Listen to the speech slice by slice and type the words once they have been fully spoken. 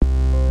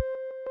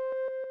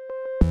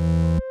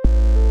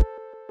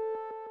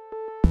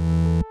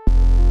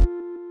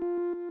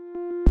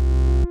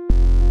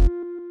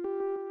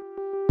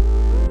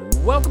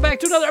back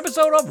to another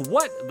episode of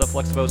What the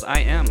Flexipos. I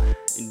am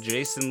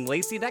Jason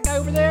Lacey, that guy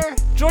over there.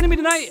 Joining me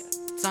tonight,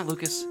 it's not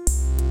Lucas,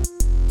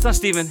 it's not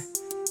Steven,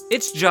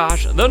 it's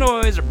Josh, the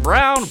Noise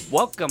Brown.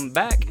 Welcome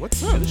back What's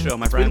to up? the show,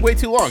 my It's friend. been way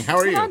too long. How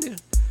are you?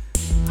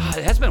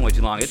 It has been way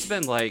too long. It's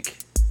been like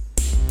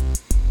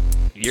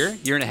year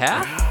and a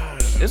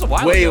half. It was a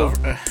while Way ago.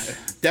 over.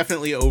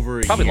 Definitely over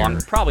a Probably year. longer.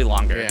 Probably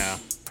longer. Yeah.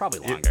 Probably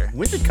longer.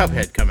 When did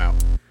Cuphead come out?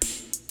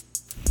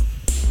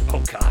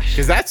 Oh gosh.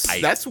 Because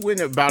that's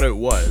when about it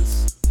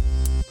was.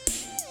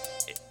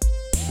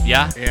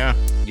 Yeah.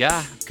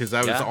 Yeah. Because I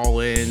was Yeah.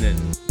 all in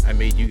and I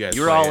made you guys.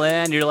 You were play all it.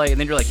 in. You're like, and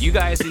then you're like, you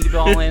guys need to be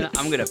all in.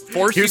 I'm gonna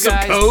force Here's you some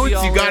guys codes. to be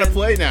all You gotta in.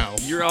 play now.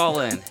 You're all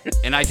in,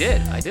 and I did.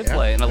 I did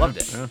play, and I loved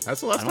it. Yeah. That's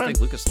the I last don't time. think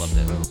Lucas loved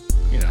it.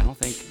 You know. I don't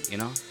think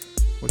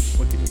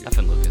What did you do?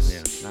 effing Lucas.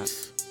 Yeah.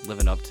 Not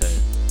living up to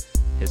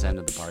his end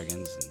of the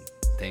bargains and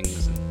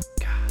things, and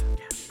God,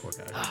 Yeah, poor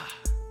guy.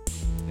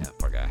 yeah,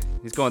 poor guy.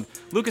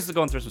 Lucas is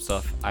going through some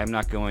stuff. I'm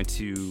not going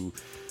to.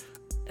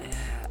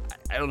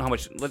 I don't know how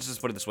much. Let's just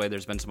put it this way: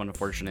 there's been some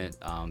unfortunate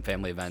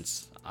family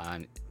events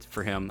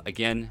for him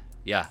again.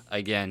 Yeah,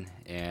 again,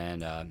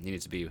 and he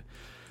needs to be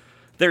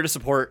there to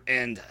support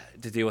and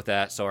to deal with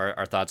that. So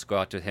our thoughts go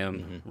out to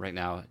him right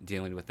now,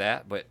 dealing with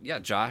that. But yeah,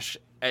 Josh,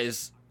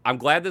 I'm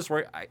glad this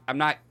worked. I'm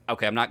not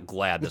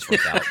glad this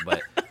worked out,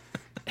 but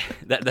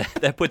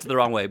that puts it the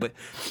wrong way. But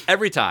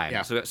every time,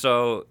 Yeah.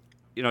 so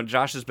you know,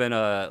 Josh has been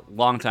a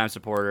longtime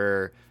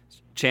supporter,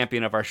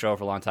 champion of our show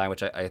for a long time,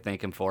 which I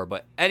thank him for.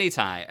 But every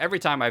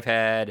time I've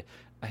had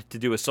to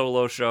do a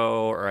solo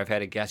show or I've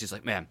had a guest, he's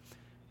like, man,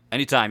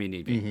 anytime you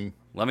need me,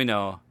 let me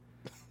know.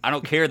 I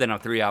don't care that I'm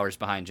 3 hours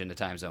behind you in the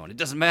time zone. It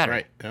doesn't matter.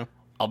 Right. Yeah.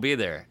 I'll be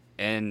there.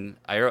 And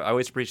I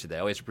always appreciate that. I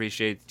always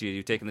appreciate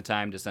you taking the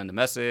time to send a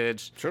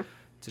message, Sure.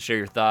 to share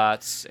your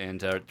thoughts, and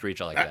to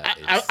reach out like that.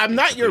 I'm It's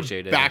not your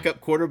appreciated.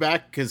 backup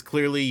quarterback because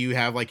clearly you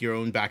have like your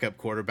own backup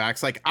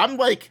quarterbacks. Like I'm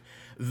like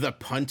the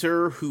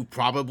punter who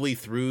probably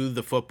threw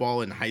the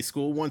football in high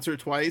school once or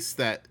twice.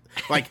 That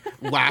like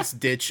last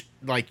ditch,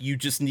 like you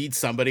just need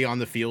somebody on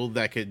the field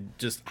that could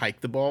just hike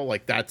the ball.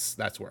 Like that's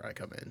where I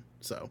come in.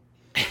 So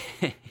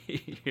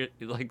You're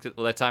like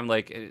that time,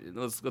 like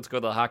let's go to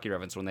the hockey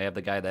reference when they have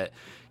the guy that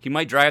he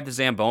might drive the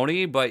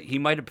Zamboni, but he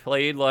might have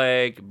played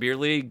like beer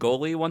league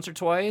goalie once or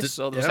twice.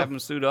 So they'll just have him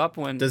suit up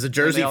when. does a when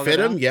jersey they all fit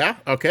go him? down. Yeah.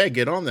 Okay,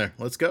 get on there.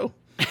 Let's go.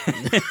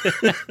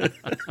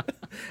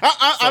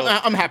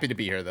 I'm happy to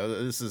be here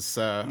though. This is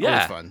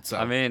always fun. So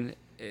I mean,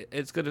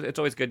 it's good. It's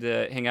always good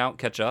to hang out,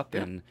 catch up,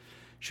 and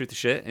shoot the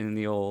shit in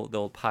the old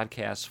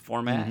podcast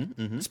format.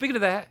 Speaking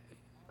of that,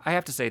 I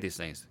have to say these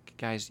things,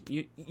 guys.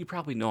 You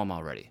probably know them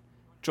already.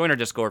 Join our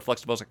Discord,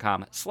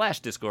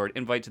 flexibles.com/Discord.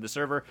 Invite to the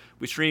server.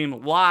 We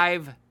stream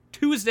live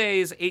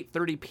Tuesdays,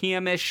 8:30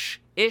 p.m.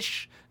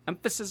 ish.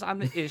 Emphasis on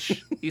the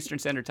ish Eastern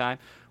Standard Time.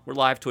 We're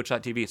live,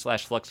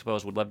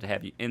 twitch.tv/Flexipos. Would love to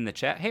have you in the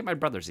chat. Hey, my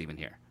brother's even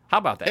here. How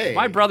about that? Hey. If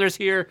my brother's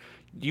here,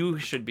 you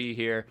should be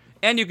here.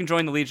 And you can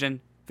join the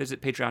Legion.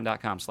 Visit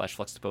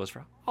patreon.com/Flexipos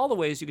for all the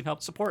ways you can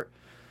help support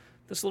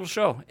this little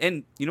show.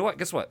 And you know what?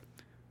 Guess what?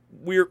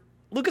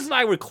 Lucas and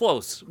I were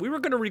close. We were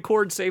going to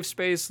record Safe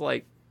Space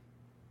like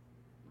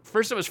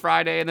first it was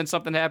Friday, and then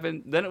something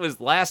happened. Then it was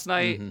last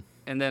night,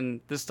 and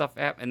then this stuff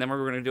happened, and then we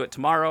were going to do it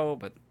tomorrow.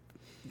 But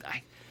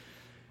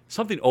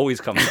something always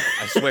comes up,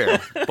 I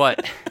swear.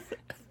 But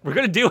we're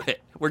going to do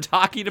it. We're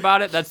talking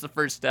about it. That's the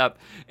first step,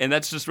 and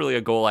that's just really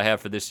a goal I have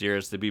for this year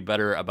is to be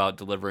better about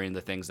delivering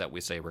the things that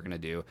we say we're going to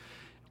do.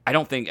 I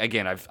don't think,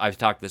 again, I've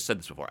said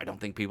this before. I don't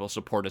think people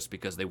support us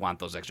because they want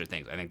those extra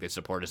things. I think they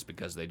support us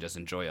because they just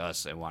enjoy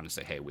us and want to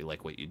say, hey, we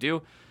like what you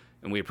do,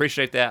 and we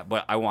appreciate that.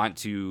 But I want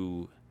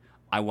to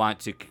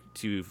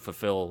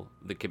fulfill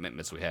the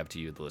commitments we have to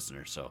you, the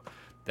listeners. So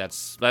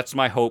that's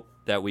my hope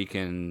that we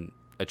can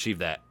achieve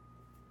that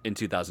in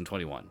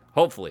 2021.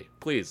 Hopefully,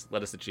 please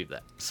let us achieve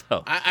that.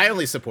 So I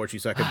only support you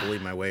so I can bully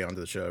my way onto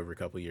the show every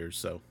couple years.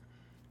 So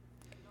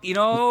you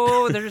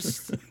know,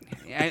 there's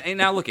and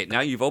now look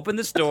now you've opened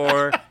this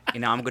door,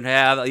 and now I'm gonna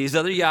have these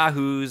other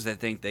yahoos that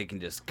think they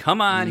can just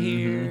come on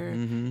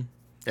here.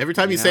 every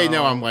time you say no,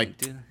 know, I'm like,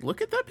 dude.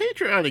 look at that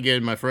Patreon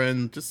again, my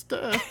friend. Just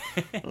I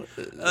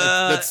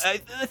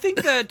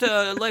think that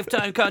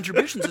lifetime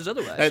contributions is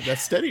otherwise. that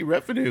steady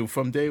revenue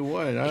from day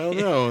one. I don't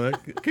know.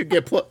 That could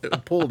get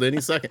pulled any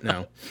second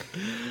now.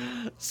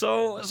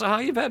 So how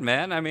you been,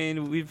 man? I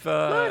mean, we've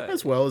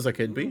As well as I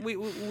could be.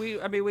 we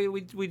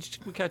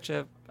catch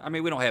up. I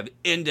mean, we don't have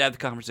in-depth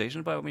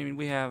conversations, but I mean,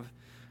 we have,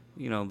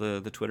 you know,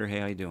 the Twitter, hey,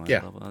 how you doing?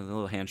 Yeah. Blah, blah, the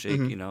little handshake,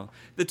 you know.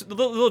 The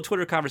little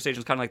Twitter conversation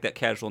is kind of like that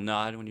casual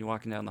nod when you're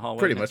walking down the hallway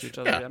Pretty next much,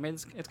 to each other. yeah. I mean,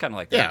 it's kind of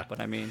like that. Yeah. But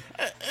I mean,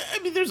 I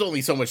mean, there's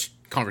only so much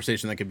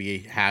conversation that can be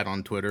had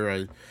on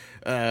Twitter.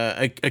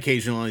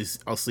 Occasionally,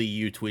 I'll see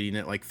you tweeting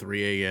at like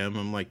 3 a.m.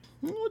 I'm like,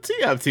 what's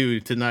he up to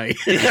tonight?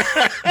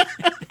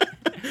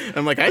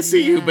 I'm like, I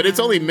see you, but it's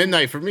only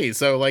midnight for me,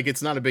 so like,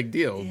 it's not a big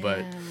deal.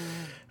 But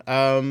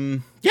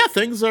yeah,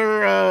 things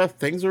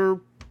are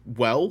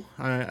well,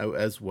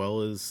 as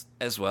well as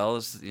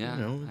yeah.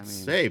 you know. I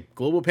mean, Hey,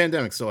 global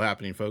pandemic still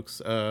happening, folks.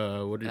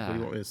 What do you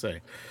want me to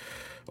say?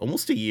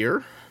 Almost a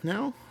year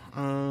now.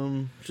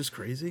 Just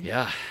crazy.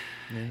 Yeah.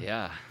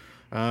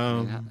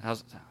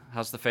 How's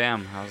the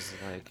fam? How's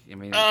like? I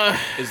mean,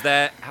 is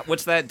that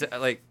what's that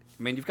like?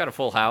 I mean, you've got a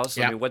full house.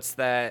 Yeah. I mean, what's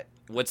that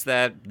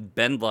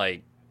been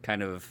like?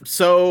 Kind of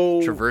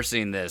So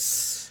traversing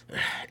this.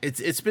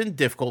 It's been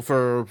difficult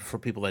for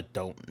people that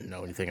don't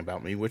know anything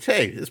about me, which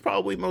hey, is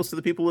probably most of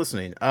the people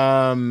listening.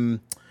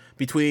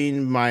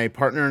 Between my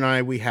partner and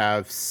I, we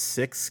have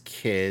 6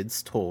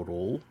 kids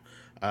total.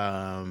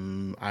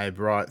 I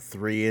brought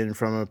 3 in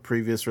from a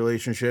previous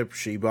relationship.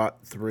 She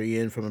brought 3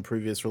 in from a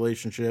previous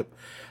relationship.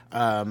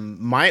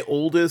 My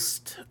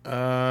oldest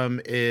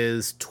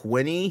is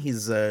 20.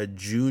 He's a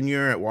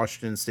junior at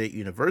Washington State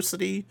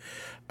University.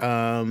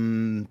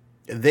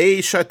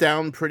 They shut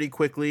down pretty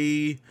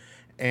quickly,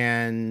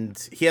 and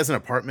he has an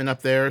apartment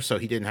up there, so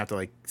he didn't have to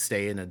like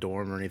stay in a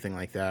dorm or anything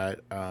like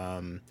that.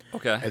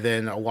 Okay. And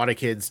then a lot of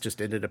kids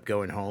just ended up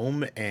going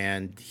home,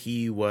 and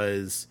he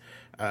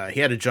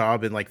had a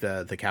job in like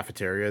the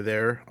cafeteria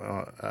there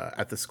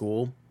at the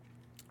school.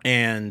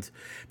 And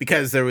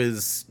because there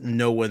was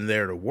no one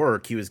there to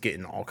work, he was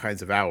getting all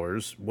kinds of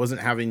hours, wasn't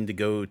having to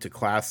go to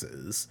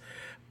classes,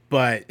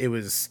 but it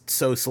was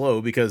so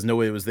slow because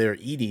nobody was there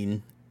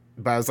eating.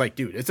 But I was like,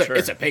 dude, it's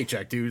a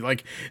paycheck, dude.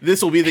 Like,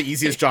 this will be the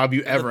easiest job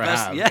you ever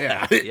have.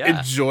 Yeah.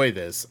 Enjoy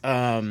this.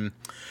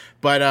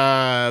 But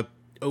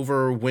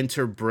over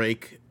winter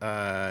break,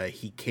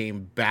 he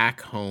came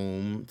back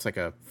home. It's like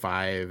a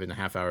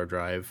 5.5 hour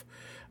drive.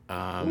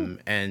 And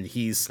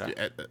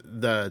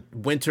the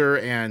winter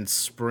and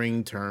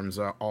spring terms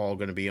are all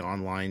going to be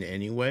online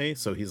anyway.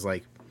 So he's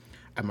like,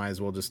 I might as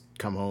well just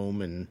come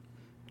home and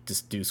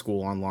just do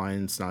school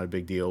online. It's not a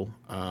big deal.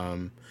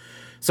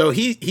 So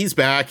he's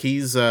back.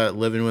 He's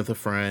living with a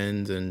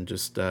friend and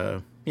just being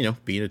a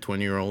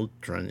 20-year-old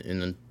trying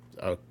in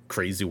a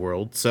crazy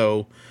world.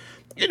 So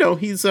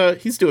he's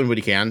doing what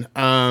he can.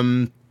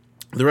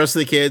 The rest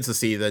of the kids, let's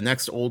see. The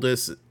next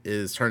oldest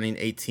is turning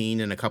 18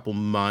 in a couple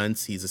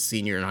months. He's a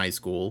senior in high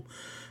school.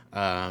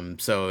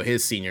 So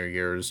his senior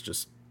year is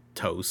just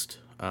toast.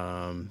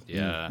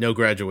 No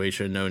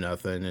graduation, no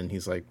nothing. And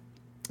he's like,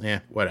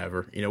 yeah,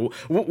 whatever.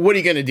 What are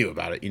you going to do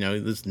about it?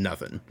 There's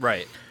nothing.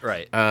 Right.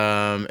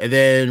 And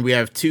then we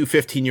have 2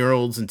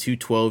 15-year-olds and 2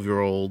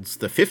 12-year-olds.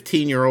 The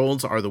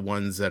 15-year-olds are the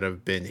ones that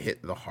have been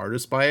hit the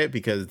hardest by it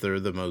because they're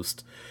the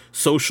most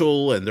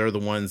social and they're the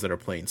ones that are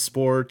playing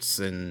sports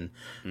and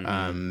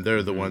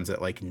they're the ones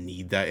that like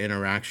need that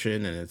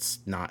interaction and it's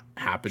not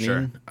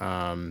happening.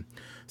 Sure.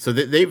 So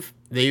they've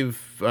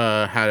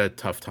had a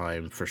tough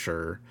time for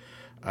sure.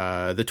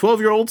 The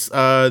 12-year-olds,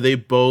 they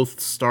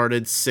both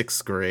started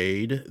 6th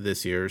grade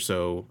this year,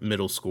 so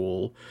middle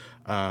school.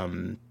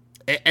 And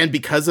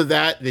because of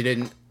that,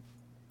 they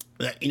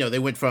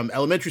went from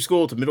elementary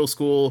school to middle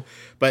school,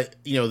 but,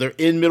 they're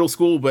in middle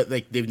school, but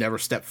like they've never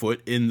stepped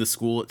foot in the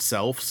school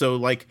itself. So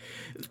like,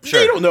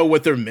 They don't know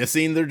what they're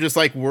missing. They're just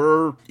like, we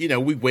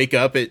wake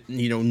up at,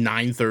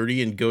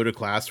 9:30 and go to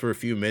class for a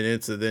few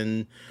minutes and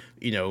then,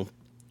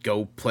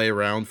 go play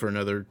around for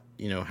another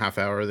half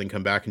hour, then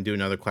come back and do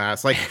another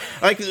class. Like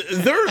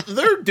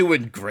they're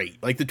doing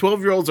great. Like the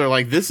 12-year-olds are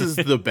like, this is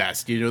the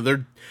best. They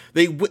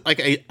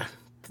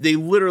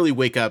literally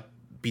wake up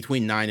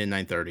between 9 and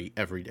 9:30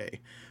 every day,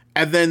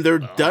 and then they're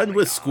done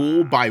with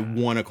school by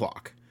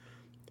 1:00,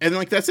 and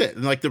like that's it.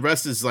 And like the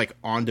rest is like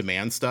on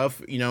demand stuff,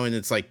 and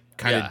it's like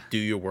kind of do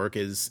your work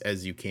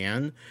as you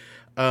can.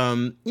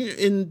 And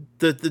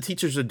the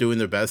teachers are doing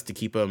their best to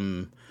keep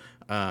them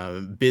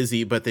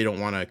busy, but they don't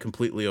want to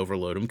completely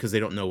overload them because they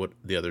don't know what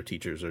the other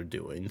teachers are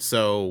doing.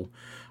 So,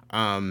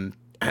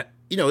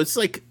 it's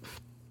like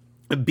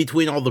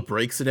between all the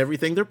breaks and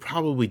everything, they're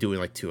probably doing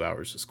like 2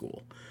 hours of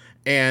school.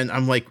 And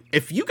I'm like,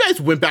 if you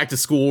guys went back to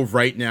school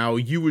right now,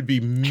 you would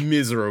be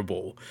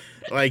miserable.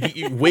 Like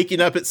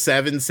waking up at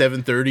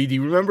 7:30. Do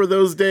you remember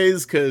those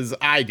days? Because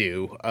I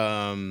do.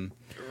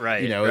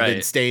 Right. And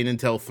then staying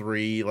until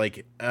 3.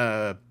 Like,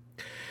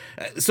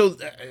 so.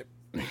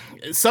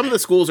 Some of the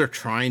schools are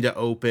trying to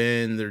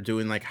open. They're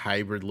doing like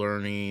hybrid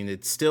learning.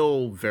 It's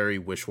still very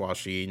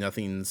wish-washy.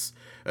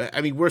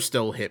 We're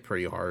still hit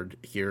pretty hard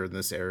here in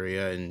this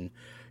area. And,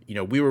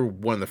 we were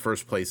one of the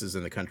first places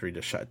in the country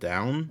to shut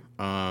down.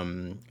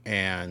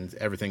 And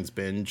everything's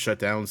been shut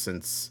down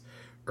since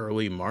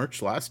early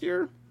March last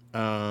year.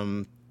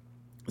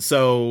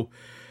 So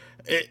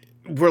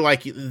we're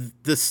like,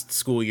 this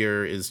school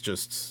year is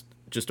just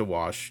a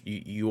wash.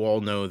 You all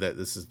know that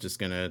this is just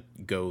going to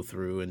go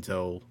through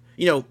until...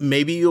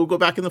 maybe you'll go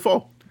back in the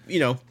fall.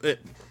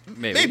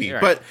 Maybe,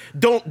 right. But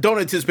don't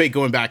anticipate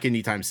going back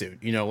anytime soon.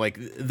 Like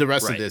the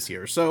rest of this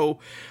year. So,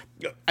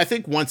 I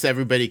think once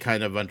everybody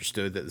kind of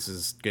understood that this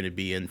is going to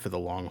be in for the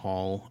long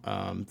haul,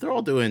 they're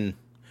all doing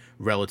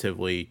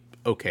relatively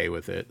okay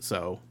with it.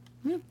 So,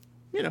 And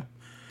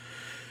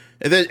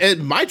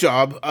then my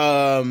job,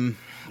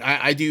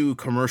 I do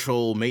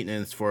commercial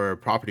maintenance for a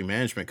property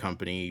management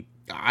company.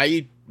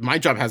 My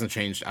job hasn't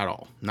changed at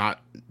all.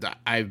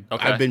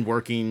 I've been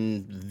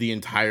working the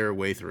entire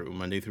way through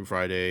Monday through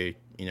Friday,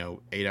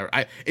 8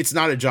 hours. It's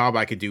not a job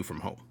I could do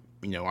from home.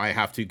 I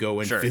have to go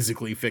and Sure.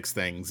 physically fix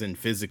things and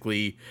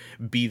physically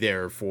be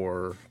there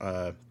for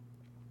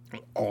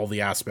all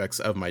the aspects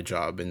of my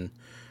job. And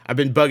I've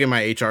been bugging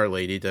my HR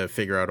lady to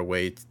figure out a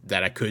way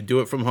that I could do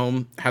it from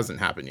home. Hasn't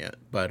happened yet,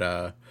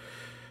 but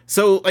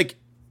so like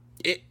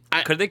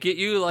Could they get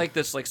you like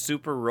this like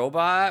super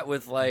robot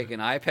with like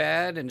an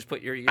iPad and just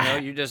put your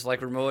you just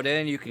like remote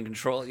in, you can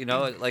control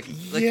like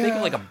think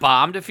of like a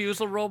bomb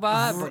diffusal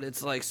robot, but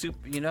it's like super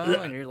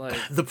and you're like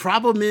the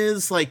problem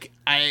is like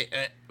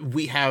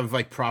we have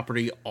like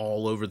property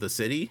all over the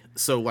city,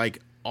 so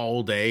like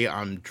all day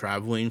I'm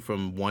traveling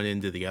from one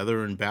end to the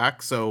other and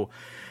back, so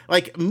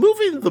like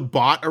moving the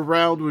bot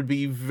around would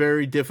be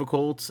very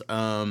difficult.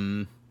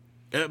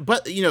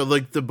 But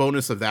like the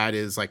bonus of that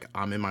is like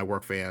I'm in my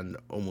work van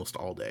almost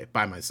all day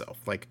by myself.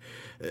 Like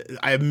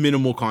I have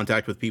minimal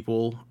contact with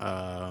people.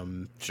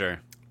 Sure.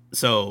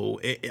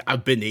 So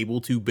I've been able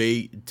to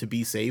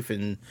be safe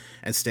and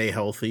stay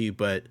healthy.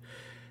 But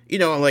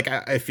like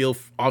I feel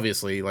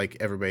obviously like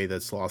everybody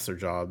that's lost their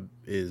job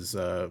is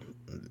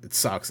it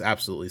sucks,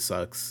 absolutely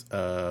sucks.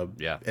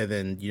 Yeah. And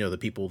then the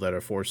people that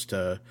are forced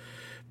to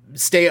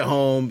stay at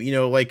home.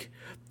 Like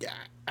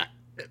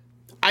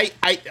I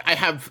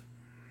have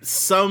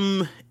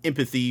some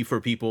empathy for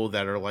people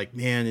that are like,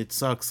 man, it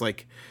sucks,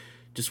 like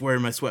just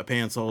wearing my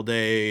sweatpants all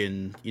day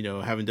and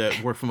having to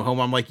work from home.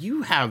 I'm like,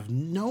 you have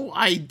no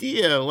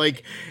idea,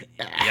 like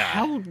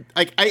how,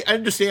 like I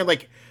understand,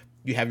 like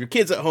you have your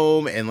kids at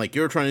home and like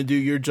you're trying to do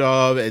your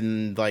job,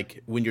 and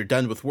like when you're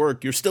done with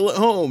work you're still at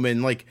home,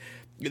 and like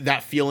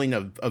that feeling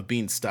of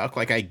being stuck,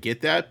 like I get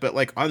that. But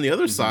like on the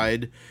other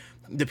side,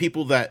 the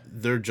people that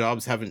their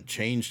jobs haven't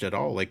changed at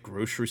all, like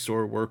grocery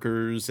store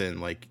workers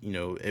and like,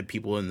 and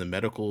people in the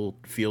medical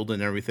field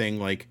and everything,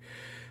 like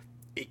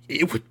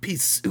it would be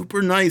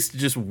super nice to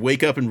just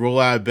wake up and roll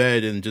out of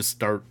bed and just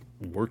start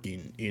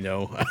working,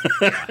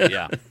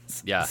 Yeah.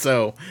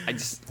 So I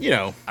just,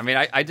 I mean,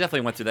 I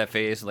definitely went through that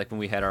phase. Like when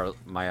we had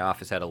my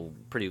office had a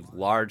pretty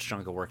large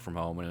chunk of work from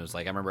home, and it was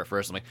like, I remember at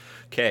first I'm like,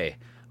 okay,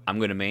 I'm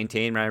going to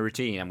maintain my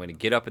routine. I'm going to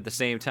get up at the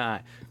same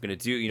time. I'm going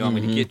to do, I'm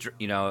going to get,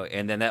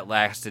 and then that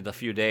lasted a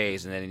few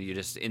days, and then you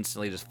just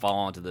instantly just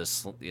fall into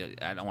this,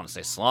 I don't want to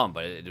say slump,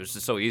 but it was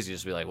just so easy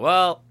just to be like,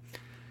 well,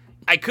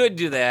 I could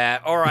do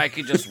that, or I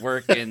could just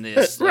work in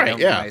this, right,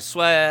 my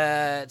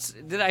sweats.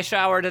 Did I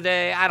shower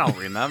today? I don't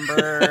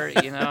remember,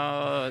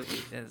 yeah.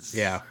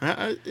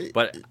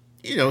 But,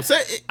 so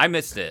I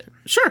missed it.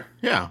 Sure,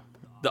 yeah.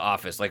 The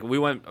office. Like we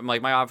went,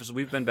 like my office,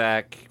 we've been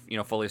back,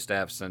 fully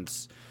staffed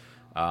since,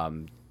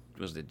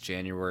 was it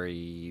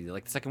January,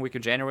 like the second week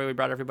of January, we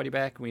brought everybody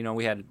back.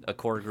 We had a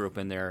core group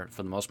in there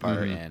for the most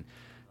part. And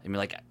I mean,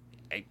 like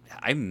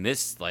I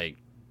missed like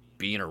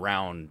being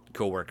around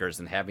coworkers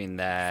and having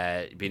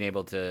that, being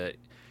able to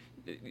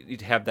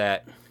have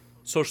that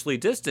socially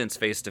distanced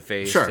face to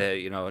face. Sure.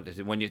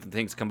 When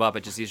things come up,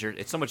 it's just easier.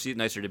 It's so much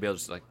nicer to be able to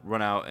just like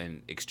run out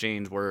and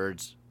exchange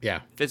words. Yeah.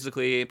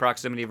 Physically,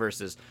 proximity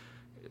versus,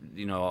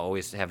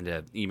 always having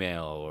to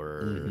email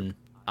or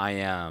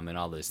IM and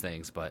all those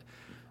things. But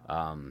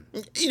on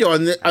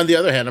the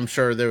other hand, I'm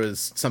sure there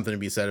was something to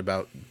be said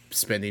about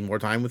spending more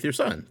time with your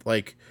son.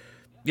 Like,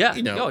 yeah,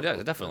 yeah,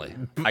 definitely.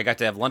 I got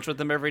to have lunch with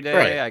him every day.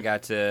 Right. I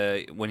got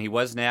to, when he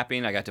was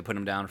napping, I got to put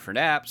him down for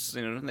naps,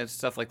 and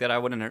stuff like that I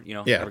wouldn't,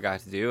 ever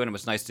got to do. And it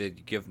was nice to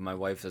give my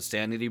wife a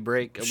sanity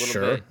break a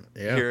little bit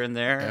here and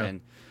there. Yeah.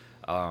 And,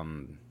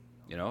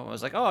 I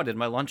was like, oh, did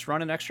my lunch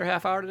run an extra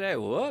half hour today?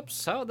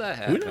 Whoops, how'd that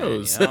happen? Who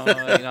knows? Stuff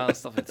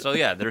like, so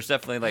yeah, there's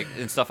definitely like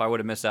stuff I would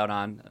have missed out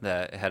on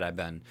that had I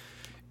been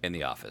in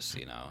the office,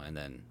 and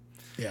then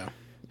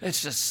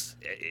it's just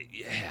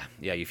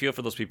you feel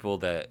for those people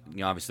that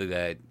obviously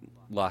that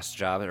lost a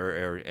job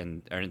or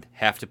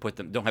have to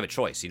don't have a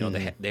choice,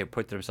 they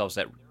put themselves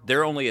that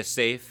they're only as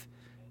safe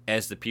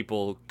as the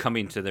people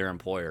coming to their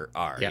employer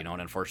are, and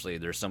unfortunately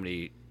there's so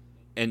many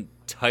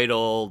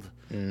entitled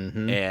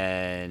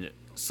and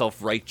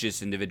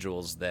self-righteous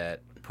individuals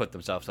that put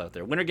themselves out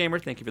there. Winter Gamer,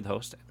 thank you for the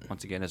host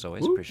once again, as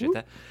always. Appreciate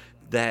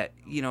that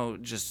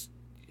just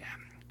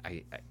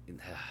I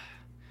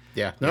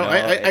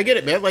get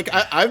it, man. Like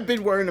I've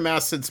been wearing a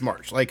mask since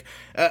March. Like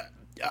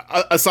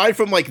aside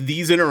from like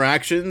these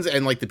interactions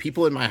and like the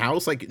people in my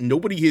house, like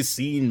nobody has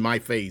seen my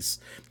face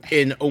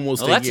in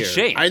almost a year. That's a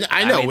shame.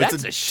 I know,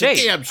 that's a shame.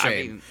 Damn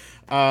shame.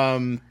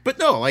 But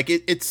no, like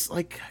it's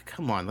like,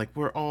 come on, like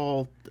we're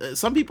all.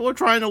 Some people are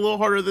trying a little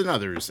harder than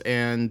others,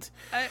 and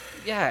I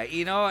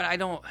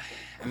don't.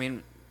 I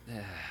mean.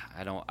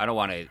 I don't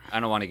want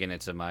to get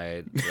into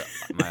my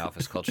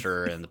office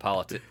culture and the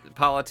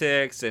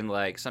politics and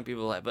like some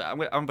people. But I'm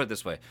gonna put it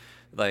this way,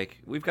 like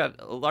we've got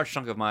a large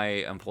chunk of my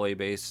employee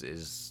base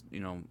is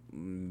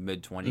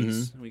mid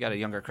 20s. We got a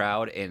younger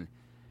crowd, and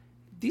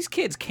these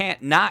kids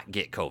can't not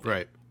get COVID.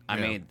 Right. I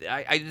mean,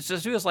 it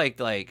just feels like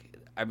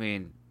I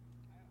mean,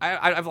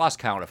 I've lost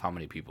count of how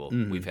many people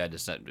we've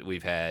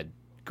had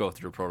go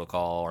through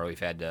protocol, or we've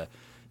had to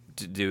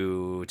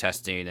do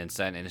testing and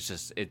send, and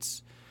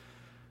it's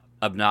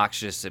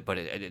obnoxious, but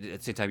at the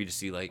same time you just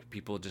see like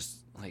people just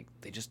like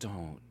they just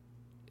don't.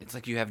 It's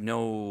like you have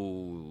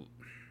no.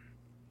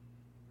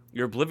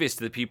 you're oblivious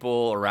to the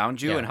people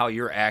around you Yeah. and how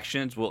your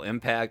actions will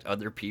impact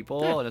other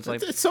people. Yeah, And it's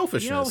like, it's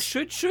selfishness.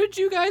 should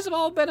you guys have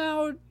all been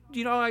out?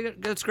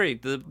 That's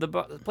great. The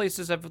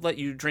places have let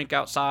you drink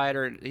outside,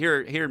 or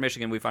here in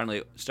Michigan, we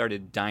finally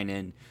started dine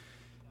in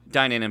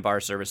and bar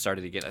service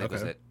started again. I think it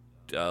was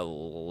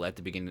at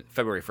the beginning,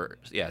 February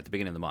 1st. Yeah, at the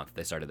beginning of the month,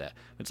 they started that.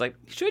 It's like,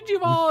 should you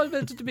have all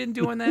been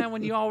doing that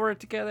when you all were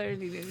together?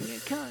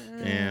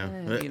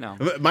 Yeah.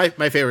 My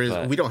favorite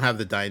is we don't have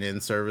the dine-in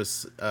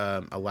service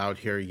allowed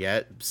here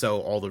yet, so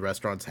all the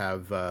restaurants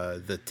have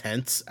the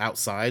tents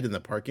outside in the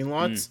parking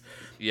lots.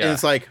 Yeah. And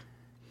it's like,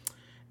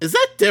 is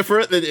that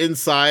different than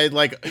inside?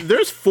 Like,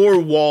 there's 4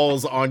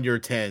 walls on your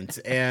tent,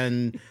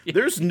 and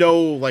there's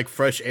no like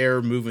fresh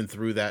air moving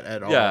through that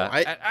at all. Yeah,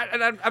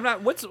 I'm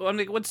not. What's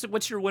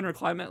your winter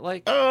climate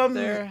like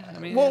there? I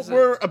mean, well,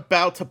 we're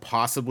about to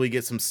possibly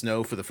get some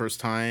snow for the first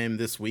time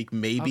this week,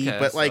 maybe, Okay,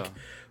 but so- like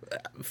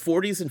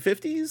 40s and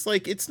 50s,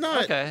 like it's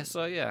not Okay,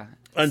 so yeah,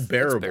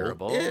 unbearable. It's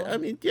bearable. Yeah, I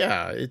mean,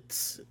 yeah,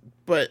 it's,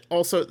 but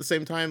also at the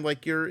same time,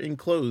 like you're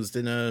enclosed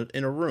in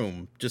a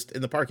room, just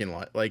in the parking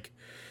lot, like.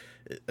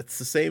 It's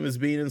the same as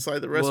being inside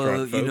the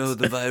restaurant, folks.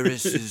 the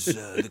virus is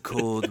the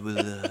cold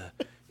will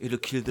it'll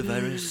kill the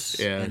virus.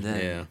 And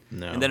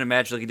then it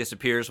magically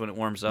disappears when it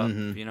warms up.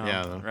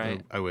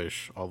 Right? I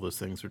wish all those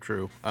things were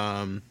true.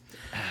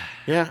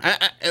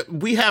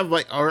 We have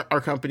like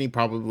our company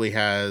probably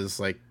has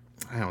like,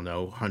 I don't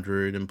know,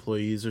 100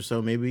 employees or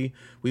so. Maybe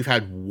we've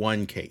had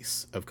 1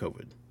 case of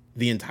COVID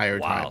the entire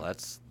time. Wow,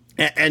 that's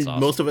and awesome.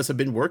 most of us have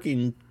been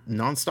working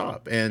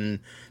nonstop, and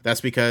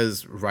that's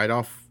because right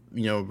off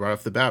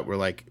the bat, we're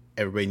like,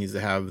 everybody needs to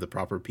have the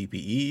proper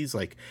PPEs.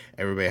 Like,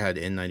 everybody had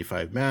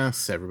N95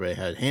 masks, everybody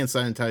had hand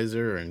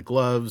sanitizer and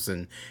gloves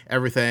and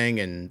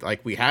everything. And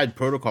like, we had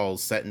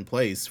protocols set in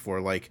place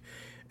for like,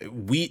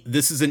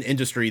 this is an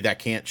industry that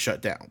can't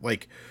shut down.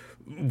 Like,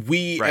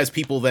 as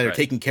people that are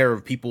taking care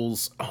of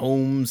people's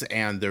homes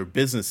and their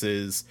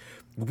businesses,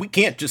 we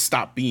can't just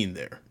stop being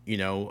there. We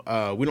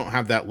don't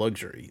have that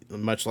luxury,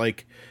 much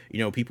like,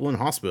 people in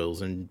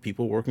hospitals and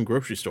people work in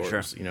grocery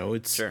stores. Sure.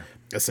 It's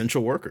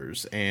essential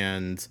workers.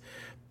 And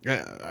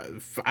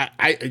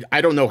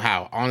I don't know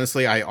how.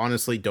 Honestly, I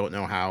honestly don't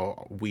know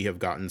how we have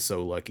gotten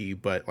so lucky.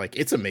 But like,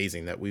 it's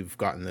amazing that we've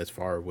gotten this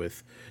far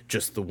with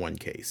just the 1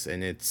 case.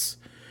 And it's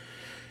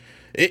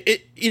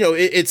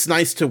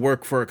nice to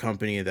work for a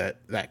company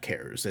that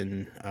cares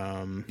and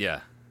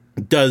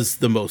does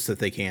the most that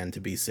they can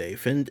to be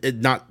safe. And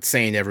not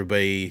saying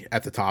everybody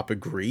at the top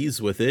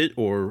agrees with it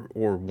or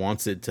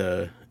wants it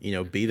to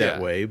be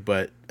that way,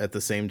 but at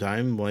the same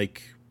time,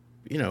 like,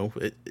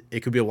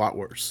 it could be a lot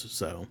worse.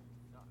 So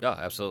yeah,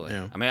 absolutely.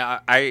 Yeah. I mean,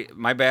 I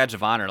my badge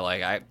of honor,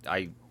 like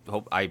I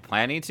hope I'm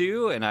planning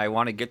to, and I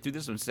want to get through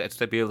this and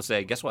to be able to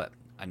say, guess what?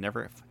 I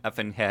never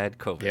effing had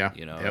COVID. Yeah.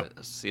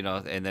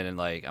 And then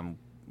like I'm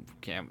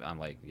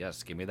like,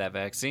 yes, give me that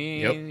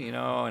vaccine. Yep.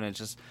 And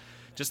it's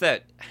just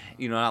that,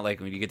 not like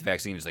when you get the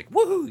vaccine, it's like,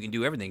 woohoo, you can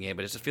do everything again,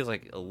 but it just feels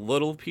like a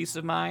little peace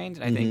of mind.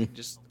 And I think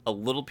just a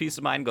little peace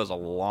of mind goes a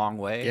long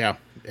way. Yeah.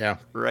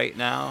 Right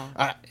now.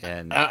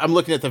 I'm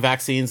looking at the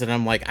vaccines and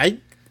I'm like,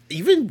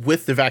 even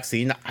with the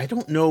vaccine, I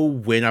don't know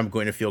when I'm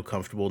going to feel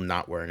comfortable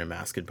not wearing a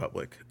mask in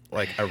public,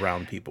 like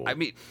around people. I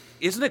mean,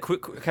 isn't it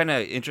kind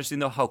of interesting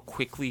though how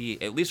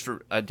quickly, at least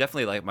for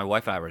definitely, like my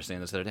wife and I were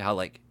saying this the other day,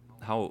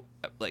 how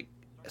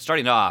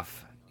starting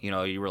off,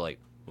 you were like,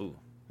 ooh,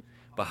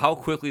 but how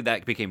quickly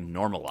that became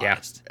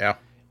normalized. Yeah.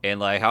 And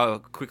like how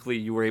quickly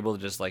you were able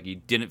to just like, you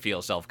didn't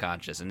feel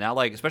self-conscious. And now,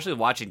 like, especially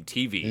watching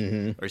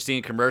TV or seeing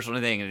a commercial or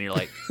anything, and you're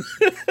like,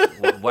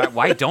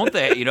 why don't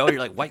they? You're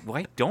like,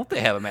 why don't they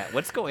have a mask?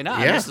 What's going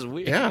on? Yeah. This is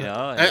weird.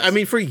 Yeah. I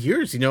mean, for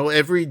years,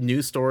 every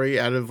news story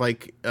out of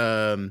like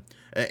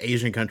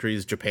Asian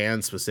countries,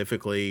 Japan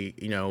specifically,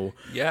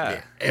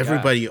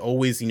 everybody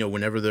always,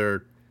 whenever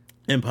they're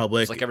in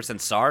public, it's like ever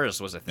since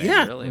SARS was a thing.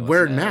 Yeah, really,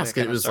 wearing masks.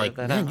 It was like,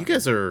 man, you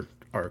guys are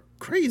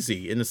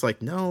crazy. And it's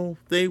like, no,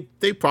 they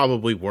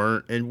probably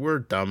weren't, and we're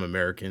dumb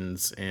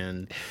Americans,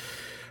 and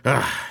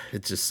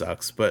it just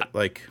sucks. But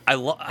like, I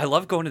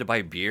love going to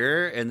buy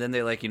beer, and then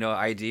they like,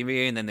 ID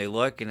me, and then they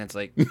look, and it's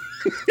like,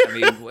 I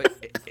mean,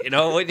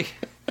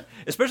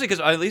 especially because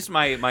at least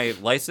my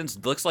license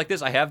looks like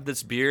this. I have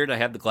this beard, I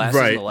have the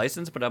glasses and the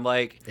license, but I'm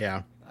like,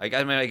 yeah. I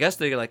guess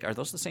they're like, are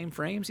those the same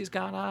frames he's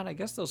got on? I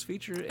guess those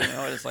features,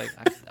 it's like,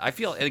 I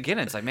feel, and again,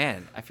 it's like,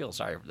 man, I feel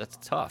sorry. That's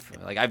tough.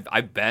 Like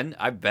I've been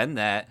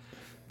that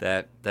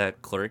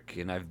clerk,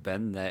 and I've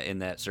been in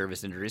that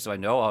service industry, so I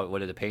know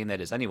what a pain that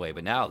is anyway.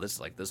 But now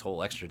this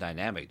whole extra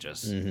dynamic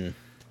just,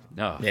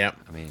 no. Yeah.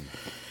 I mean,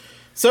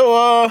 so,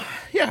 I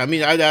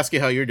mean, I'd ask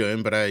you how you're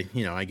doing, but I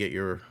get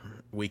your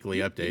weekly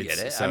updates. You get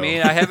it. So. I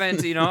mean, I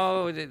haven't,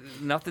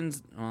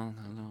 nothing's. Well,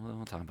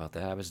 we'll talk about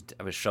that.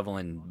 I was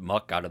shoveling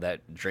muck out of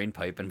that drain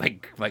pipe in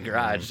my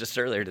garage just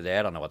earlier today.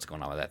 I don't know what's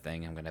going on with that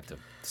thing. I'm gonna have to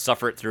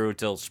suffer it through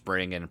till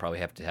spring, and probably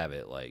have to have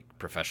it like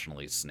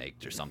professionally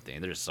snaked or something.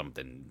 There's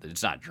something.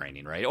 It's not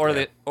draining right,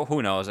 or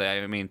who knows?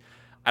 I mean,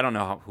 I don't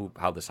know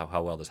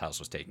how well this house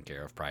was taken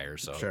care of prior,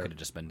 so it could have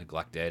just been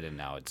neglected, and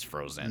now it's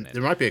frozen.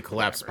 There might be a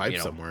collapsed pipe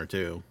somewhere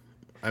too.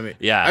 I mean,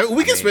 Yeah,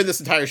 we can spend this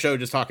entire show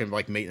just talking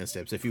like maintenance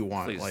tips if you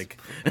want. Please. Like,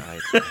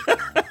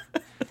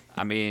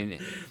 I mean,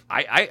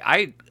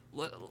 I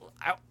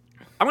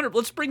want to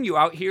let's bring you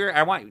out here.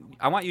 I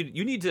want you.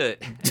 You need to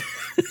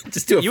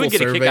just do a you full would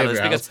get a kick survey out of of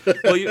your this house.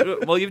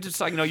 because you've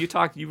just like you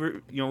talked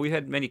we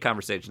had many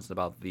conversations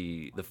about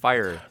the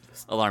fire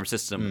alarm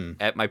system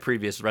at my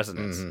previous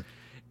residence. Mm-hmm.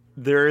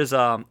 There is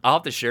I'll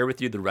have to share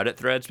with you the Reddit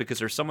threads because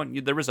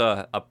there was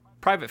a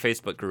private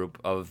Facebook group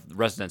of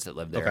residents that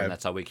lived there, Okay. and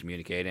that's how we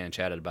communicated and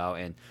chatted about.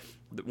 And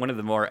one of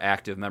the more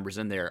active members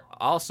in there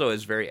also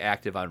is very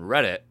active on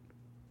Reddit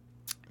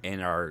in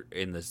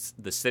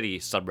the city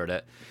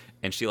subreddit,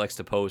 and she likes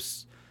to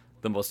post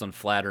the most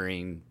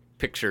unflattering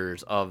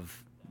pictures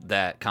of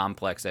that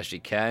complex as she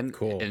can,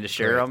 Cool. and to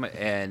share Great.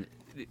 them.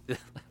 And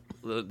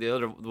the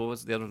other, what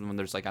was the other one?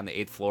 There's like on the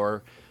 8th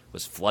floor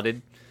was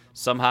flooded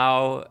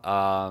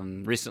somehow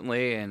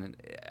recently, and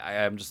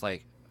I'm just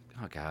like,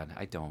 oh God,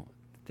 I don't.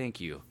 Thank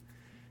you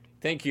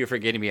for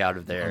getting me out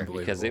of there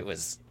because it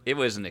was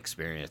an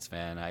experience,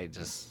 man. I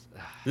just.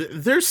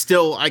 There's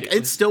still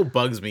it still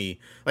bugs me.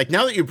 Like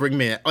now that you bring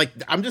me, like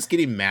I'm just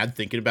getting mad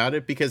thinking about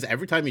it because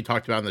every time you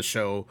talked about it on the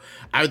show,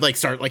 I would like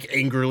start like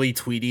angrily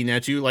tweeting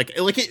at you, like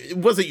it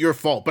wasn't your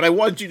fault, but I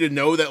wanted you to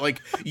know that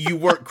like you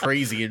weren't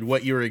crazy in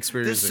what you were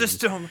experiencing. The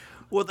system,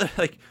 well,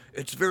 like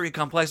it's very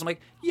complex. I'm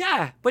like,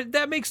 yeah, but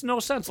that makes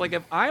no sense. Like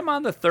if I'm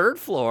on the 3rd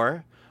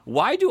floor,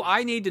 why do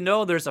I need to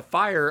know there's a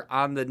fire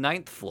on the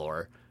 9th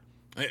floor?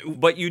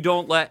 But you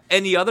don't let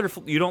any other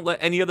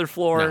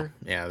floor. No.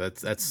 Yeah,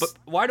 that's. But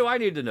why do I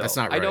need to know? That's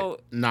not right. I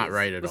don't. Not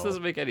right at this all. This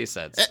doesn't make any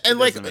sense. And it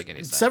like doesn't make any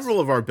sense. several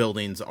of our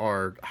buildings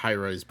are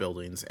high-rise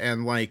buildings,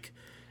 and like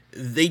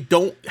they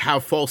don't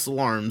have false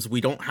alarms.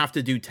 We don't have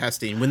to do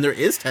testing. When there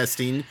is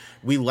testing,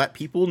 we let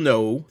people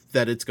know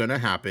that it's going to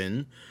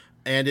happen,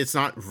 and it's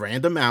not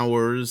random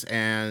hours.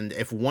 And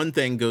if one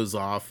thing goes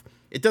off,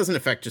 it doesn't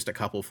affect just a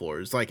couple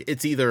floors. Like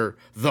it's either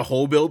the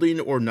whole building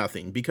or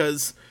nothing,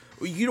 because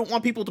you don't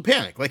want people to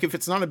panic. Like if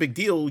it's not a big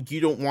deal, you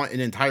don't want an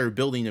entire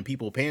building of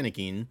people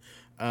panicking.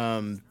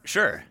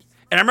 Sure.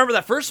 And I remember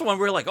that first one,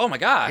 we were like, "Oh my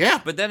gosh!" Yeah.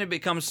 But then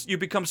you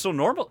become so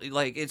normal,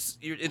 like it's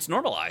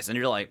normalized, and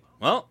you're like,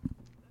 "Well,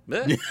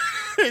 eh,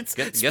 it's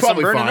guess I'm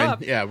probably burning fine.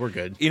 up. Yeah, we're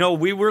good. We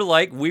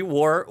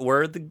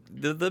were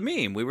the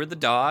meme. We were the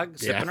dog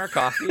sipping Yeah. our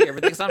coffee.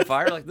 Everything's on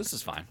fire. Like this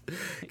is fine.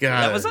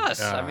 God, that was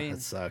us. I mean,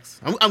 it sucks.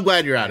 I'm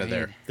glad you're out of mean,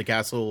 there. The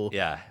castle.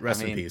 yeah,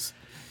 Rest I in mean, peace.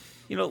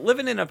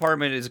 living in an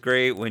apartment is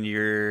great when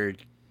you're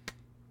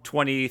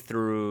 20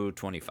 through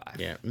 25.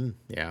 Yeah.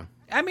 Yeah.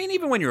 I mean,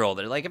 even when you're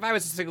older. Like if I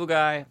was a single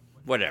guy,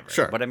 whatever.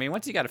 Sure. But I mean,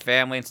 once you got a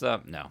family and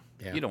stuff, no,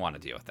 Yeah. you don't want to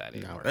deal with that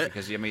anymore. No.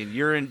 Because I mean,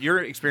 your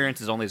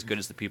experience is only as good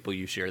as the people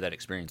you share that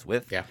experience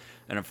with. Yeah.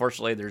 And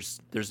unfortunately,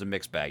 there's a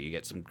mixed bag. You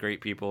get some great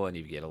people, and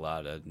you get a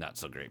lot of not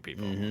so great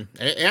people.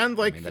 And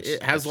like mean,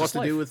 it has that's a lot just to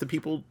do life. with the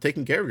people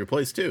taking care of your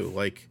place too.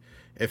 Like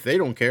if they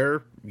don't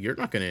care, you're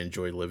not going to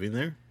enjoy living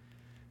there.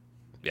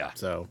 Yeah.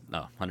 So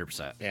No,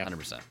 100%. Yeah.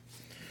 100%.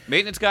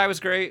 Maintenance guy was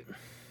great.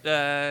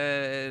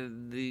 The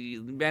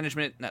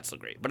management not so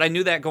great, but I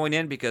knew that going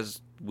in because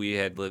we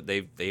had lived.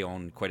 They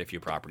own quite a few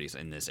properties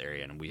in this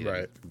area, and we had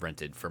Right.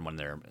 rented from one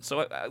there,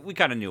 so we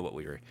kind of knew what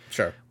we were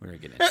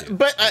getting into.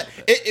 But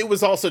it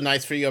was also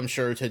nice for you, I'm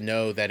sure, to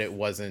know that it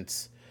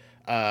wasn't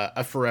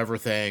a forever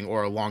thing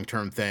or a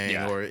long-term thing,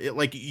 Yeah. or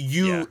like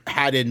you Yeah.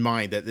 had in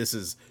mind that this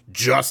is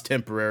just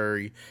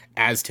temporary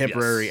Yes.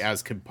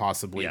 as could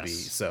possibly be.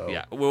 Yes. So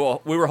yeah,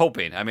 we were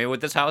hoping. I mean,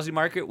 with this housing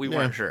market, we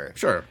weren't sure.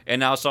 Sure. And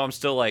now, so I'm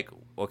still like,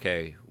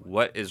 okay,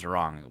 what is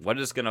wrong? What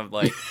is gonna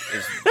like?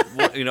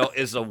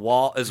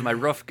 Is my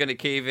roof gonna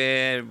cave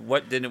in?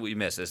 What didn't we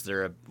miss?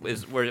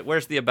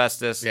 Where's the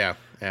asbestos? Yeah.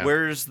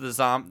 Where's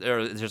the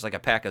there's like a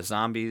pack of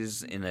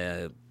zombies in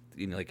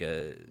like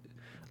a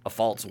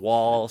false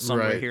wall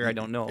somewhere Right. here I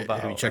don't know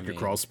about. Have you checked I your mean,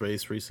 crawl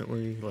space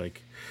recently?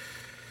 Like,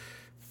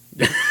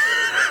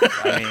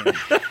 I mean,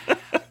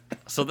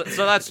 so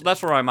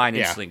that's where my mind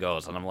Yeah. instantly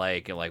goes, and I'm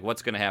like,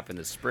 what's gonna happen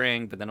this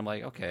spring? But then I'm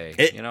like, okay,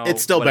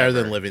 it's still better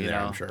than whatever, living there,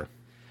 I'm sure.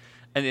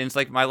 And it's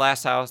like my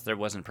last house, there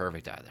wasn't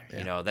perfect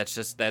either.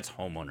 That's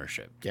home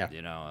ownership.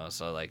 Yeah.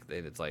 So like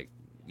it's like,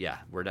 yeah,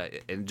 we're not,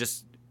 and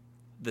just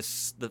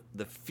the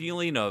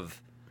feeling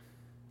of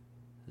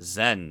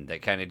zen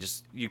that kind of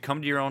just you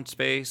come to your own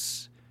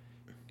space,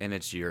 and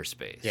it's your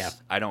space. Yeah.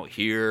 I don't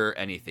hear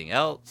anything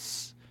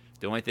else.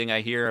 The only thing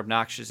I hear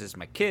obnoxious is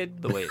my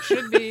kid, the way it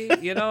should be.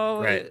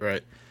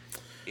 Right.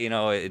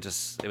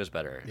 It was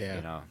better.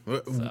 Yeah.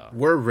 So.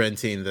 We're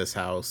renting this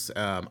house.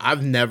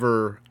 I've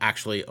never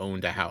actually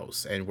owned a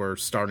house, and we're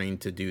starting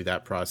to do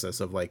that process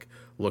of like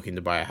looking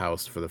to buy a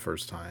house for the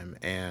first time.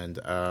 And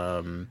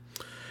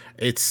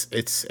it's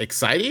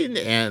exciting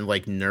and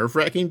like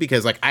nerve-wracking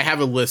because like I have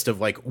a list of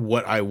like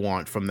what I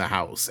want from the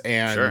house.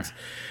 And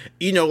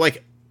Sure.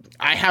 Like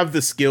I have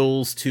the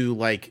skills to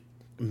like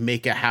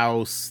make a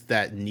house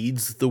that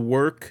needs the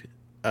work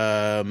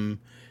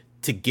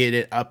to get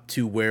it up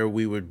to where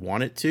we would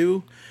want it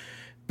to.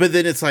 But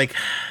then it's like,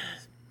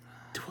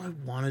 do I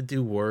want to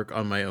do work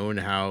on my own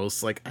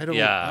house. Like, I don't.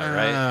 Yeah,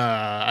 right.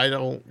 I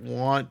don't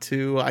want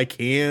to. I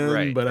can,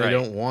 Right, but I right.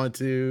 don't want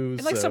to.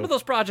 And like so. some of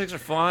those projects are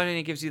fun, and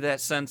it gives you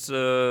that sense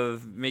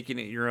of making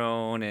it your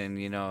own, and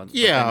but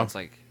Yeah. then it's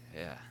like,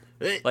 yeah.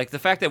 Like the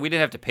fact that we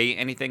didn't have to paint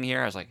anything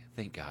here, I was like,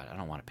 thank God, I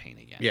don't want to paint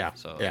again. Yeah,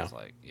 So yeah. I was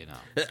like,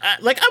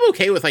 Like, I'm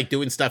okay with like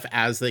doing stuff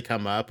as they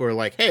come up, or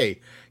like, hey,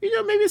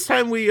 maybe it's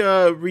time we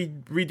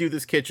redo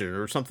this kitchen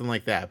or something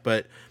like that.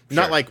 But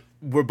not Sure. like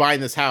we're buying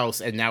this house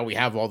and now we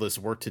have all this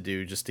work to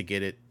do just to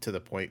get it to the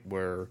point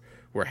where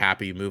we're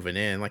happy moving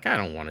in. Like, I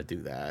don't want to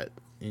do that.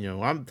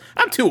 I'm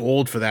too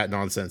old for that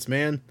nonsense,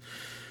 man.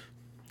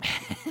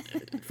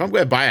 If I'm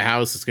going to buy a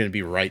house, it's going to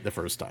be right the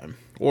first time,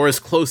 or as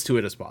close to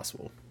it as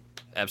possible.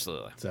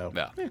 absolutely. So,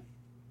 yeah,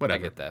 whatever.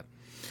 I get that.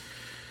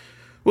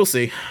 We'll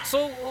see.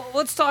 So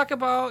let's talk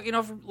about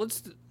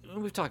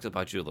we've talked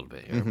about you a little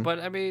bit here, but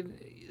I mean,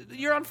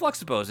 you're on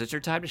Fluxipose. It's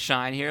your time to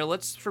shine here.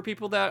 For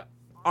people that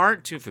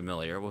aren't too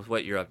familiar with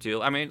what you're up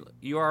to. I mean,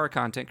 you are a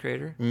content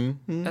creator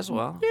as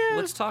well. Yeah.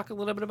 Let's talk a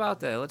little bit about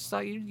that. Let's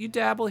talk. You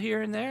dabble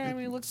here and there. I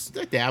mean, let's.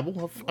 I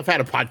dabble. I've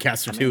had a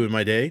podcast or two in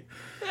my day.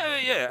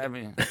 Yeah. I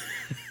mean,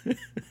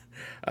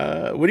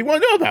 what do you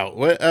want to know about?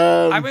 What?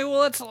 I mean, well,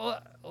 let's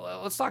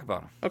talk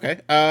about them. Okay.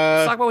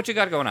 Let's talk about what you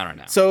got going on right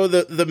now. So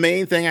the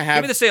main thing I have.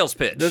 Give me the sales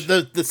pitch.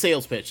 The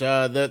sales pitch.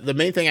 The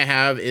main thing I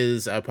have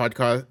is a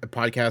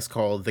podcast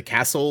called The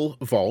Castle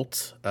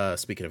Vault.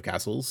 Speaking of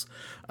castles,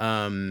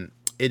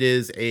 it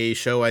is a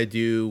show I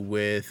do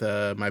with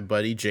my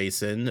buddy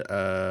Jason.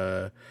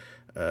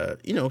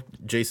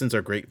 Jason's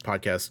our great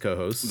podcast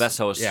co-host. Best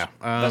host. Yeah.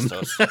 Best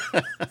host.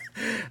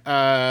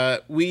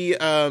 We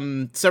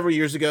several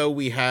years ago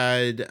we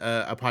had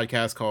a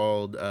podcast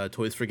called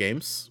Toys for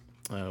Games.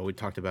 We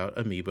talked about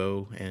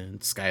Amiibo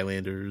and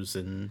Skylanders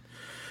and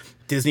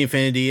Disney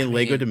Infinity and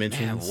Lego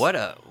Dimensions. Man, what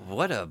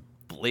a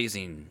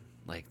blazing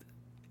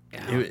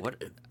It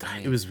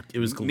was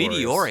glorious.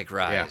 meteoric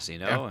rise,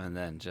 Yeah. and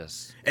then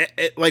just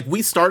Like,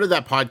 we started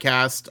that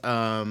podcast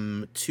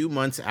 2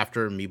 months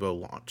after Amiibo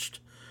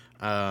launched.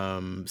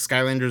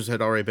 Skylanders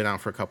had already been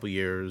out for a couple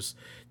years.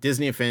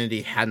 Disney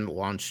Infinity hadn't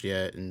launched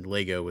yet, and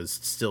Lego was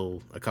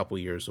still a couple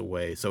years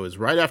away. So it was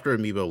right after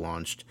Amiibo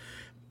launched,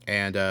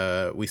 and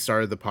we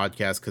started the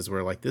podcast because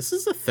we're like, this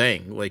is a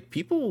thing. Like,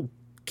 people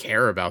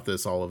care about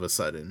this all of a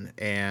sudden.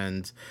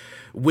 And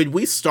when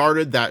we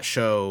started that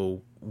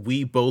show,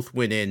 we both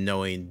went in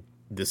knowing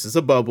this is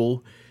a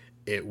bubble.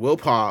 It will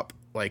pop.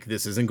 Like,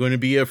 this isn't going to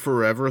be a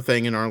forever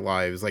thing in our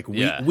lives. Like,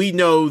 we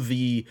know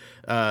the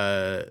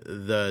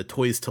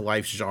toys to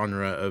life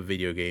genre of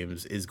video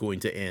games is going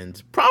to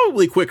end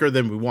probably quicker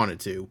than we wanted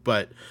to.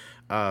 But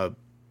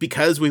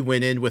because we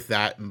went in with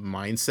that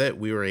mindset,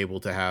 we were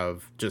able to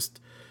have just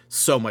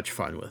so much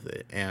fun with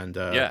it. And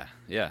yeah.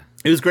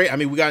 it was great. I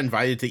mean, we got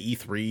invited to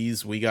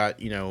E3s. We got,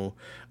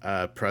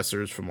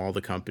 pressers from all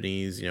the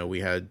companies. We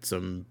had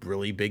some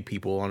really big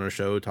people on our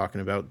show talking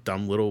about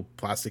dumb little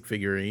plastic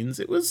figurines.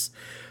 It was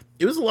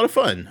a lot of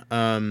fun.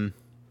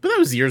 But that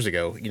was years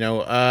ago,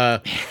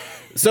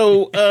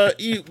 So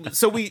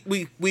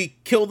we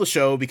killed the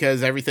show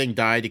because everything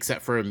died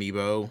except for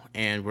Amiibo,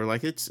 and we're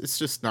like, it's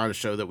just not a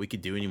show that we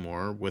could do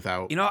anymore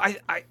without.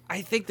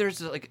 I think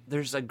there's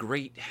a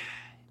great.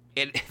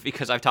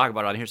 Because I've talked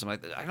about it on here, so I'm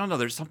like, I don't know.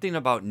 There's something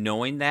about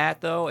knowing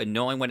that though, and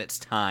knowing when it's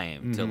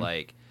time to and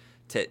like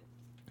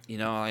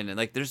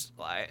there's.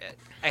 I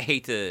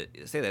hate to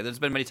say that. There's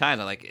been many times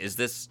I'm like, is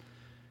this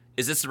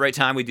the right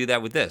time we do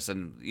that with this?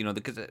 And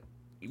because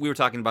we were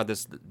talking about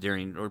this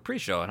during or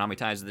pre-show and how many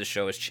times this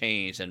show has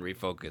changed and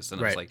refocused,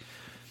 and Right. it's like,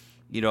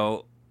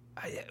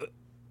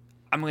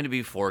 I'm going to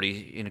be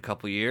 40 in a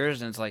couple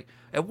years, and it's like,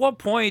 at what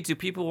point do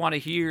people want to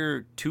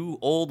hear two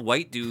old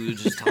white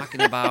dudes just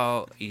talking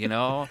about,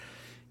 so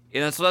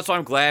that's why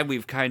I'm glad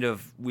we've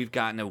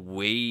gotten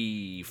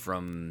away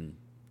from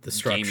The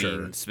structure.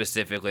 gaming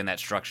specifically in that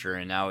structure,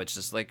 and now it's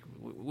just like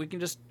we can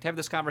just have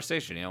this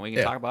conversation. We can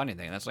Yeah. talk about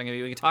anything. That's like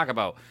we can talk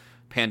about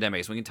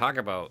pandemics, we can talk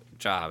about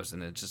jobs,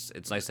 and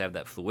it's nice to have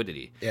that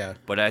fluidity. Yeah.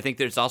 But I think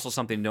there's also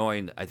something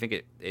knowing. I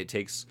think it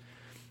takes,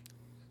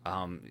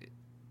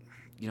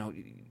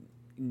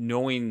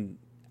 knowing,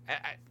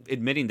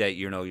 admitting that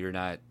you're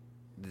not.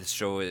 This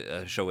show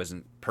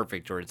isn't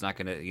perfect, or it's not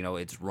gonna.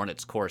 It's run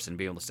its course, and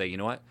being able to say, you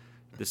know what.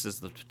 This is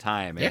the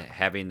time, and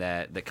having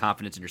the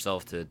confidence in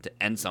yourself to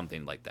end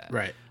something like that.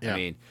 Right. Yeah. I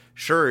mean,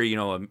 sure,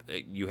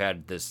 you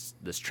had this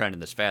trend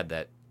and this fad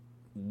that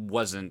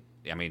wasn't.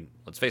 I mean,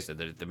 let's face it.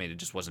 It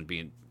just wasn't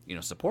being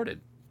supported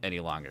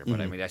any longer.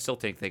 But I mean, I still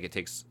think it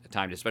takes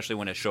time, especially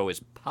when a show is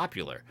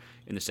popular,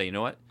 and to say, you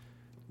know what,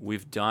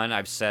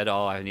 I've said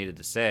all I needed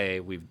to say.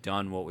 We've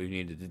done what we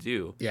needed to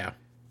do. Yeah.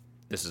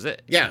 This is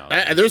it.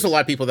 Yeah, there's a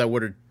lot of people that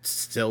would have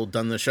still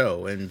done the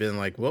show and been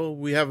like, well,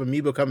 we have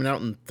Amiibo coming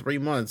out in 3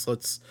 months.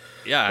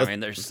 I mean,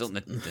 there's still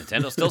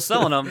Nintendo's still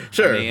selling them.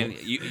 Sure. I mean,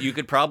 you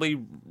could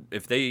probably,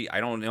 if they,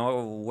 I don't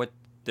know what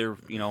they're,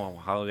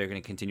 how they're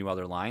going to continue all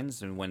their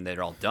lines and when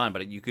they're all done,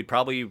 but you could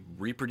probably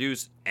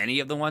reproduce any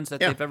of the ones that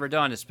they've ever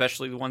done,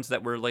 especially the ones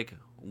that were like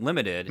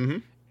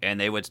limited, And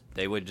they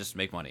would just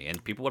make money,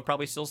 and people would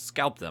probably still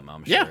scalp them,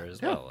 I'm Yeah, sure,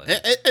 as yeah. well.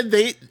 And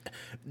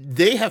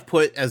they have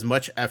put as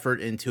much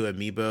effort into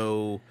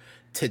Amiibo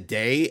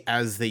today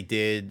as they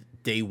did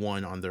day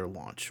one on their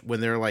launch, when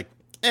they're like,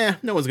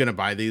 no one's gonna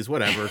buy these,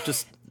 whatever,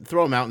 just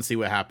throw them out and see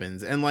what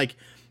happens. And like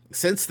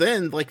since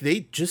then, like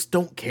they just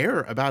don't care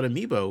about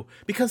Amiibo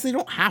because they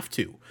don't have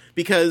to,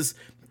 because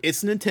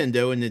it's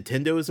Nintendo, and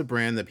Nintendo is a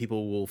brand that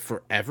people will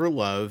forever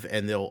love,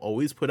 and they'll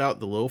always put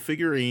out the little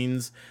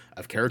figurines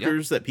of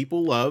characters that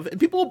people love, and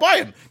people will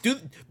buy them. Do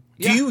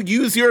you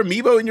use your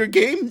Amiibo in your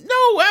game?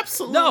 No,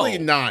 absolutely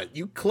not.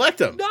 You collect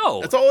them. No.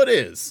 That's all it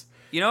is.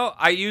 You know,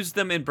 I used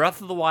them in Breath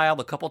of the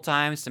Wild a couple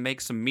times to make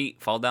some meat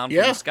fall down from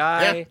the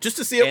sky. Just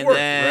to see it work,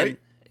 right?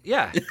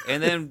 Yeah,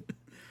 and then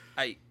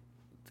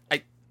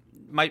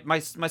my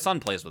son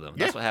plays with them.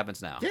 That's what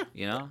happens now. Yeah.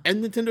 You know?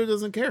 And Nintendo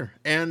doesn't care.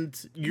 And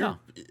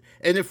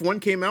and if one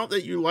came out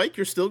that you like,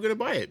 you're still going to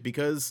buy it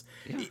because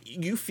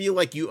you feel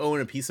like you own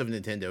a piece of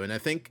Nintendo. And I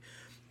think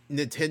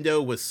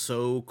Nintendo was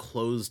so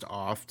closed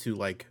off to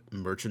like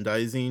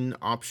merchandising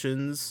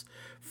options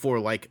for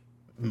like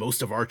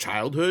most of our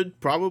childhood,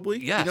 probably.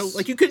 Yes. You know,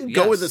 like you couldn't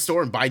go in the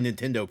store and buy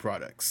Nintendo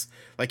products.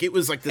 Like it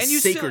was like the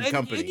sacred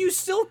company. And you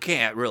still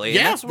can't really. Yeah,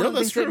 and that's one of the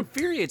things true. that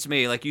infuriates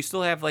me. Like you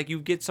still have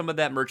you get some of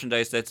that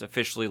merchandise that's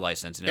officially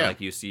licensed. You know,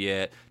 like you see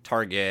at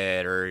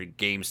Target or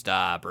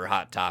GameStop or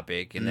Hot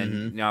Topic, and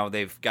then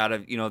they've got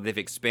to they've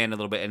expanded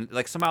a little bit, and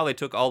like somehow they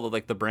took all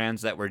the the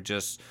brands that were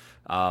just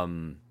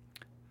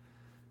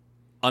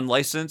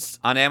unlicensed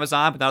on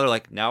Amazon, but now they're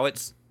like, now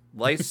it's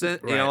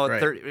licensed,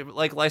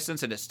 like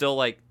licensed, and it's still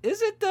like,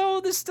 is it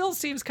though? This still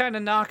seems kind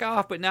of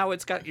knockoff, but now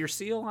it's got your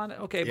seal on it.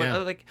 Okay,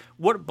 but like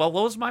what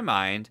blows my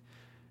mind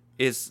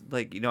is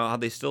like how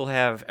they still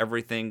have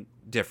everything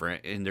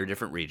different in their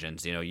different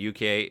regions.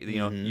 UK,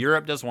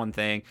 Europe does one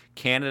thing,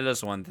 Canada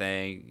does one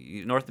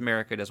thing, North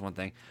America does one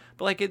thing,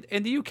 but like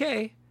in the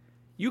UK,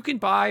 you can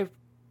buy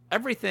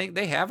everything.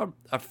 They have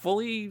a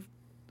fully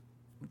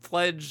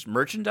fledged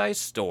merchandise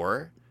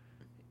store,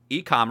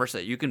 e-commerce,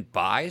 that you can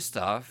buy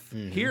stuff.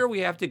 Here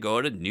we have to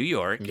go to New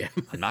York.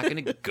 I'm not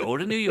going to go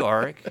to New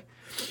York.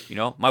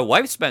 My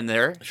wife's been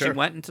there. Sure. She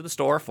went into the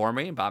store for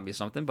me and bought me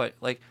something, but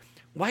like,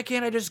 why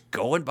can't I just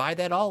go and buy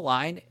that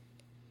online?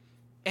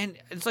 And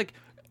it's like,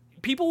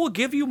 people will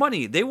give you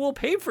money. They will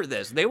pay for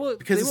this. They will,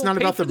 because it's not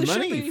about the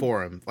money shipping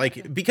for them.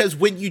 Like, because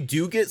when you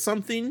do get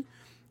something,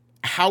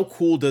 how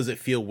cool does it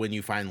feel when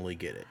you finally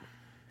get it?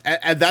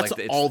 And that's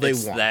like all they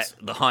want.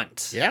 The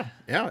hunt. Yeah.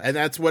 And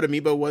that's what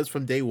Amiibo was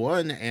from day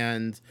one.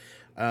 And,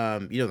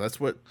 that's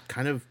what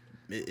kind of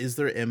is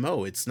their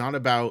MO. It's not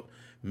about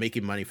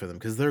making money for them,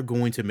 because they're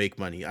going to make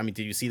money. I mean,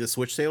 did you see the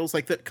Switch sales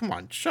like that? Come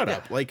on, shut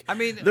up. Like, I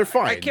mean, they're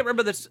fine. I can't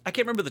remember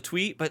the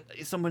tweet, but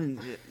someone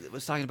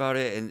was talking about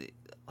it, and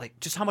like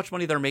just how much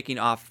money they're making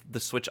off the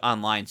Switch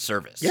Online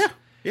service. Yeah,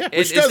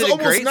 which does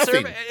almost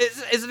nothing.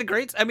 Is it a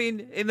great? I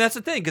mean, and that's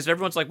the thing, because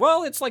everyone's like,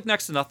 well, it's like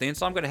next to nothing,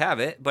 so I'm going to have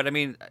it. But I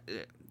mean,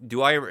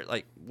 do I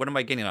like? What am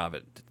I getting out of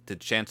it? The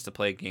chance to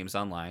play games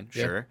online,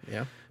 sure.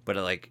 Yeah. But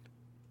like,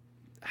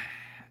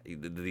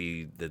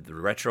 the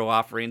retro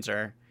offerings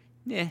are,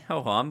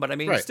 ho hum. But I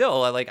mean,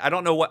 still, like, I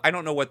don't know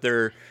what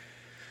their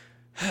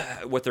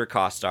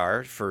costs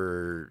are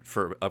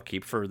for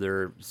upkeep for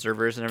their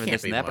servers and everything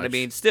and that. But I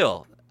mean,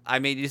 still,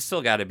 you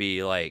still got to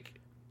be like.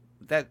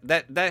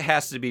 That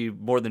has to be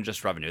more than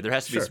just revenue. There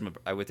has to be some,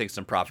 I would think,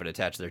 some profit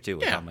attached there too,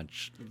 with how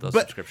much those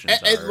subscriptions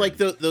are. And like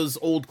those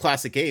old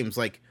classic games,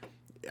 like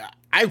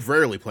I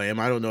rarely play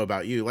them. I don't know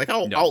about you. Like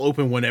I'll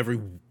open one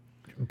every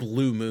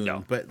blue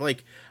moon, but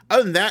like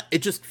other than that,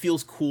 it just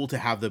feels cool to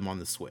have them on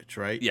the Switch,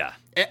 right? Yeah,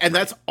 and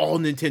that's all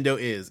Nintendo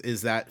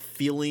is that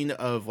feeling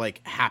of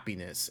like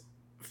happiness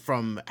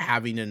from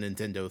having a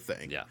Nintendo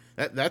thing. Yeah.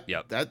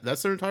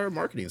 That's their entire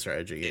marketing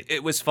strategy.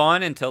 It was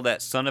fun until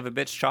that son of a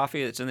bitch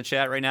Chaffee that's in the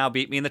chat right now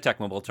beat me in the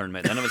Tecmo Bowl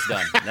tournament. Then it was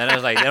done. Then I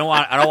was like, I don't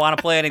want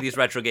to play any of these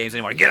retro games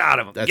anymore. Get out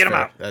of them. Get them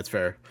out. That's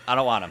fair. I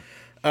don't want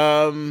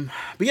them.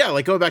 But yeah,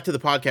 like going back to the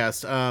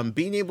podcast,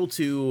 being able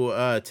to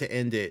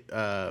end it,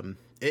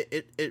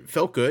 it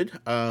felt good.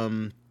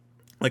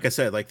 Like I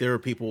said, like there are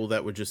people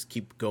that would just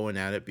keep going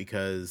at it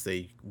because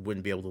they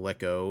wouldn't be able to let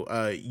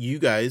go. You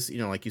guys,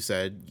 like you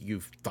said,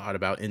 you've thought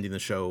about ending the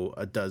show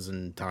a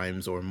dozen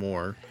times or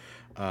more,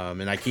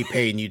 and I keep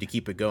paying you to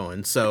keep it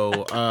going. So,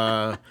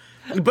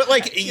 but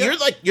like you're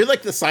like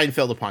the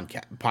Seinfeld of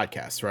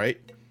podcasts, right?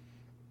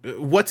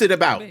 What's it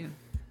about?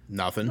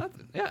 Nothing.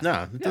 Yeah.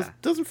 No, it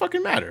doesn't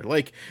fucking matter.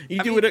 Like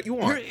you do what you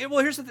want.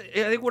 Here's the thing.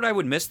 I think what I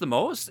would miss the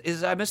most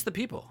is I miss the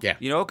people. Yeah.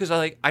 Because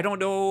I don't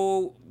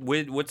know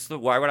why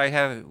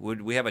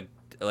would we have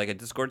a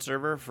Discord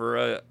server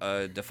for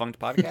a defunct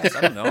podcast? I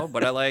don't know,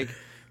 but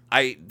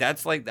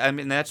that's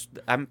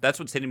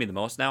what's hitting me the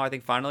most now. I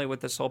think finally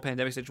with this whole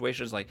pandemic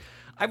situation is like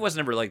I was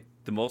never like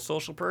the most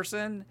social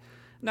person.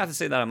 Not to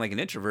say that I'm like an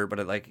introvert, but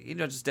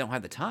just don't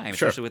have the time,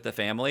 especially with the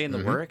family and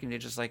the work, and you're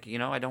just like,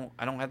 I don't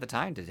have the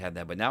time to have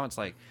that. But now it's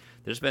like,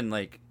 there's been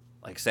like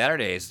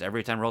Saturdays,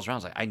 every time it rolls around,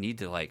 it's like, I need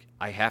to,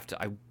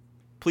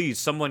 please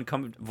someone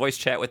come voice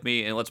chat with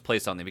me and let's play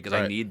something, because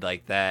I need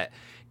like that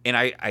and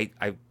I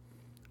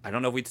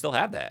don't know if we'd still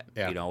have that,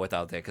 Yeah.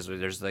 without that, because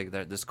there's like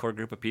this core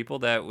group of people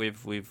that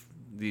we've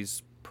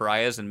these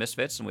pariahs and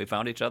misfits, and we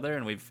found each other,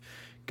 and we've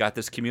got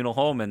this communal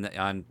home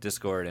on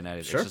Discord, and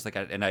it's Sure. just like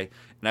I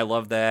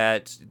love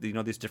that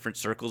these different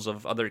circles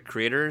of other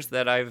creators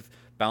that I've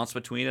bounced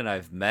between and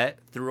I've met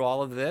through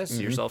all of this,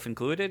 yourself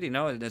included,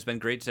 and it's been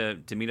great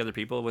to meet other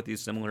people with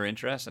these similar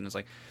interests, and it's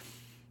like,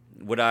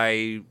 would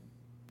I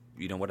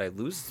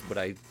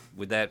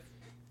would that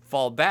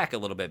fall back a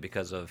little bit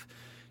because of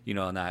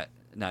not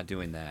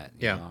doing that.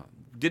 Yeah.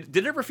 Did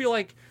it ever feel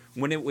like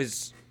when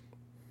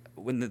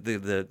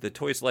the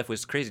Toys Life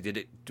was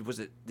crazy? Was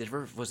it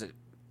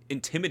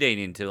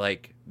intimidating to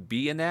like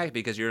be in that,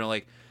 because you're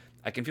like,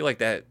 I can feel like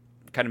that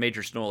kind of made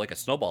your like a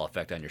snowball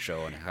effect on your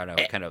show, and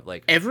kind of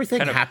like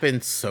everything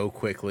happened so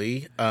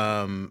quickly.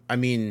 I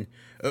mean,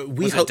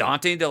 was it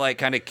daunting to like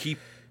kind of keep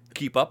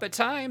up at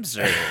times,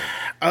 or?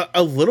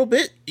 A little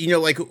bit,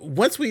 like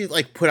once we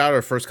like put out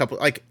our first couple,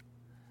 like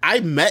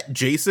I met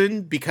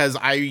Jason because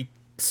I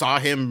saw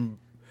him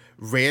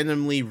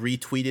randomly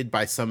retweeted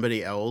by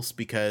somebody else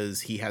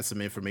because he had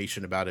some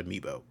information about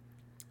Amiibo,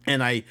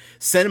 and I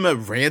sent him a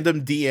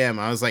random DM.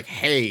 I was like,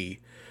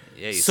 hey,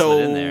 yeah, you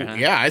slid in there, huh?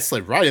 Yeah, I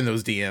slid right in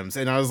those DMs,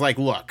 and I was like,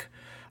 look,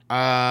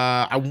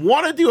 I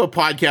want to do a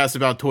podcast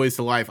about Toys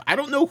to Life. I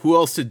don't know who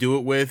else to do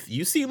it with.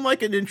 You seem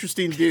like an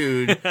interesting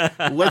dude.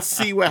 Let's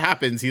see what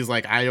happens. He's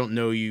like, I don't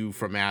know you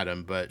from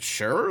Adam, but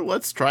sure,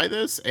 let's try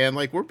this. And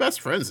like, we're best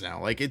friends now.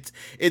 Like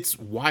it's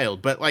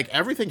wild, but like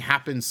everything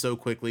happened so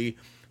quickly.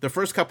 The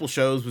first couple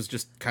shows was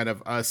just kind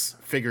of us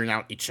figuring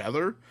out each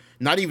other,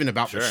 not even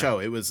about the show.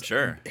 It was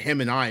him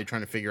and I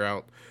trying to figure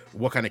out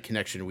what kind of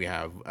connection we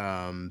have.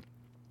 And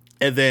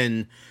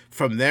then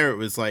from there, it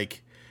was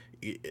like,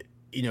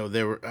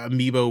 there were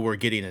Amiibo were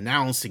getting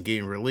announced and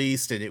getting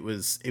released, and it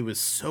was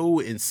so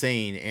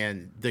insane,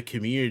 and the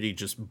community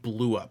just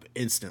blew up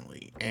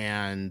instantly.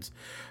 And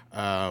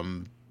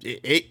there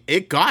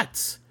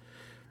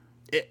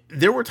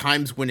were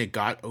times when it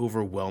got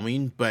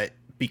overwhelming, but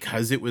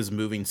because it was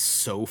moving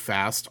so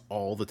fast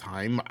all the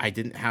time, I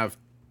didn't have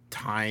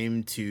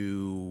time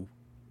to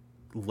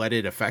let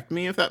it affect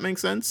me, if that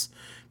makes sense,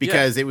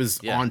 because it was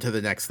on to the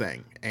next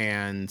thing.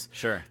 And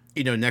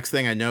next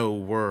thing I know,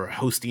 we're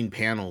hosting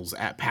panels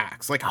at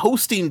PAX. Like,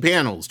 hosting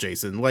panels,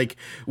 Jason. Like,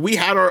 we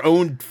had our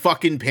own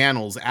fucking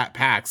panels at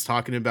PAX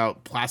talking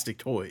about plastic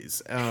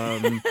toys.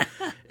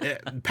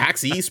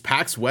 PAX East,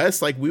 PAX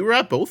West, like, we were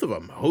at both of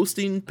them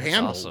hosting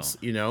panels.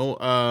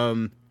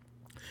 Awesome.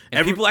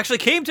 And people actually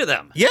came to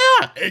them. Yeah.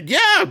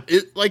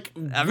 It, like,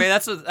 I mean,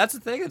 that's the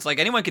thing. It's like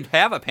anyone can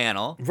have a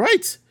panel,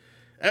 right?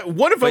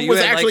 One of them was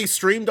actually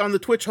streamed on the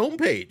Twitch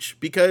homepage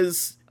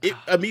because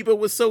Amiibo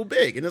was so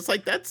big, and it's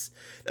like that's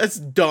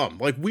dumb.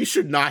 Like, we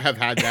should not have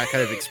had that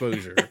kind of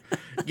exposure,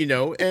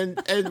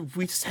 and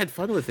we just had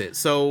fun with it.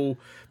 So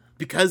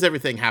because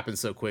everything happened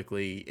so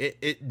quickly,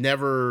 it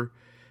never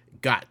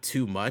got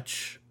too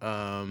much,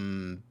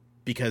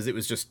 because it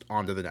was just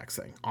on to the next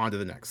thing.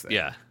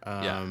 Yeah.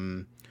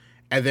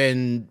 And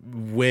then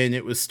when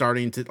it was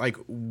starting to, like,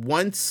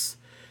 once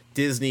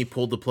Disney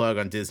pulled the plug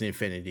on Disney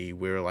Infinity,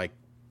 we were like,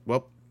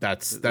 well,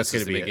 that's going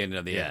to be the beginning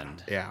of the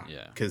end. Yeah.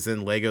 Because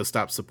then Lego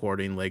stopped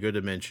supporting Lego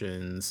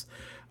Dimensions.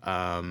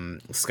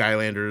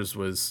 Skylanders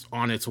was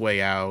on its way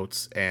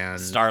out, and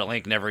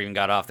Starlink never even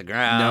got off the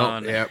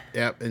ground. No,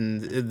 yep.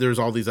 And there's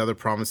all these other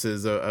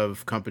promises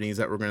of companies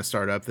that were going to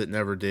start up that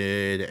never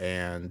did,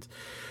 and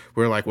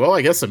we're like, well,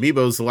 I guess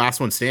Amiibo's the last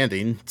one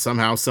standing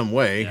somehow, some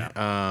way.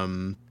 Yeah.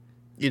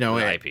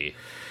 IP.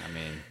 I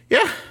mean,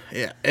 yeah.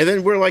 And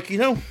then we're like,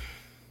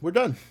 we're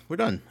done.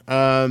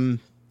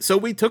 So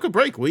we took a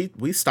break.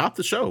 We stopped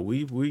the show.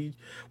 We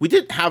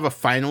didn't have a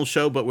final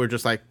show, but we're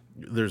just like,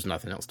 there's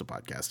nothing else to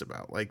podcast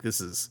about. Like, this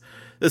is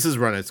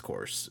run its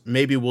course.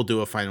 Maybe we'll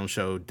do a final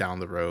show down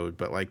the road,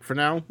 but like for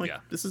now,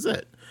 this is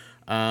it.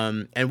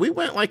 And we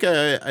went like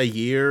a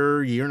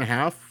year and a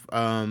half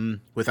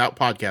without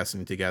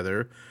podcasting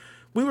together.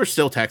 We were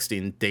still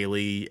texting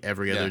daily,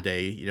 every other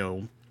day,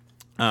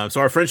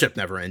 so our friendship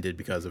never ended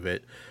because of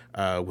it,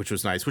 which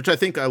was nice, which I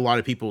think a lot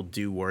of people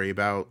do worry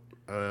about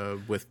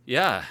with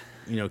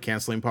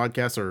canceling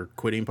podcasts or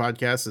quitting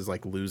podcasts, is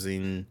like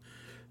losing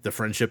the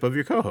friendship of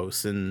your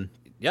co-hosts. And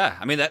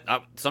I mean, that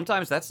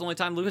sometimes that's the only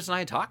time Lucas and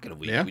I talk in a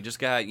week. We just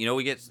got,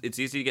 it's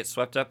easy to get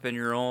swept up in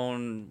your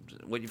own,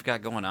 what you've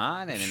got going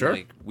on. And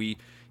like we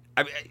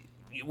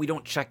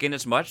don't check in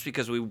as much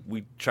because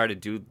we try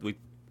to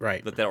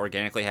let that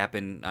organically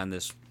happen on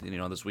this,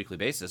 this weekly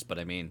basis. But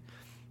I mean,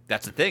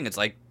 that's the thing. It's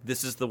like,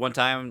 this is the one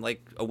time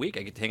like a week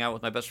I get to hang out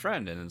with my best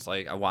friend. And it's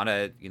like, I want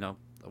that.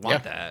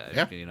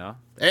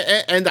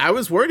 And I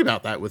was worried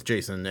about that with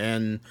Jason.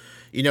 And,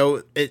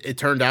 it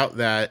turned out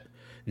that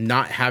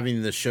not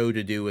having the show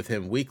to do with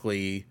him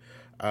weekly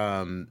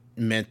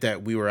meant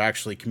that we were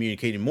actually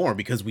communicating more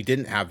because we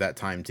didn't have that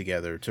time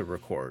together to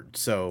record.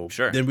 So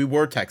then we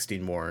were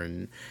texting more.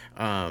 And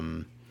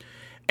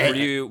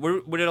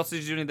what else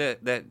did you do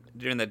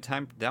during that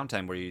time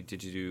downtime? Were you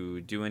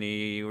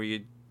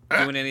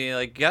doing any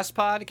like guest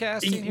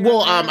podcasting here?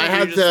 Well, and there, I or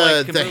had you're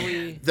just, like,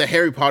 completely... the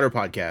Harry Potter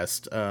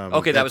podcast.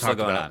 Okay, that was still talked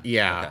going about, on.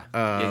 Yeah.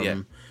 Okay.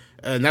 Yeah.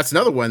 And that's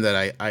another one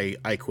that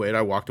I quit.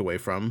 I walked away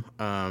from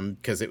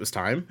because it was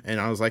time, and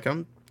I was like,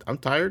 I'm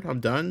tired. I'm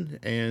done,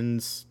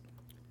 and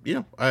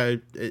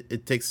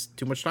it takes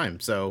too much time.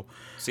 So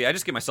see, I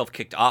just get myself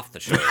kicked off the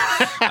show.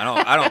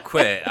 I don't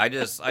quit. I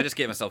just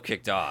get myself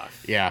kicked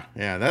off. Yeah.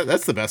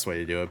 That's the best way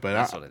to do it. But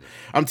That's what I do.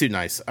 I'm too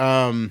nice.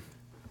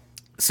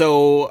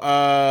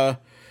 So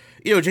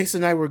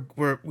Jason and I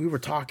were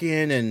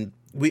talking, and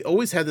we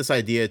always had this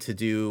idea to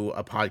do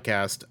a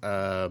podcast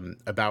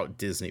about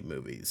Disney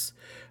movies.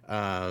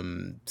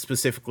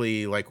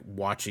 Specifically like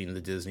watching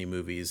the Disney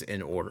movies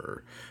in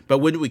order. But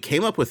when we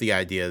came up with the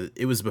idea,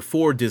 it was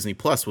before Disney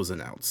Plus was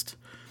announced.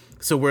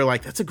 So we're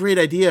like, that's a great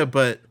idea,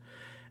 but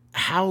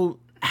how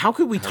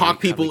could we talk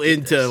people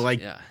into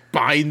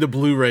buying the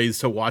Blu-rays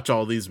to watch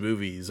all these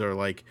movies, or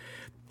like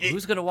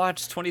who's going to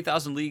watch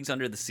 20,000 Leagues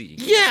Under the Sea?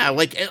 Yeah,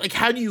 like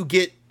how do you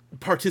get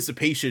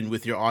participation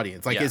with your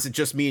audience? Like, is it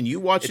just me and you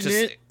watching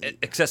it?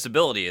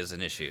 Accessibility is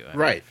an issue.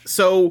 Right.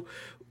 So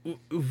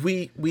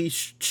we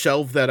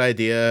shelved that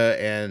idea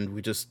and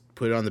we just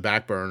put it on the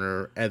back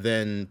burner. And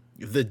then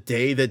the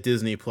day that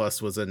Disney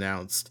Plus was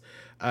announced,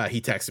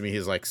 he texted me.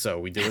 He's like, "So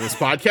we doing this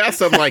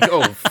podcast?" I'm like,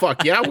 "Oh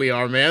fuck yeah, we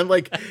are, man!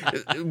 Like,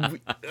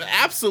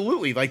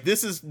 absolutely! Like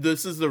this is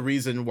the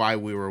reason why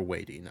we were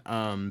waiting."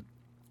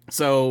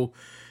 So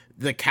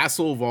the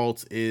Castle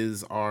Vault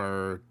is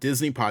our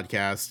Disney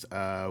podcast.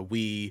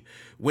 We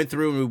went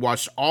through and we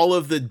watched all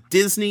of the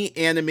Disney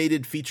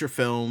animated feature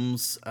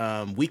films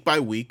week by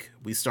week.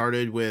 We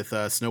started with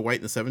Snow White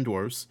and the Seven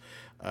Dwarfs,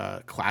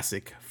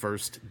 classic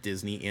first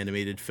Disney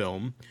animated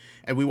film.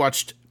 And we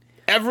watched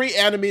every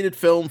animated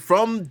film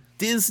from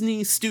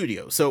Disney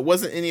Studios. So it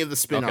wasn't any of the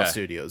spin-off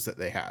studios that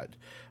they had.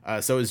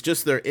 So it was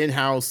just their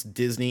in-house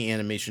Disney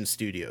animation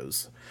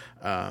studios.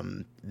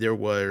 There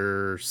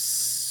were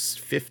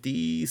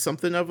 50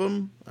 something of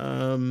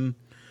them.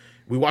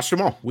 We watched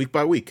them all week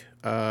by week.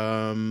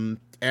 And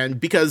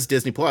because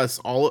Disney Plus,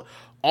 all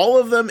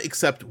of them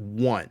except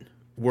one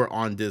were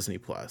on Disney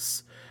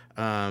Plus.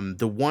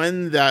 The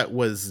one that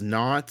was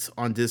not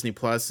on Disney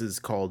Plus is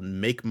called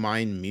Make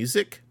Mine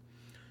Music.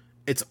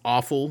 It's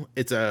awful.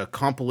 It's a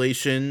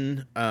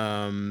compilation.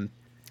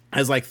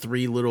 Has like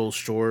 3 little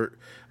short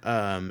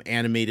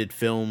animated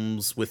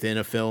films within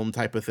a film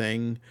type of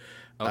thing.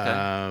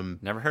 Okay.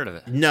 Never heard of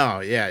it. No,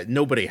 yeah,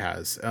 nobody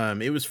has.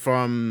 It was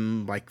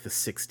from like the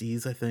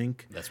 60s, I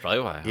think. That's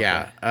probably why. Okay.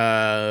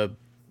 Yeah.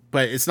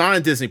 But it's not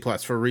on Disney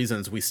Plus for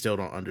reasons we still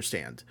don't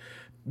understand.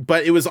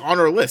 But it was on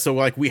our list, so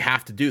like we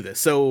have to do this.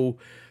 So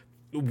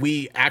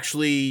we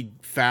actually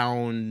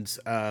found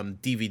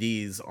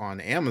DVDs on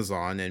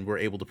Amazon and were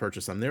able to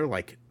purchase them. They're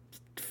like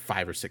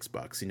 $5 or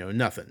 $6,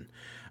 nothing.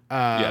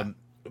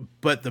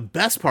 But the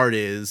best part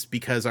is,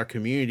 because our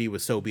community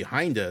was so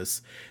behind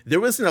us,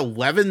 there was an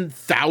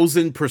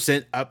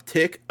 11,000%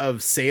 uptick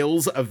of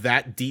sales of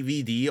that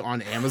DVD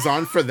on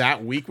Amazon for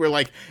that week. We're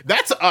like,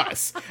 that's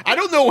us. I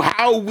don't know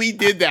how we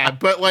did that,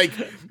 but like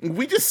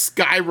we just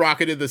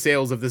skyrocketed the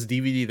sales of this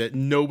DVD that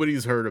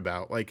nobody's heard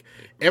about. Like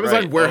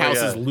Amazon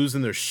Warehouse is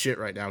losing their shit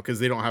right now because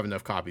they don't have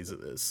enough copies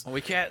of this.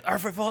 We can't, our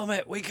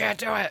fulfillment, we can't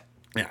do it.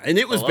 Yeah, and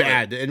it was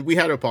bad, and we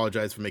had to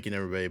apologize for making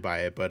everybody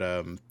buy it, but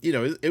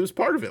it was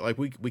part of it. Like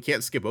we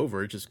can't skip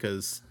over it just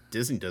because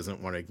Disney doesn't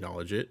want to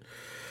acknowledge it.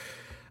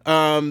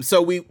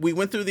 So we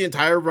went through the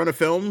entire run of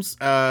films,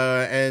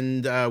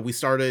 and we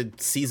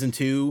started season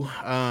 2,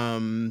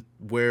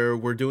 where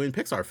we're doing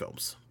Pixar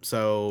films.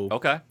 So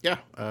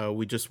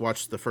we just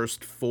watched the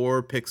first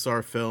 4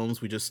 Pixar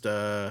films. We just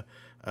got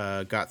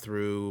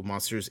through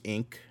Monsters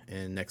Inc.,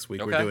 and next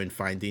week we're doing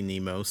Finding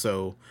Nemo.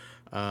 So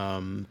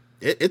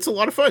it's a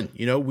lot of fun.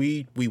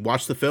 We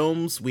watch the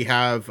films. We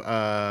have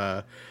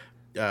a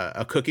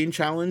cooking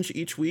challenge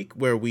each week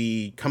where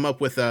we come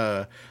up with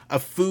a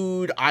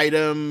food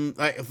item,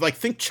 like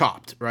think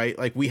Chopped, right?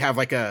 Like we have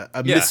like a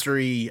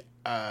mystery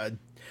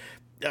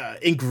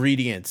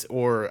ingredient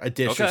or a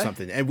dish or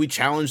something, and we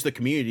challenge the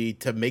community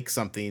to make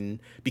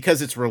something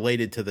because it's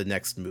related to the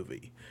next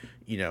movie.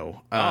 Oh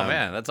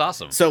man, that's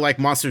awesome. So like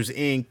Monsters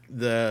Inc.,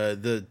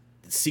 the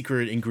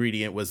secret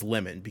ingredient was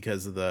lemon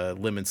because of the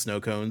lemon snow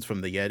cones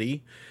from the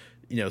Yeti.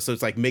 So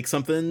it's like make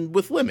something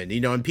with lemon,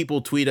 and people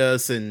tweet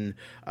us and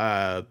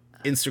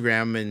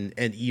Instagram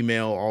and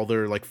email all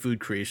their like food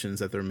creations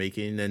that they're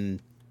making,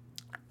 and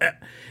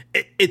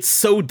it's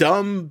so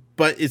dumb,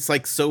 but it's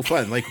like so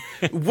fun. Like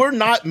we're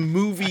not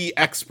movie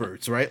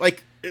experts, right?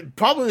 Like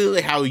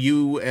probably how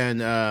you and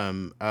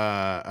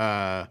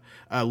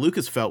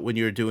Lucas felt when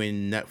you were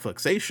doing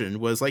Netflixation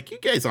was like, you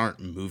guys aren't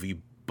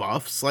movie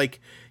buffs,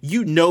 like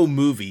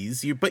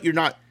movies, but you're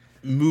not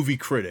movie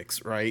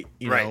critics, right?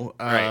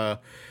 Right.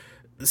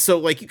 So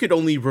like you could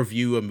only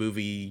review a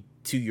movie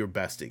to your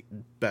best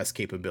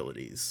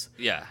capabilities.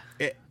 Yeah,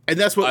 and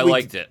that's what I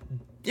liked it.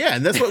 Yeah,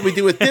 and that's what we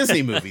do with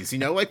Disney movies.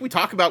 Like we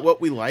talk about what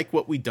we like,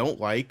 what we don't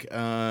like.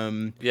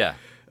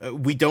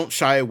 we don't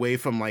shy away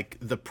from like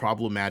the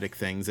problematic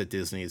things that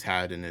Disney has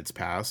had in its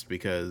past,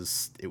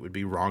 because it would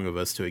be wrong of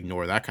us to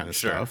ignore that kind of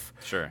stuff.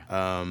 Sure.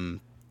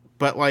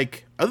 But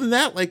like, other than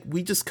that, like,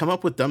 we just come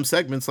up with dumb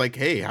segments like,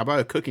 hey, how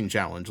about a cooking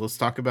challenge? Let's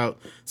talk about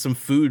some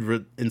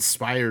food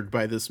inspired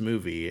by this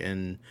movie.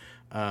 And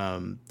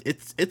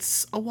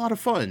it's a lot of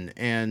fun.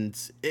 And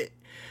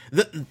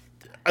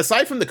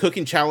aside from the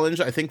cooking challenge,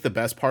 I think the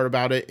best part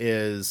about it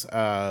is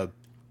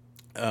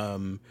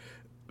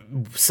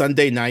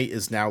Sunday night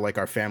is now like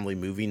our family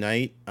movie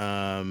night,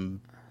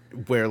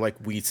 where like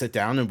we sit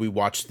down and we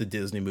watch the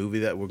Disney movie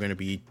that we're going to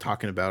be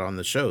talking about on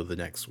the show the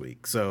next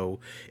week. So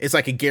it's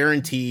like a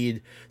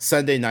guaranteed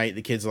Sunday night.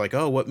 The kids are like,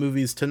 oh, what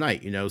movie's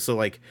tonight? You know? So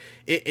like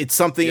it's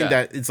something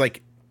that it's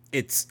like,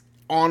 it's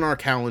on our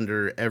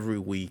calendar every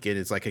week, and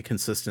it's like a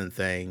consistent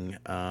thing.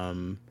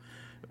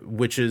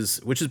 Which has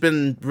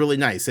been really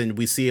nice. And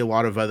we see a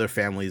lot of other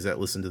families that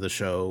listen to the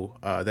show,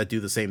 that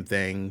do the same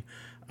thing.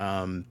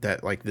 That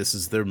like, this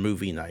is their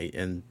movie night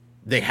and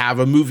they have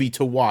a movie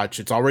to watch.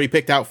 It's already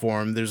picked out for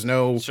them. There's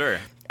no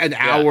an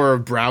hour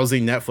of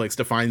browsing Netflix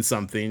to find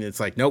something. It's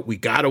like, nope, we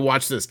got to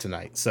watch this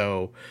tonight.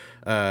 So,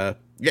 yeah,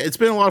 it's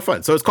been a lot of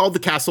fun. So it's called The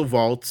Castle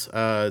Vault.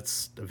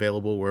 It's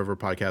available wherever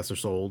podcasts are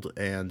sold.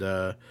 And,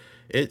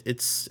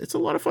 it's a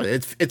lot of fun.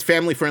 It's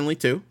family friendly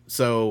too.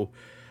 So,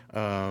 you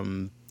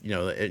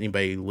know,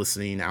 anybody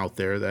listening out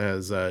there that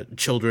has,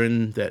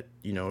 children that,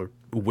 you know, are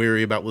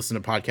wary about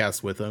listening to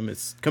podcasts with them,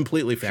 it's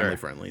completely family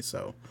friendly.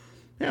 So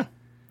yeah.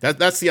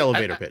 That's the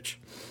elevator pitch.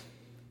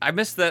 I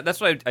missed that.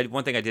 That's what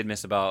one thing I did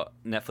miss about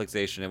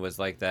Netflixation. It was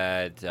like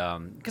that,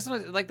 because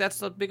like that's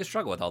the biggest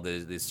struggle with all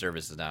these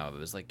services now. It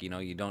was like, you know,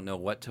 you don't know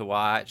what to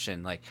watch,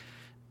 and like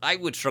I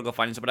would struggle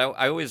finding something. But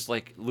I always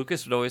like,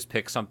 Lucas would always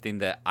pick something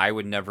that I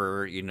would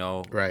never, you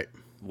know,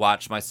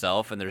 watch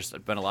myself. And there's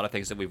been a lot of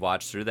things that we've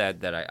watched through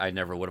that I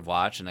never would have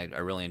watched, and I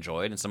really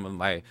enjoyed. And some of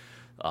my,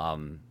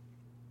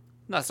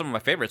 not some of my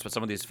favorites, but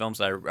some of these films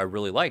that I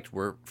really liked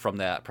were from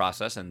that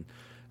process. And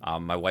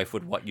my wife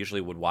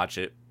usually would watch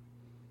it.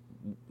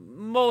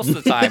 Most of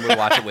the time, would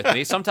watch it with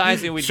me.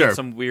 Sometimes, you know, we'd get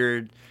some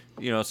weird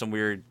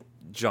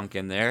junk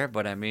in there.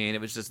 But I mean,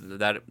 it was just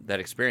that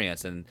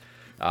experience, and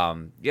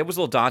it was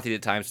a little daunting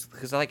at times,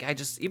 because like I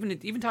just even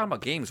talking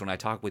about games, when I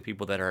talk with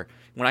people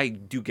when I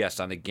do guest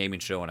on a gaming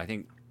show, and I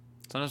think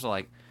sometimes I'm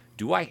like,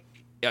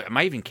 am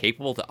I even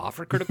capable to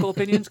offer critical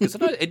opinions? Because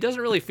it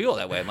doesn't really feel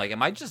that way. I'm like,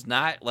 am I just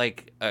not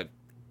like an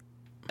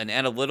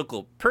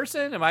analytical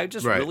person? Am I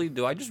just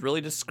do I just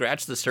really just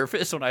scratch the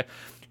surface when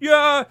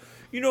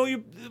you know,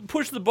 you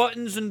push the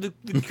buttons and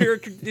the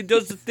character, it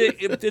does the thing,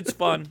 it's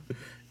fun.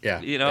 Yeah.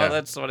 You know,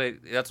 that's what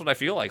I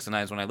feel like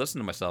sometimes when I listen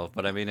to myself.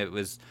 But I mean, it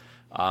was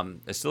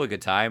it's still a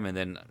good time. And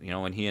then, you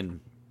know, when he and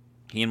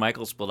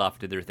Michael split off,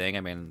 did their thing,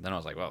 I mean, then I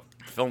was like, well,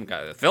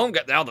 now the film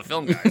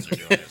guys are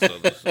doing it. So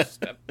let's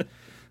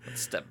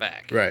step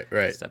back.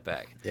 Right. Step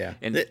back. Yeah.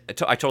 And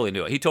I totally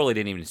knew it. He totally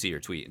didn't even see your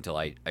tweet until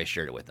I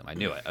shared it with him. I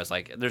knew it. I was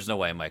like, there's no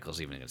way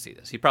Michael's even going to see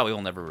this. He probably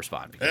will never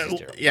respond because he's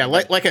terrible. Yeah,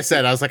 like I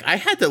said, I was like, I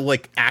had to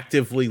like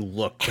actively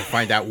look to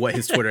find out what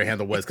his Twitter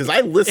handle was, because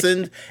I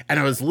listened and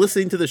I was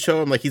listening to the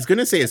show. I'm like, he's going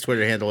to say his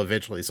Twitter handle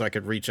eventually so I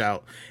could reach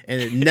out,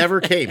 and it never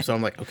came. So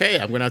I'm like, okay,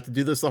 I'm going to have to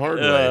do this the hard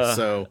way.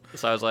 So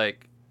I was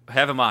like,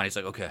 have him on. He's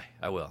like, okay,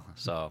 I will.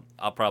 So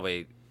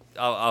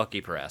I'll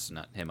keep harassing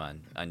him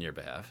on your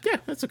behalf. Yeah,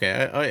 that's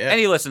okay. And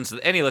he listens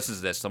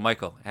to this. So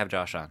Michael, have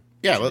Josh on.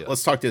 Yeah,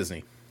 let's talk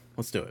Disney.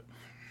 Let's do it.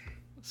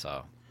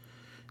 So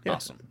yeah.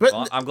 Awesome.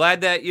 But I'm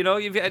glad that, you know,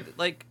 you've had,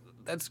 like,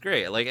 that's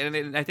great. Like,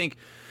 and I think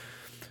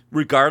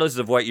regardless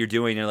of what you're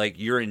doing,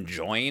 you're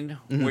enjoying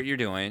what you're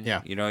doing.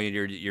 Yeah. You know,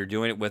 you're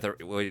doing it with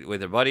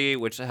a buddy,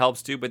 which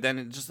helps too. But then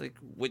it's just like,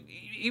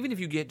 even if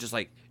you get just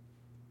like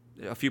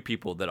a few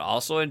people that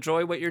also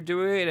enjoy what you're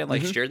doing and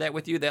like share that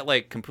with you, that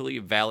like completely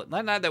valid.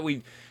 Not that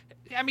we,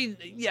 I mean,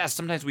 yes,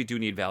 sometimes we do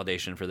need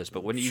validation for this,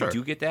 but when you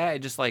do get that, it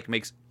just like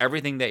makes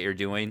everything that you're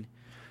doing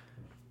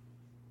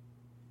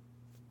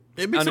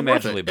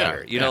unimaginably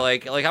better. You know,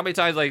 like how many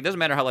times, like, it doesn't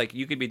matter how, like,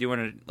 you could be doing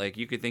it, like,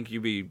 you could think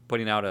you'd be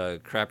putting out a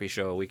crappy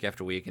show week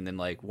after week, and then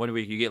like one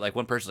week you get like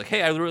one person like,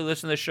 hey, I really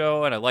listened to the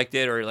show and I liked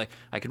it, or like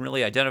I can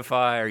really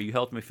identify, or you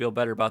helped me feel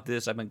better about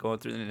this, I've been going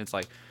through it, and it's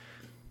like,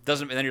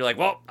 and then you're like,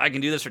 well, I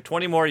can do this for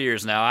 20 more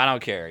years now, I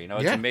don't care. You know,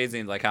 it's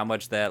amazing like how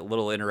much that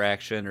little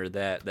interaction or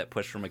that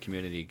push from a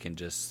community can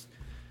just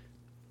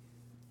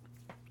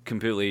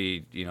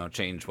completely, you know,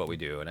 change what we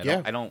do. And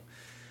I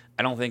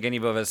don't think any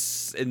of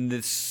us in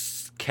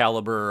this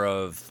caliber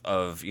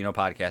of you know,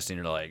 podcasting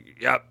are like,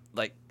 yep,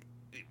 like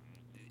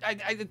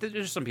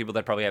there's some people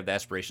that probably have the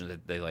aspirations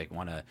that they like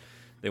want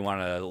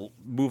to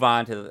move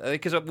on to,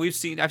 because I've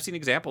seen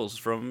examples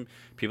from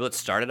people that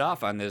started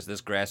off on this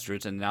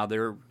grassroots, and now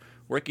they're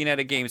working at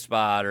a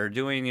GameSpot or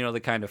doing, you know, the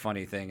kind of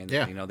funny thing, and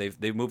you know,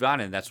 they've moved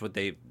on, and that's what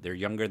they're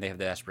younger and they have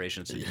the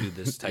aspirations to do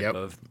this type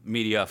of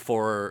media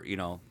for, you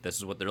know, this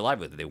is what they're alive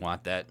with. They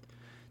want that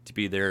to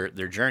be their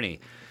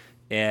journey.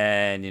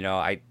 And, you know,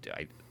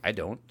 I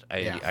don't.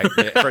 Yeah.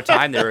 For a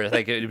time they were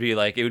like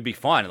it would be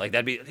fun. Like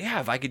that'd be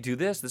if I could do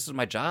this. This is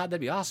my job.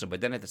 That'd be awesome.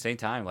 But then at the same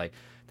time, like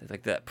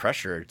that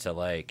pressure to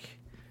like,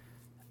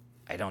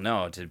 I don't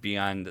know, to be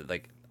on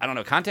like I don't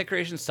know. Content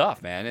creation's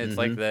tough, man. It's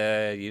like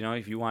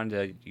if you wanted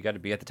to, you got to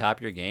be at the top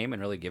of your game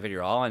and really give it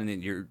your all. And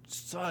then you're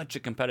such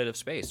a competitive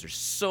space. There's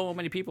so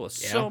many people,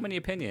 so many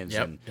opinions,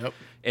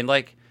 and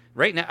like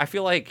right now, I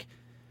feel like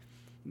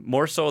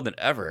more so than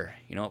ever,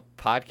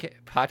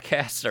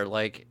 podcasts are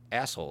like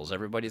assholes.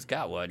 Everybody's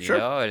got one, you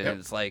know, and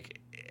it's like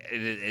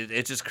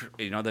it's just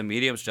the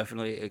medium's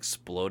definitely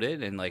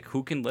exploded, and like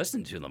who can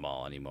listen to them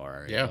all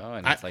anymore? You know?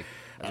 And it's like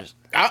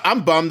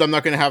I'm bummed I'm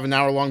not going to have an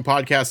hour-long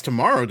podcast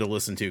tomorrow to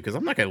listen to because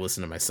I'm not going to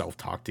listen to myself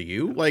talk to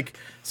you. Like,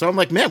 so I'm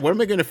like, man, what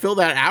am I going to fill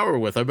that hour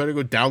with? I better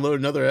go download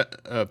another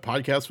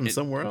podcast from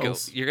somewhere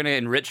else. You're going to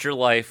enrich your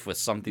life with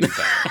something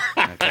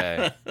better.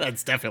 Okay,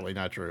 that's definitely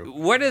not true.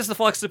 What is the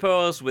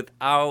Flex-to-Pose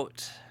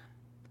without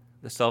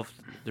the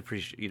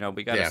self-depreciation?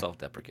 We got to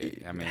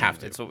self-deprecate. I mean,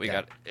 it's what we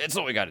got. It's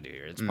what we got to do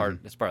here. It's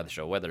part of the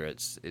show, whether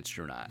it's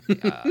true or not.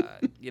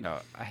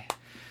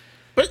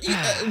 But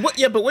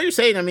but what you're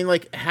saying, I mean,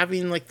 like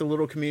having like the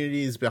little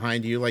communities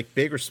behind you, like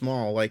big or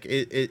small, like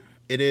it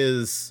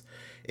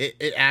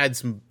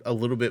adds a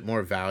little bit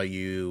more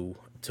value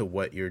to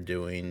what you're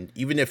doing,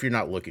 even if you're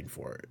not looking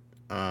for it.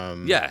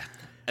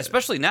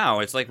 Especially now,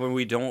 it's like when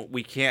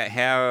we can't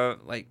have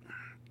like.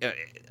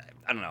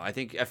 I don't know. I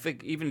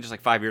think even just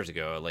like 5 years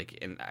ago, like,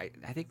 and I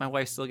think my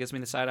wife still gives me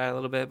the side eye a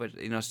little bit, but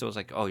still is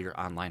like, oh, you're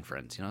online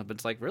friends, but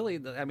it's like really,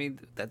 I mean,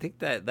 I think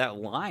that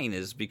line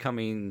is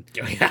becoming.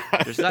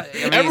 There's not.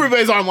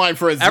 Everybody's online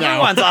friends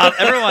now.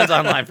 Everyone's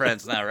online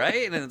friends now,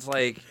 right? And it's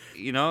like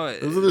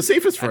those are the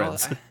safest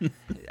friends.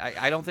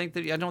 I don't think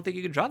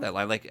you can draw that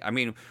line. Like, I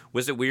mean,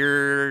 was it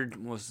weird?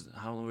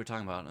 How old were we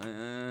talking about?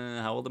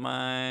 How old am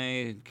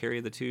I?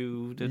 Carry the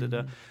two.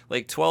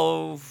 Like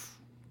 12.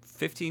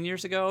 15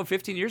 years ago,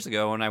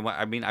 when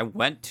I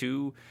went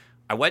to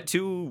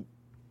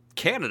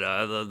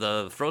Canada,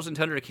 the frozen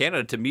tundra of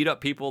Canada, to meet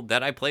up people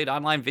that I played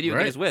online video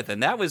games with,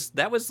 and that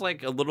was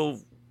like a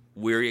little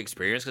weary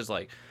experience because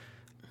like,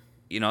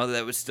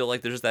 that was still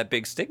like there's that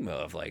big stigma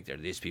of like, are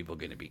these people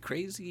going to be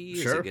crazy?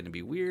 Is it going to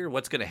be weird?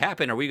 What's going to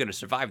happen? Are we going to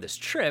survive this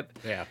trip?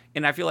 Yeah.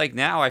 And I feel like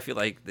now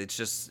it's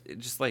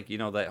just like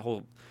that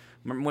whole.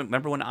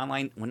 Remember when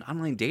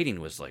online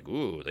dating was like,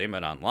 ooh, they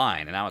met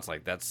online, and now it's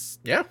like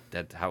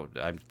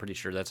I'm pretty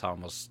sure that's how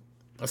almost.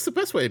 That's the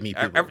best way to meet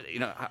people.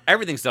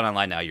 Everything's done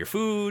online now. Your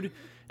food,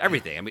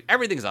 everything. I mean,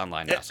 everything's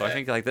online now. So I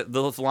think like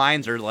those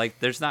lines are like,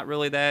 there's not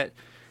really that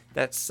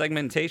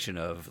segmentation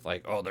of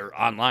like, oh, they're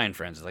online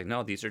friends. It's like,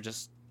 no, these are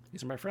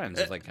my friends.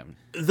 It's like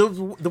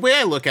the way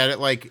I look at it,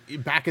 like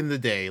back in the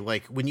day,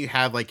 like when you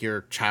had like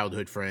your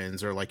childhood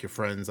friends or like your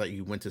friends that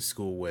you went to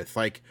school with,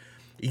 like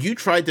you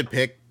tried to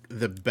pick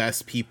the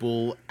best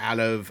people out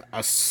of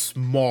a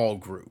small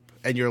group,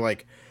 and you're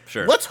like,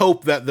 sure, let's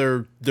hope that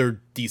they're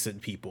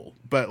decent people,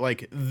 but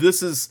like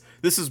this is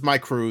my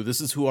crew,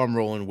 this is who I'm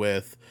rolling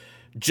with,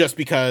 just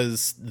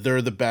because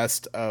they're the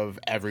best of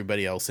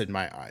everybody else in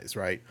my eyes,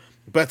 right?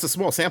 But it's a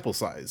small sample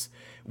size.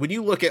 When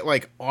you look at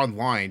like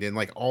online and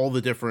like all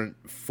the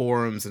different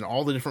forums and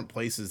all the different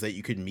places that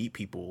you could meet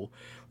people,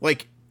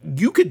 like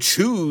you could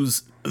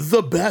choose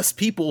the best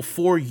people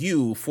for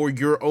you, for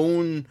your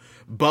own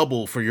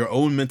bubble, for your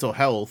own mental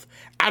health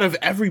out of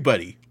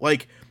everybody.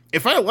 Like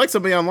if I don't like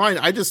somebody online,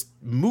 I just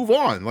move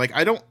on. Like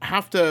I don't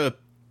have to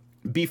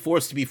be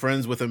forced to be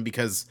friends with them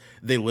because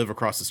they live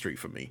across the street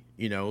from me,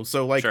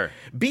 So like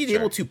being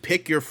able to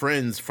pick your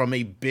friends from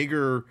a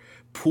bigger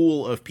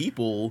pool of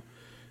people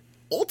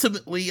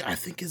ultimately I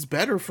think is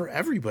better for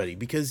everybody,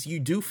 because you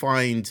do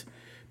find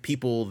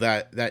people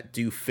that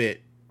do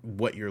fit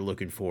what you're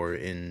looking for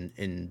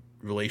in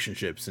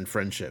relationships and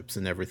friendships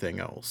and everything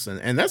else,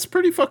 and that's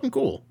pretty fucking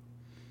cool.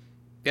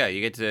 Yeah,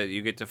 you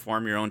get to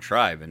form your own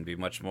tribe and be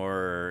much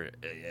more.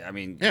 I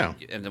mean,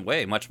 in a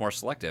way, much more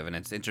selective, and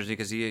it's interesting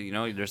because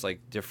there's like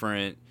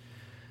different.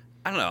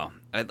 I don't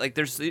know. Like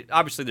there's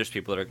obviously there's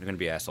people that are going to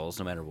be assholes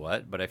no matter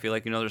what, but I feel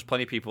like there's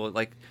plenty of people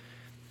like.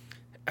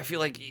 I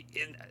feel like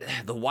in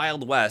the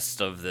Wild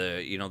West of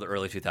the the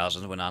early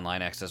 2000s, when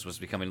online access was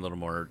becoming a little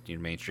more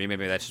mainstream.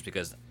 Maybe that's just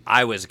because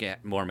I was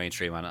more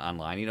mainstream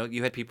online.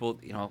 You had people.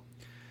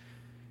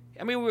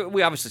 I mean,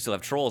 we obviously still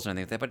have trolls and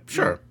anything like that, but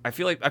sure. I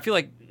feel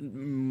like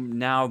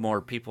now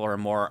more people are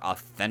more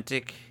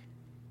authentic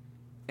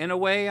in a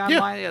way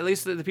online. Yeah. At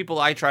least the people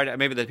I try to,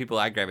 maybe the people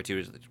I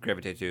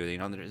gravitate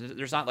to.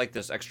 There's not like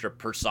this extra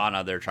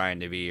persona they're trying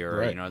to be,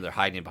 or they're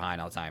hiding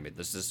behind all the time.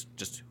 This is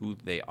just who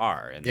they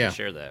are, and they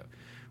share that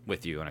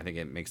with you. And I think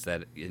it makes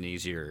that an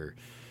easier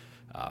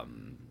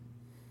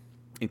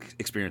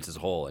experience as a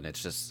whole. And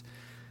it's just,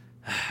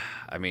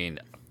 I mean,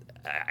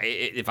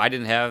 if I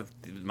didn't have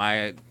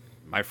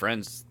my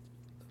friends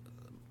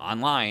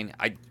online,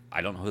 I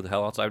don't know who the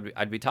hell else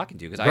I'd be talking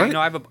to, because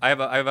I have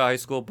a high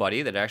school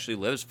buddy that actually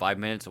lives 5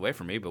 minutes away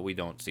from me, but we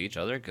don't see each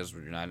other because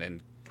we're not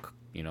in,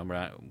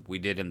 we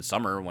did in the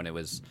summer when it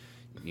was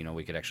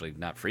we could actually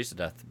not freeze to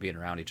death being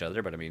around each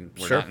other. But I mean,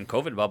 we're Sure. not in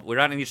COVID bubble. We're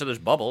not in each other's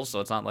bubbles, so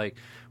it's not like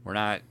we're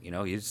not.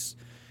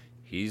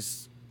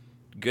 He's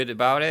good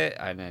about it,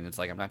 and it's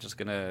like I'm not just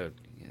gonna.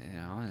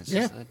 It's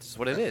just, that's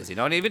what it is.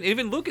 And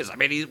even Lucas. I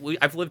mean,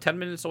 I've lived 10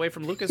 minutes away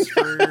from Lucas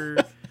for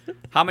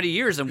how many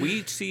years, and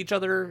we see each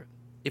other.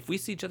 If we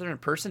see each other in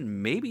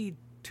person, maybe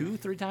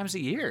 2-3 times a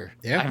year.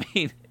 Yeah. I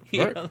mean,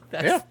 Right.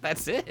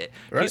 that's it.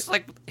 Right. He's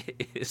like,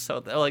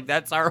 so like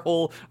that's our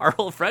whole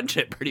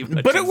friendship pretty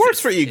much. But it works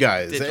for you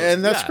guys,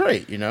 and that's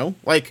great.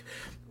 Like,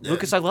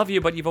 Lucas, I love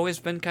you, but you've always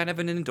been kind of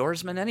an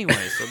endorsement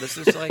anyway. So this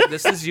is like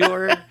this is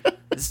your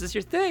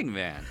thing,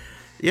 man.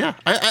 yeah,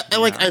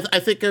 I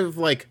think of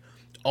like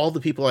all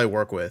the people I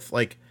work with.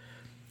 Like,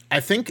 I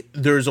think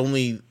there's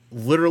only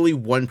literally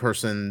one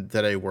person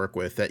that I work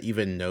with that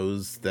even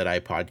knows that I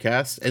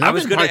podcast. And I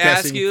was going to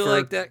ask you for,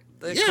 like that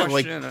yeah,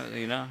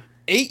 question,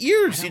 8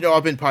 years,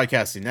 I've been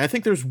podcasting. And I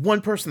think there's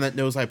one person that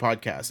knows I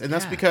podcast, and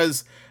that's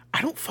because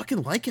I don't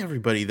fucking like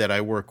everybody that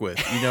I work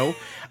with.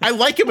 I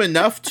like them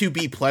enough to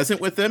be pleasant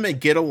with them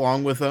and get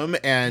along with them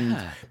and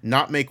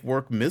not make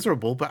work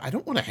miserable. But I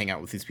don't want to hang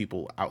out with these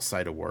people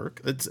outside of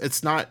work.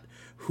 It's not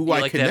who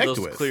I like connect those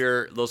with.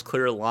 Those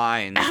clear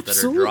lines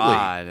Absolutely. that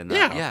are drawn, and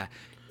Yeah.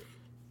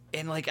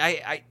 And like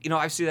I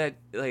see that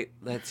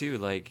that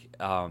too.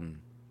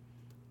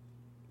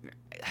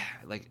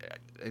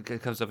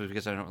 It comes up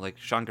because I don't like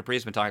Sean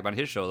Capri's been talking about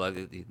his show.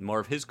 Like, more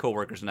of his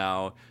coworkers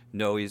now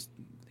know he's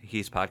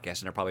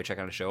podcasting. They're probably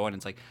checking out a show, and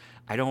it's like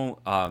I don't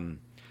know.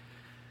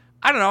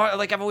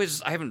 Like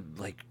I haven't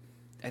like.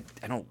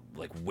 I don't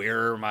like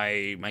wear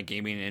my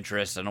gaming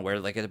interests. I don't wear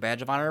like as a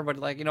badge of honor, but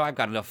like I've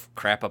got enough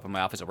crap up in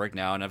my office at work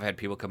now, and I've had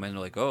people come in and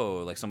like,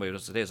 oh, like somebody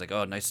was today is like,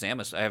 oh, nice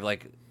Samus. I have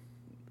like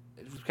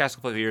the past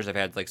couple of years I've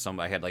had like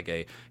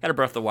I had a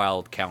Breath of the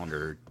Wild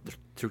calendar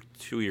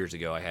 2 years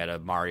ago. I had a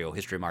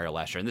history of Mario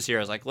last year, and this year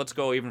I was like, let's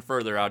go even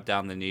further out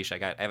down the niche. I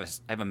have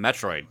a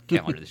Metroid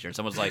calendar this year, and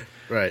someone's like,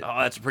 right, oh,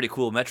 that's a pretty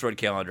cool Metroid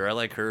calendar. I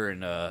like her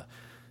and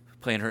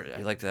playing her.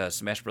 I like the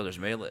Smash Brothers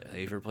Melee. Have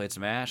you ever played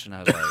Smash? And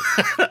I was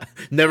like,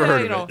 never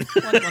heard of it.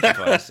 Once or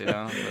twice,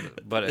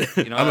 but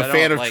I'm a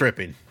fan of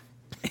tripping.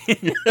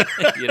 And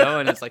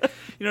it's like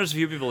there's a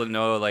few people that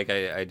know like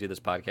I do this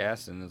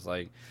podcast, and it's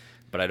like,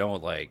 but I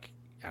don't like.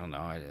 I don't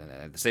know.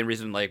 The same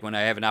reason, like when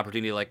I have an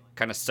opportunity to like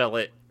kind of sell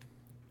it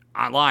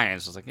online,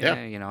 it's just like,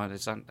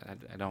 it's not.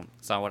 I don't.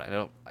 It's not what I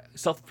don't.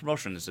 Self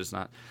promotion is just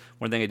not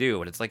one thing I do.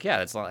 But it's like,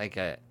 it's not like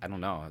I don't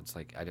know. It's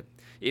like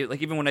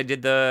like even when we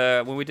did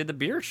the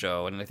beer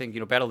show, and I think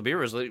Battle of the Beer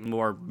was a little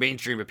more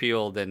mainstream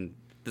appeal than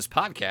this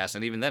podcast,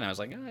 and even then I was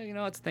like,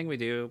 it's a thing we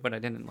do, but I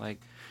didn't like.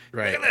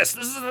 Right. Look at this.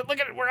 Look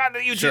at it. We're on the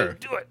YouTube. Sure.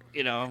 Do it.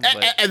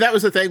 And that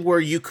was the thing where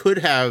you could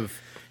have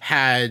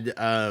had.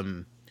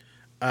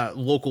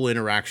 Local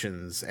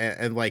interactions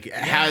and like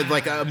had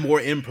like a more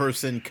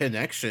in-person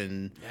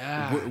connection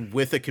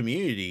with the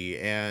community,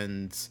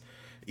 and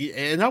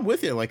I'm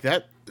with you like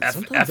that.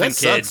 Sometimes that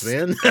sucks,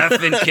 man.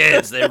 Effing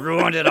kids, they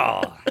ruined it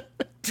all.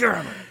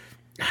 Damn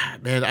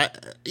it. Man,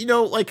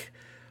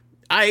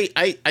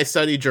 I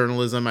studied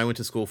journalism. I went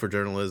to school for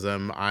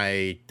journalism.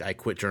 I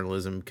quit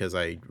journalism because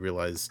I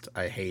realized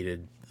I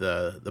hated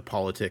the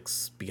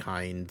politics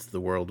behind the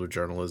world of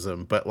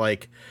journalism. But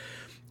like,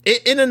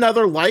 in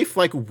another life,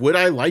 like, would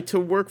I like to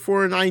work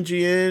for an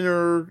IGN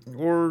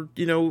or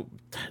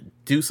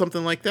do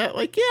something like that?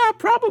 Like, yeah,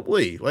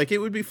 probably. Like, it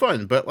would be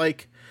fun. But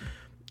like,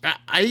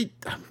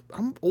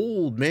 I'm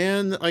old,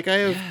 man. Like, I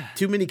have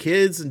too many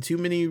kids and too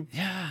many.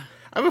 Yeah.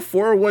 I have a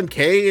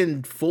 401k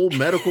and full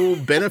medical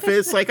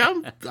benefits. Like,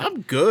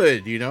 I'm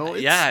good.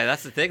 Yeah,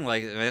 that's the thing.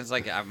 Like, it's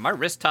like my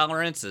risk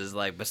tolerance is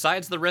like,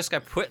 besides the risk I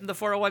put in the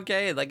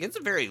 401k, like it's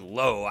very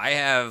low. I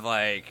have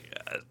my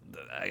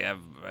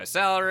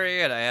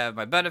salary and I have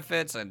my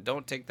benefits, and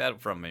don't take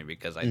that from me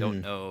because I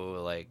don't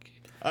know. Like,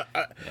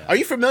 are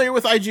you familiar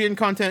with IGN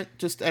content?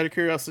 Just out of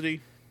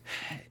curiosity,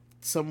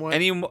 somewhat.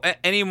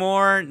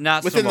 Anymore?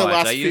 Not within so much. The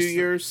last few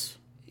years.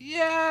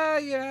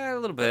 Yeah, a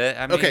little bit.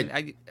 I mean,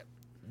 okay.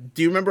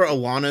 Do you remember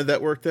Alana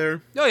that worked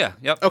there? Oh yeah,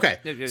 yep. Okay,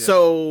 yeah.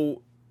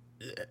 So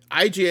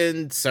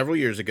IGN several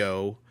years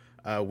ago,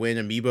 when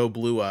Amiibo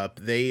blew up,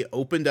 they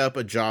opened up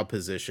a job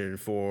position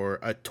for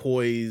a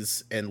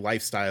toys and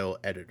lifestyle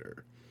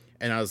editor,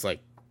 and I was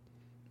like,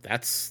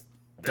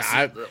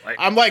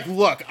 I'm like,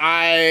 look,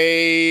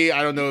 I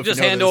don't know if just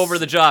you know hand this. over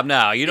the job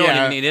now. You don't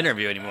even need an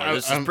interview anymore.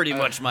 This is pretty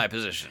much my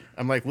position.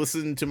 I'm like,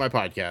 listen to my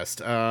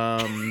podcast.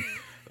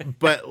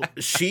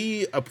 But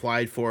she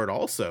applied for it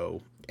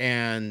also,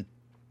 and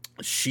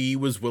she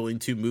was willing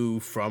to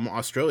move from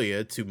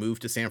Australia to move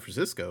to San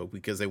Francisco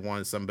because they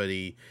wanted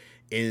somebody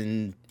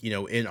in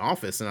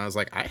office. And I was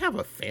like, I have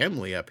a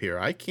family up here.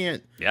 I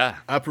can't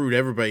uproot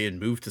everybody and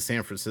move to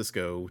San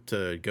Francisco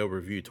to go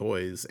review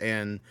toys.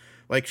 And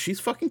like, she's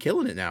fucking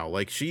killing it now.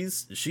 Like,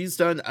 she's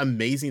done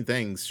amazing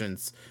things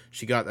since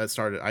she got that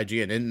started at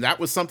IGN. And that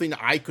was something that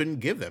I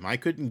couldn't give them. I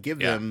couldn't give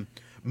them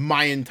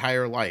my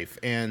entire life.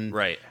 And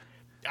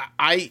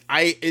I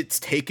it's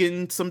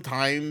taken some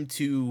time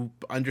to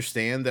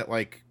understand that,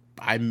 like,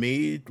 I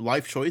made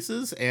life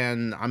choices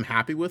and I'm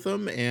happy with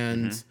them.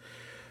 And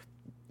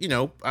you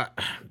know,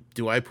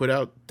 do I put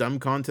out dumb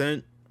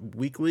content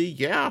weekly?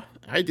 Yeah,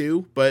 I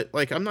do. But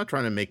like, I'm not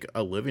trying to make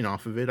a living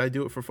off of it. I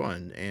do it for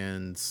fun,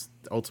 and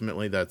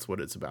ultimately, that's what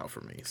it's about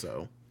for me.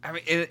 So. I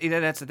mean,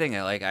 that's the thing.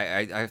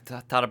 I've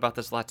thought about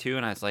this a lot too,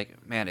 and I was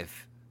like, man,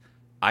 if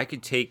I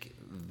could take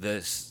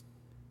this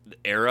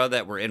era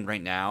that we're in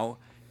right now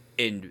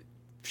and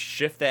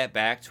shift that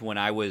back to when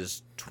I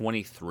was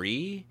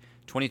 23,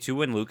 22,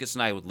 when Lucas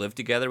and I would live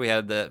together. We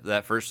had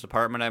that first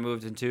apartment I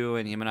moved into,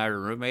 and him and I were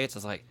roommates. I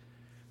was like,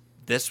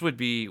 we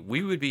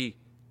would be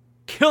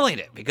killing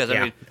it because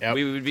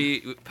we would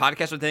be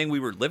podcasting thing. We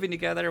were living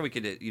together. We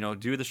could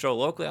do the show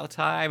locally all the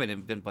time,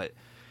 but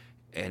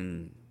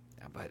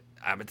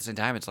at the same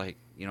time, it's like,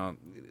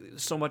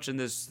 so much in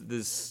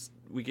this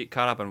we get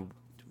caught up on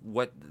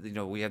what,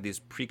 we have these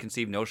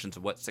preconceived notions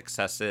of what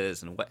success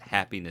is and what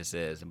happiness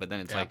is. But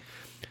then it's like,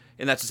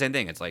 and that's the same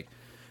thing. It's like,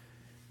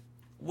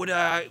 would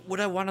I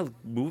want to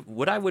move?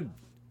 Would I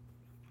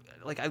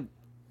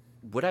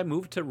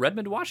move to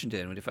Redmond,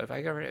 Washington if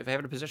I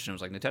had a position? It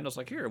was like, Nintendo's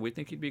like, here, we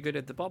think you'd be good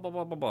at the blah, blah,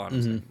 blah, blah, blah. And I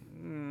was like,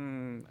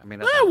 I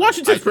mean,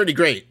 Washington's pretty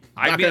great.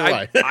 I'm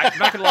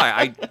not gonna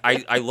lie.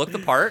 I look the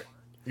part.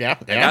 Yeah,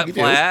 I got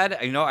Plaid.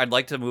 I'd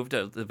like to move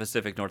to the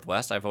Pacific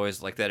Northwest. I've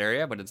always liked that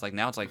area, but it's like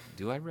now it's like,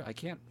 do I? I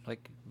can't.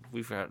 Like,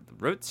 we've got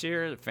roots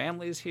here, the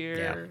family's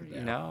here,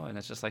 and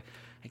it's just like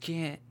I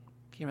can't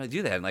really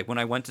do that. And like when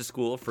I went to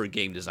school for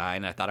game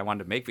design, I thought I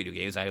wanted to make video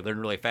games. I learned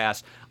really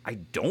fast. I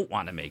don't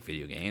want to make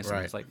video games. Right.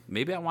 And it's like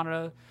maybe I want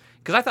to,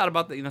 because I thought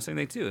about the same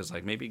thing too. It's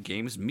like maybe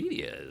games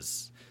media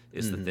is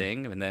the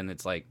thing, and then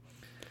it's like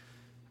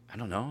I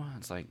don't know.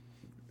 It's like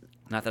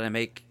not that I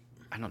make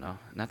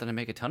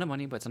a ton of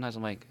money, but sometimes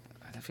I'm like,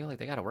 I feel like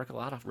they got to work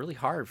really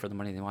hard for the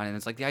money they want. And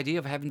it's like the idea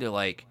of having to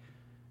like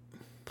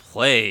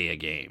play a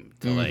game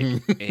to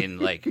like, and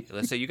like,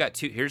 let's say you got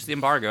here's the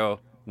embargo.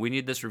 We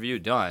need this review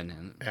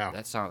done. And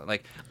that sounds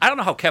like, I don't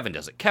know how Kevin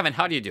does it. Kevin,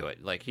 how do you do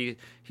it? Like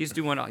he's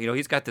doing,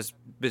 he's got this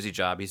busy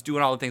job. He's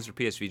doing all the things for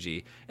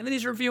PSVG, and then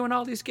he's reviewing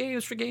all these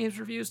games for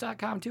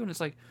GamesReviews.com too. And it's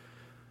like,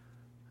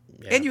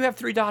 and you have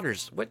 3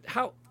 daughters.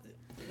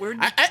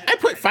 I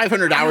put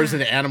 500 hours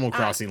into Animal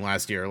Crossing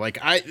last year. Like,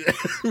 when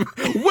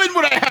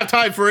would I have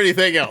time for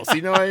anything else?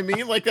 You know what I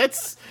mean? Like,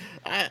 that's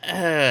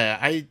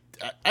I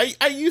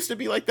used to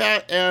be like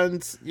that,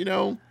 and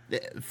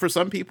for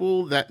some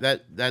people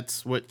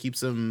that's what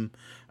keeps them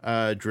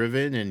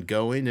driven and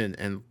going,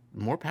 and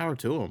more power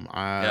to them.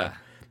 I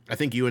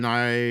think you and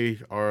I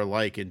are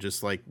alike, and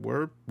just like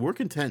we're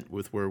content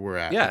with where we're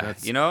at. Yeah,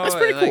 that's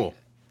pretty cool.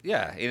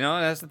 Yeah,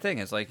 that's the thing.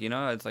 It's like,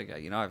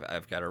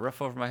 I've got a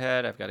roof over my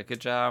head, I've got a good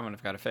job, and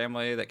I've got a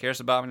family that cares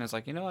about me. And it's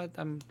like,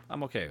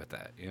 I'm okay with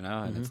that,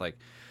 And it's like,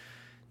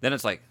 then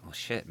it's like, oh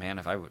shit, man,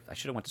 I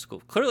should have went to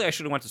school. Clearly, I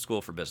should have went to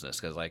school for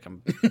business because like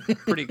I'm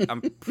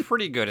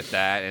pretty good at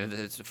that.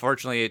 And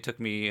fortunately, it took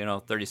me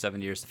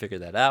 37 years to figure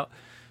that out.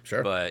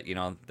 Sure. But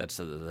that's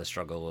the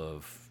struggle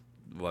of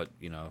what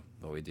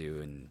we do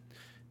and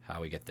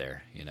how we get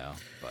there.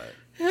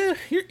 But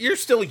you're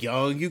still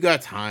young. You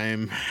got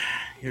time.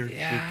 You're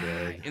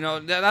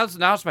good.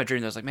 That's my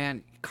dream. I was like,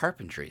 man,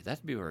 carpentry.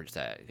 That'd be where it's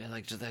at.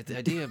 Like just the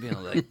idea of being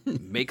able to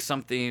like make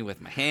something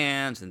with my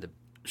hands and to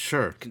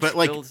but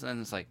like, and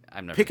it's like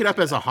I'm never pick it up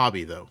as a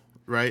hobby though,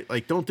 right?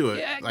 Like, don't do it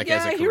as a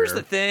career. Here's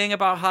the thing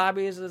about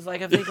hobbies is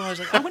like I'm thinking,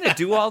 I'm going to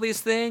do all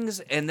these things,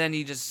 and then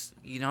you just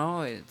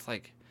it's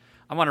like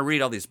I want to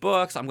read all these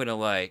books. I'm going to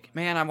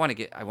I want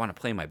to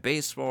play my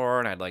bass more,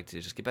 and I'd like to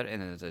just get better,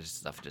 and then the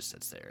stuff just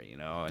sits there,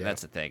 And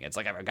that's the thing. It's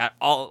like I've got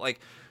all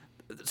like.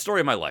 The story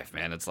of my life,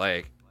 man. It's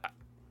like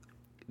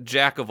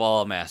jack of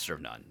all, master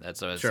of none.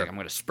 That's what I was like. I'm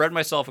going to spread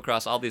myself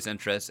across all these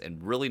interests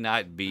and really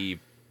not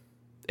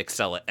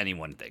excel at any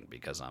one thing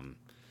because I'm.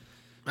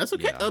 That's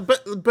okay.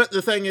 But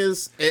the thing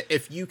is,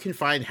 if you can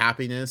find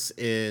happiness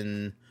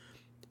in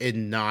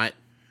not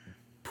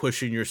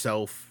pushing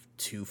yourself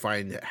to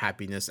find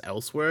happiness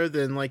elsewhere,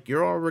 then like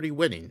you're already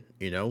winning.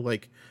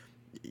 Like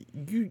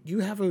you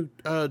have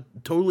a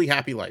totally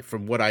happy life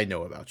from what I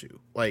know about you.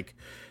 Like,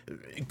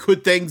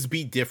 could things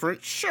be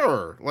different?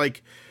 Sure.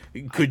 Like,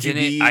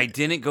 I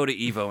didn't go to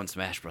Evo and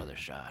Smash Brothers,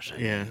 Josh.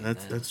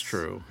 That's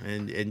true.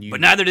 And you, but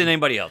neither did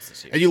anybody else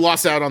this year. And you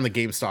lost out on the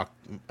GameStop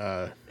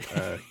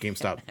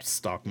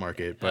stock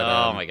market. But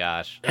oh my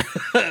gosh.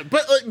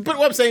 but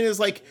what I'm saying is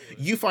like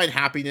you find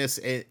happiness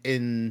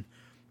in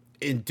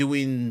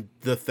doing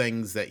the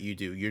things that you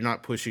do. You're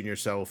not pushing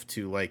yourself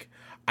to like,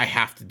 I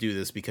have to do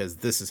this because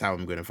this is how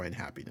I'm going to find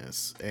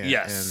happiness.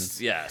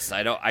 Yes.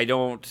 I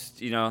don't,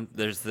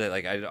 there's the,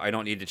 like, I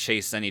don't need to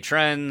chase any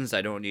trends.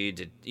 I don't need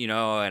to,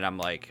 and I'm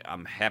like,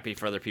 I'm happy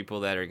for other people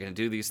that are going to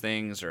do these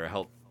things or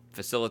help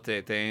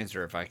facilitate things,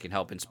 or if I can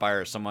help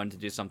inspire someone to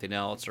do something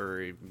else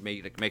or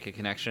make a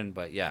connection.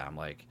 But yeah, I'm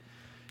like,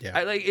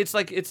 it's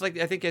like,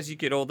 I think as you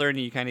get older and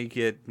you kind of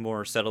get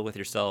more settled with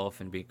yourself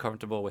and be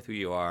comfortable with who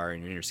you are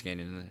and in your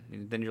skin.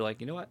 And then you're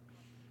like, you know what?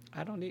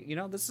 I don't need,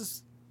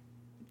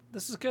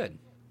 this is good.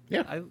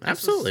 Yeah,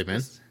 absolutely,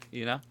 man.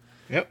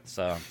 Yep.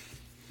 So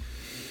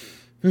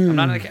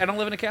I don't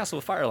live in a castle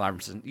with fire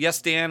alarms. And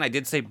yes, Dan, I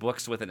did say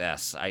books with an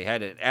S. I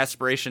had an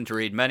aspiration to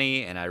read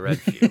many, and I read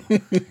few.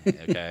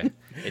 Okay,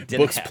 it didn't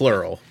Books happen.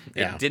 plural.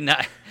 It Yeah. did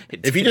not.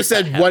 If you just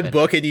said one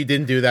book and you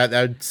didn't do that,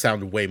 that would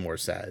sound way more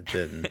sad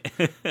than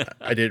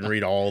I didn't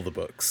read all the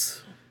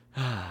books.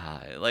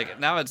 Like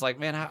now it's like,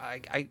 man,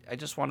 I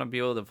just want to be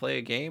able to play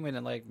a game and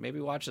then like maybe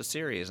watch a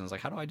series. And it's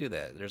like, how do I do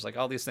that? There's like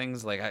all these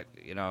things like I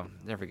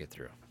never get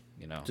through.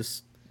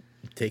 Just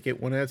take it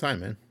one at a time,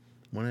 man.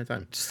 One at a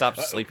time. Just stop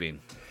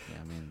sleeping. Yeah,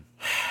 I mean,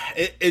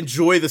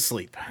 Enjoy the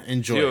sleep.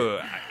 Enjoy. dude,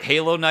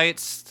 Halo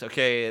nights.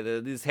 Okay,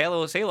 these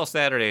Halo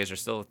Saturdays are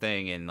still a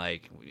thing, and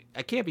like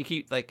I can't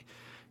be like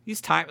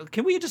these time.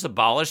 Can we just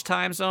abolish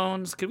time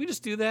zones? Can we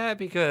just do that?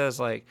 Because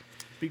like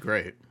Be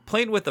great.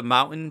 playing with the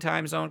mountain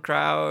time zone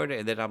crowd,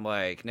 and then I'm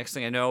like, next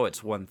thing I know,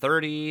 it's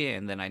 1:30,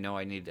 and then I know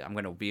I'm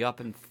going to be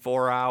up in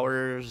 4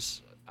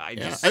 hours.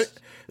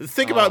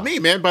 Think about me,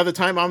 man. By the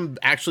time I'm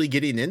actually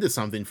getting into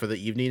something for the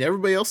evening,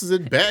 everybody else is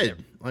in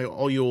bed. Like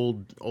all you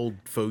old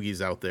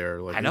fogies out there.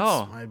 Like, I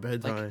know. It's my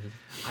bedtime.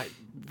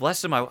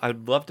 Bless him.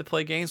 I'd love to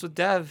play games with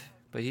Dev,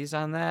 but he's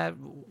on that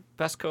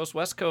Best Coast,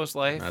 West Coast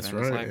life. That's and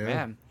right. It's like, yeah.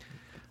 man,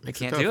 Makes I it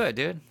can't tough. do it,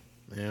 dude.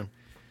 Yeah.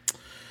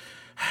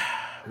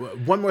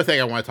 One more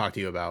thing I want to talk to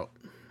you about.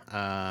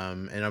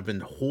 And I've been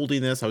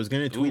holding this. I was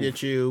going to tweet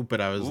at you, but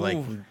I was like,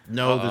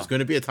 no, there's going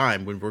to be a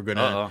time when we're going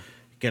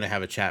to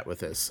have a chat with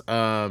this.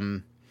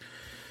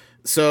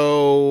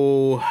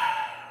 So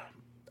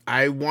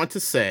I want to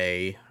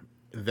say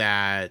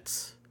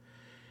that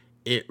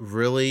it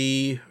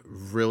really,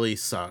 really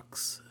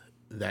sucks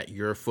that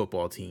your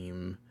football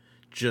team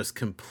just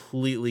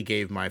completely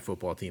gave my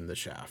football team the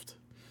shaft.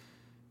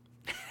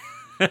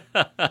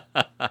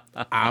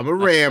 I'm a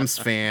Rams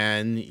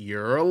fan.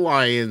 You're a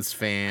Lions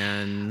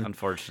fan.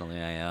 Unfortunately,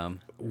 I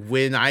am.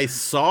 When I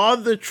saw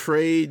the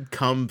trade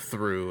come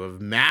through of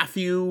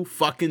Matthew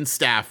fucking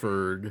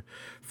Stafford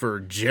for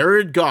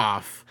Jared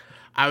Goff,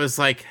 I was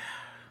like,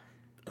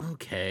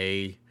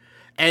 okay.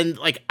 And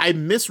like I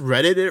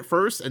misread it at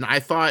first, and I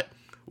thought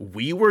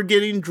we were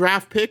getting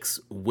draft picks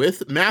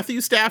with Matthew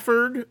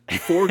Stafford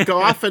for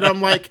Goff, and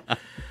I'm like,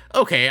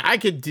 okay, I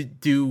could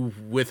do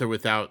with or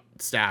without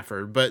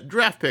Stafford, but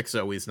draft picks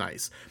are always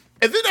nice.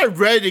 And then I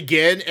read it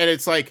again, and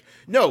it's like,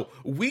 no,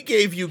 we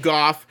gave you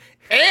Goff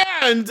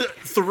and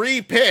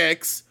 3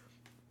 picks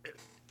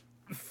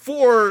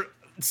for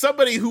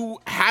somebody who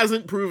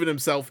hasn't proven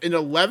himself in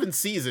 11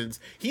 seasons.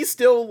 He's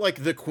still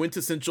like the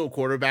quintessential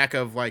quarterback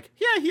of like,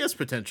 yeah, he has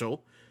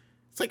potential.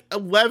 It's like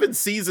 11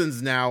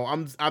 seasons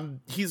now.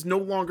 He's no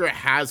longer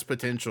has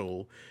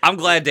potential. I'm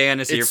glad Dan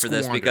is here It's for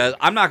this squandered. because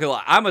I'm not gonna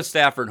lie, I'm a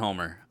Stafford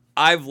homer.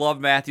 I've loved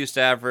Matthew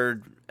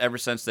Stafford ever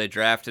since they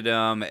drafted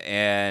him,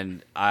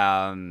 and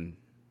that's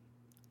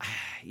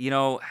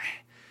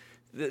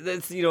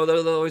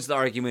always the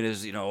argument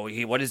is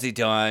what has he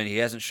done? He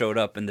hasn't showed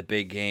up in the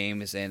big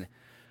games, and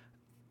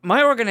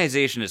my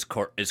organization is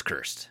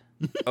cursed.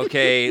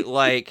 Okay,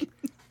 like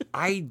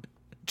I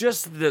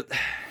just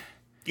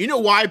You know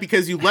why?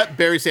 Because you let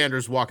Barry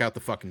Sanders walk out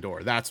the fucking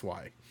door. That's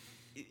why.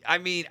 I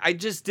mean, I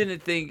just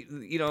didn't think,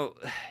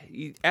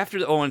 after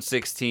the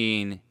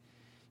 0-16,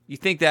 you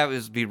think that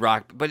was be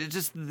rock, but it's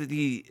just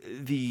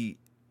the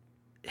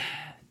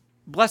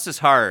bless his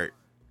heart,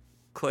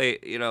 Clay,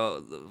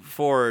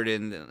 Ford,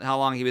 and how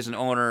long he was an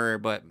owner,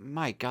 but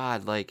my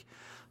God, like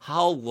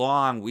how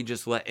long we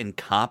just let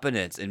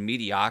incompetence and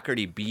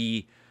mediocrity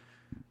be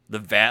the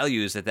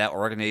values that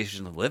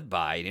organization lived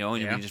by, and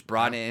we just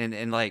brought in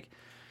and like,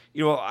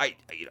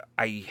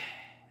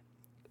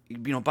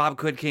 Bob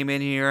Could came in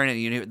here and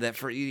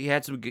he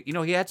had some good,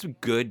 he had some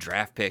good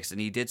draft picks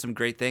and he did some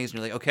great things, and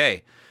you're like,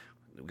 okay,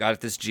 we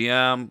got this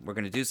GM, we're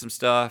gonna do some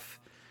stuff,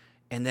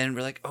 and then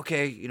we're like,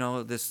 okay,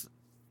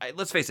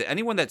 let's face it,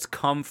 anyone that's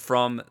come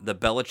from the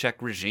Belichick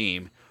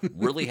regime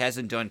really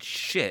hasn't done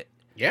shit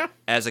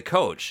as a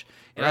coach.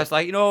 And I was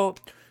like,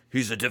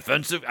 he's a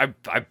defensive.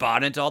 I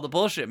bought into all the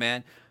bullshit,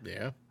 man.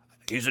 Yeah.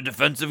 He's a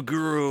defensive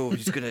guru.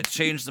 He's going to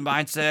change the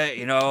mindset.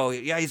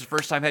 He's a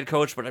first-time head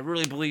coach, but I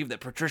really believe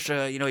that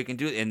Patricia, he can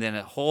do it. And then,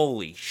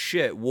 holy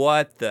shit,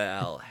 what the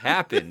hell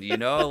happened?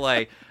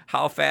 Like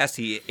how fast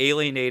he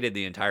alienated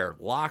the entire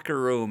locker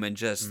room and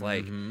just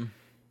like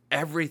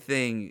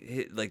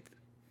everything, like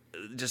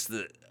just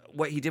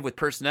what he did with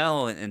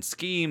personnel and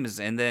schemes.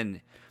 And then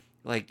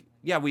like,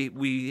 yeah,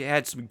 we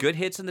had some good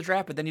hits in the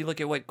draft, but then you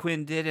look at what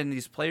Quinn did and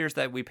these players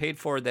that we paid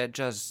for that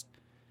just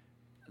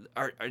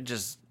are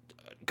just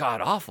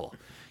god awful,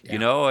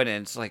 and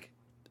it's like,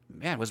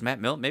 man, was Matt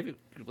Millen? Maybe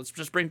let's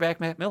just bring back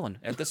Matt Millen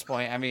at this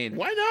point. I mean,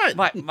 why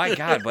not? My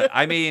God, but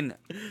I mean,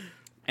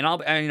 and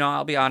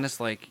I'll be honest,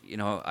 like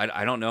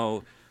I don't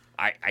know,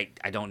 I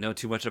don't know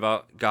too much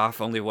about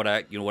Goff, only what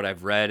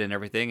I've read and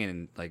everything,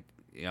 and like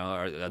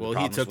well,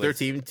 he took their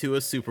team to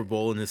a Super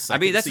Bowl in his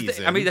second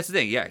season. That's the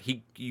thing. Yeah,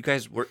 you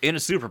guys were in a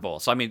Super Bowl,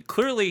 so I mean,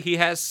 clearly he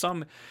has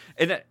some.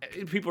 And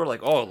people are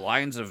like, oh,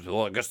 Lions of.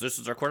 Well, I guess this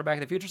is our quarterback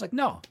in the future. It's like,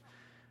 no.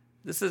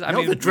 This is,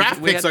 the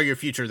draft picks are your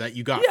future that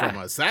you got from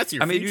us. That's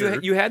your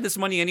future. You had this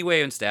money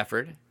anyway in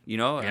Stafford, and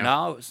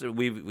now so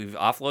we've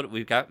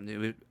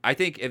offloaded. I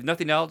think if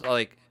nothing else,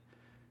 like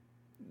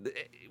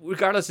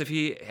regardless if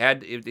he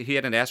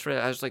hadn't asked for it,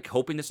 I was like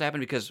hoping this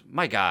happened because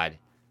my God,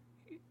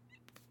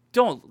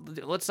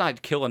 let's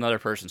not kill another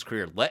person's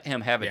career. Let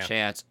him have a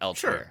chance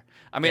elsewhere. Sure.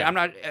 I mean, I'm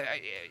not.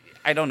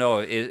 I don't know.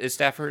 Is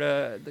Stafford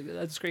a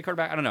great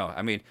quarterback? I don't know.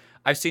 I mean,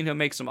 I've seen him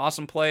make some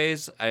awesome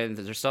plays, and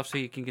there's stuff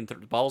he can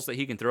balls that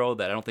he can throw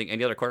that I don't think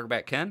any other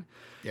quarterback can.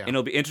 Yeah. And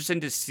it'll be interesting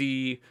to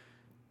see,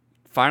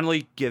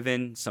 finally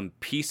given some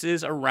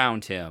pieces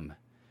around him,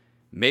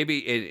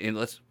 maybe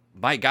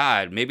my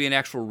God, maybe an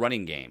actual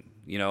running game.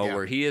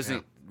 Where he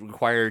isn't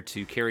required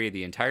to carry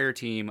the entire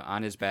team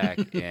on his back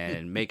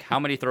and make how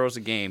many throws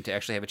a game to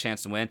actually have a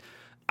chance to win.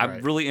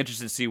 I'm really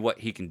interested to see what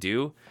he can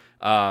do.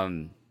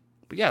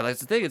 But yeah, that's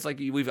the thing. It's like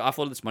we've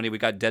offloaded this money. We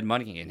got dead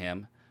money in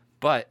him.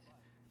 But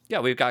yeah,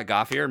 we've got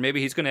Goff here.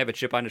 Maybe he's going to have a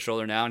chip on his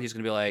shoulder now, and he's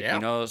going to be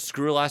like,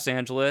 screw Los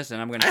Angeles, and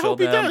I'm going to show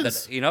them that,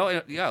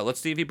 let's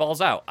see if he balls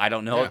out. I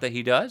don't know if that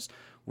he does.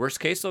 Worst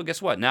case, though,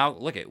 guess what? Now,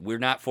 look we're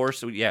not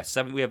forced. We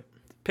have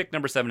pick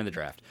number 7 in the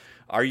draft.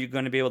 Are you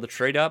going to be able to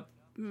trade up?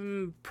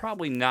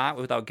 Probably not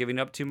without giving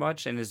up too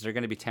much. And is there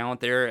going to be talent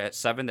there at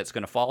 7 that's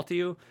going to fall to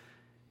you?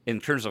 In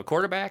terms of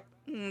quarterback,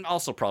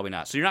 also probably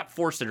not. So you're not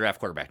forced to draft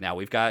quarterback. Now,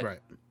 you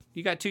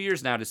got 2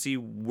 years now to see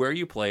where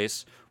you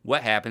place,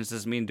 what happens.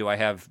 Does it mean, do I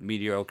have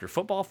mediocre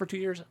football for 2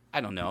 years?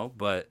 I don't know,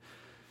 but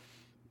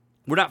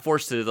we're not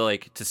forced to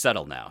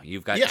settle now.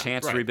 You've got a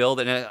chance to rebuild,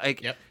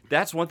 and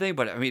that's one thing.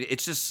 But I mean,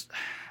 it's just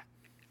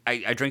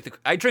I drink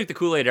the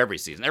Kool-Aid every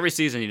season. Every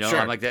season,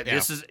 I'm like that. Yeah.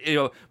 This is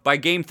by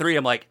game 3,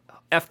 I'm like,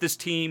 F this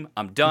team,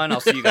 I'm done. I'll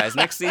see you guys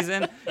next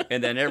season.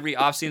 And then every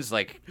offseason is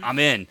like, I'm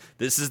in.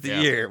 This is the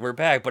year. We're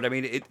back. But I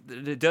mean,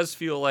 it does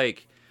feel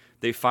like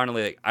they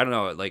finally, I don't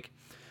know,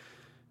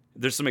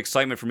 there's some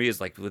excitement for me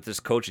is with this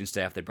coaching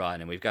staff they brought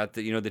in. We've got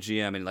the the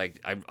GM, and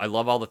I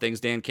love all the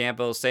things Dan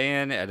Campbell is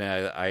saying, and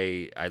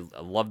I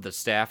love the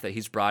staff that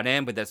he's brought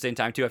in. But at the same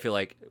time too, I feel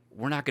like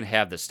we're not going to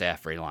have the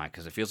staff very long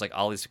because it feels like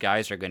all these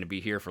guys are going to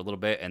be here for a little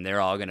bit, and they're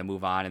all going to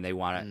move on, and they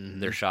want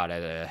their shot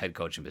at a head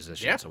coaching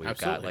position. Yeah, so we've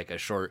absolutely. got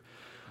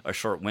a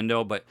short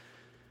window. But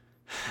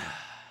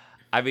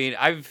I mean,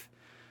 I've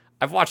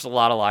watched a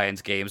lot of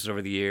Lions games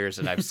over the years,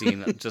 and I've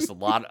seen just a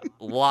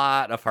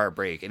lot of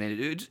heartbreak.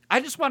 And I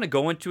just want to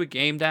go into a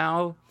game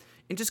now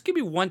and just give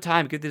me one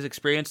time, get this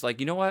experience. Like,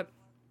 you know what?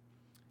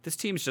 This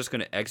team's just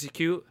going to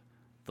execute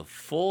the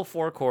full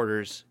 4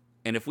 quarters,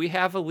 and if we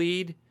have a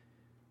lead,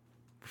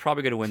 we're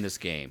probably going to win this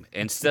game.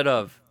 Instead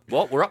of,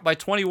 well, we're up by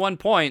 21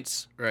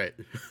 points. Right.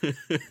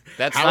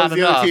 That's How not is the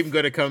enough. other team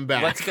going to come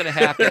back? What's going to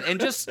happen? And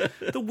just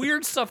the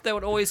weird stuff that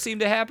would always seem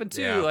to happen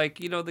too,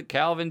 Yeah. the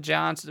Calvin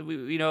Johnson,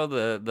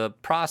 the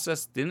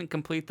process didn't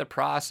complete the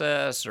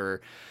process,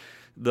 or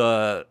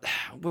the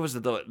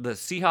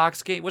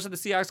Seahawks game. Was it the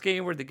Seahawks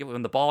game where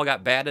when the ball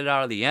got batted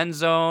out of the end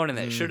zone, and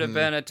that should have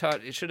been a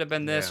touch? It should have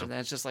been this, and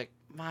that's just like,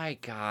 my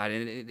God,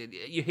 and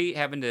you hate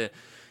having to.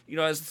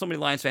 As so many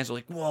Lions fans are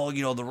like, well,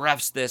 the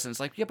refs this. And it's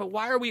like, yeah, but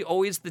why are we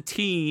always the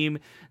team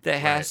that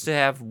has to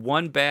have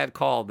one bad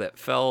call that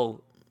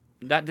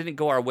didn't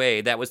go our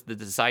way? That was the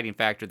deciding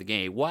factor of the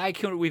game. Why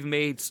couldn't we have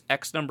made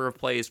X number of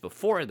plays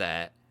before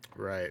that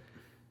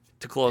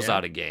to close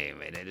out a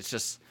game? And it's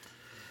just,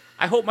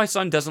 I hope my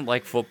son doesn't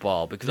like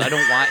football because I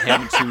don't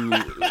want him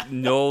to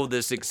know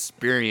this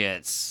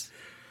experience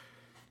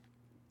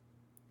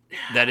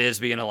that is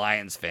being a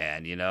Lions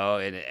fan,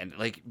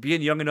 and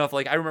being young enough.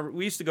 I remember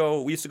we used to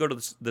go to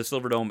the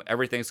Silverdome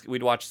every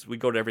we'd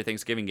go to every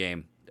Thanksgiving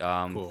game.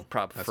 Cool.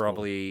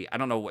 Probably cool. I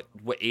don't know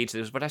what age it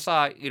was, but I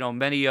saw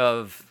many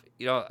of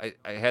I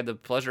had the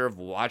pleasure of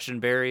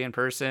watching Barry in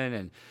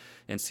person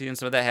and seeing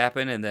some of that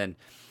happen. And then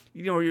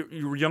you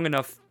were young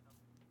enough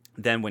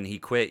then when he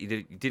quit,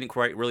 you didn't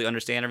quite really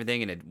understand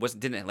everything, and it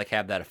didn't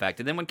have that effect.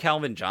 And then when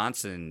Calvin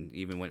Johnson,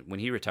 even when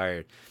he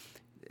retired,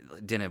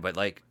 didn't. But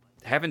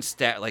having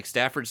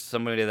Stafford's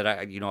somebody that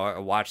I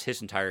watched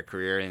his entire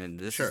career, and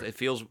this it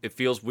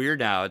feels weird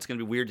now. It's gonna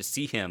be weird to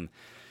see him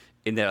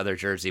in that other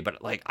jersey, but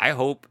I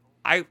hope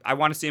I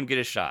want to see him get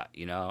a shot.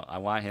 I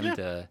want him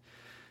to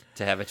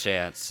have a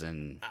chance,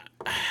 and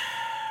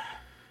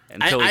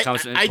until he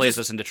comes and plays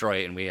us in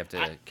Detroit, and we have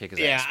to kick his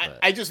ass. Yeah,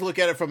 I just look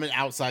at it from an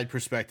outside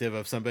perspective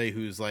of somebody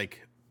who's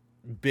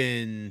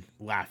been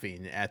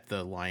laughing at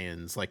the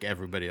Lions like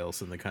everybody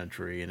else in the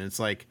country, and it's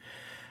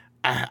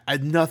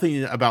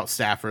nothing about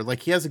Stafford.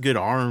 He has a good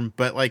arm,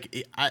 but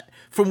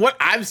from what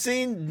I've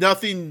seen,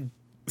 nothing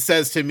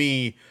says to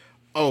me,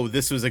 "Oh,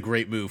 this was a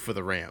great move for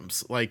the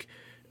Rams." It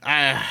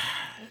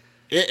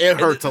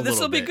hurts a little bit. This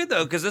will be good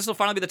though, because this will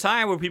finally be the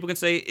time where people can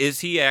say,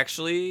 "Is he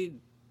actually?"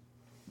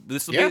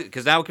 This will be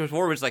because now it comes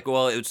forward. It's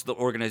it's the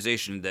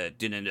organization that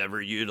didn't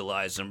ever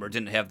utilize him or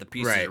didn't have the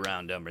pieces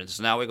around him, and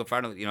so now we can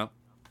finally,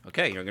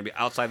 okay, you're going to be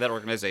outside that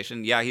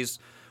organization. Yeah, he's.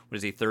 What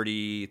is he,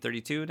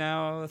 32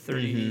 now?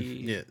 30?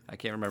 Mm-hmm. Yeah. I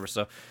can't remember.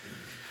 So,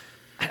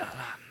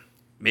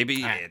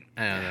 maybe. I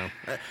don't know.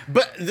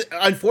 But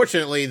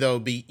unfortunately,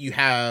 though, you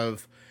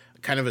have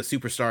kind of a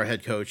superstar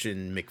head coach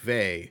in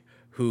McVay,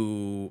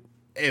 who,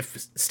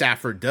 if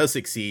Stafford does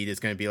succeed, is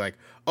going to be like,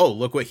 oh,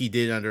 look what he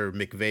did under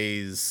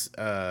McVay's,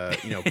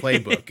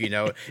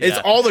 playbook. It's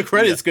all the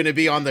credit's going to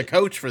be on the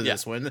coach for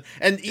this one,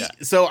 and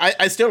so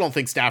I still don't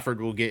think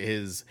Stafford will get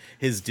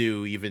his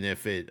due, even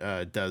if it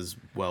does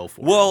well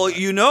for him.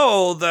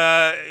 Well,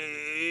 that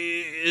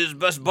his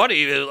best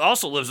buddy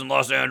also lives in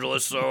Los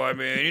Angeles, so I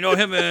mean,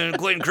 him and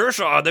Clayton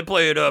Kershaw, they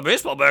played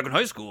baseball back in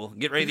high school.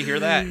 Get ready to hear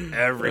that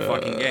every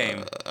fucking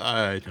game.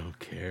 I don't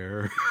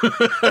care.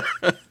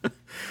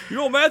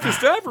 Matthew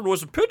Stafford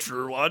was a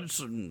pitcher once,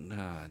 and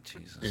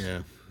Jesus.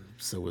 Yeah,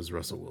 so was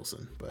Russell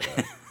Wilson, but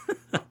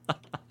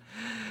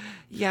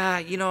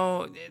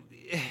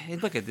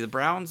and look at the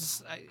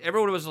Browns.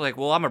 Everyone was like,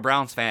 "Well, I'm a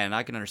Browns fan.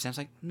 I can understand." It's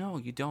like, no,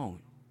 you don't.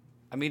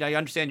 I mean, I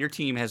understand your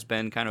team has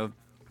been kind of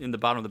in the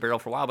bottom of the barrel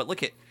for a while, but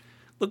look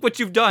what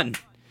you've done.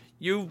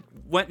 You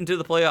went into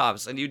the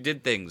playoffs and you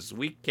did things.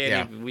 We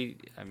can't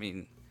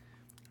even.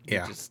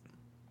 Just.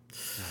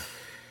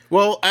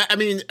 Well, I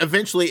mean,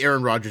 eventually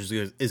Aaron Rodgers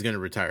is going to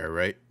retire,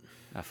 right?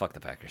 Fuck the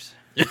Packers.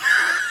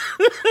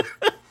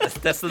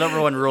 that's the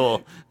number one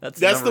rule.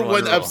 That's the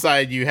one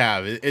upside you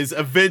have, is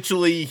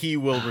eventually he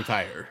will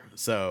retire.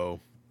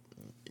 So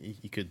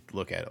you could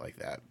look at it like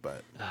that,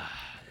 but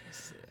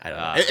I don't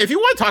know. If you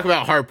want to talk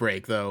about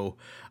heartbreak, though,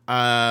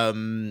 I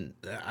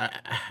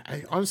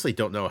honestly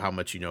don't know how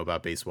much you know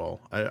about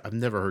baseball. I've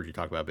never heard you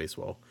talk about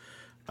baseball.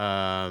 But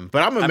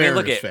I'm a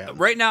Mariners fan.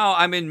 Right now,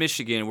 I'm in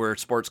Michigan, where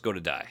sports go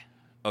to die.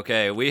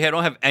 Okay, we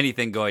don't have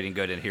anything going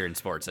good in here in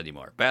sports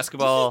anymore.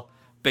 Basketball,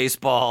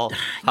 baseball,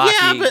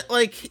 hockey. Yeah,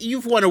 but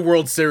you've won a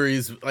World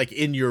Series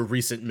in your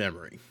recent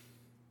memory.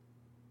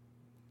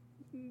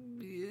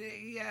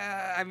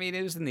 Yeah, I mean,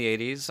 it was in the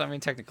 80s. I mean,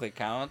 technically it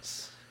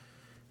counts.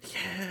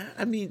 Yeah,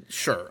 I mean,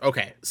 sure.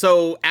 Okay.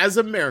 So as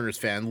a Mariners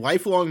fan,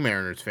 lifelong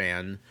Mariners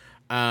fan,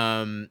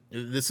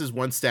 this is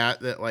one stat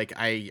that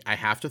I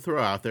have to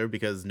throw out there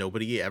because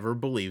nobody ever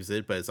believes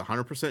it, but it's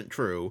 100%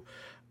 true.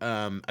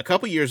 A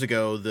couple years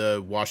ago,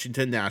 the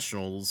Washington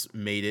Nationals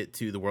made it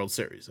to the World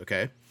Series.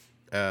 Okay.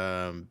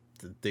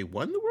 They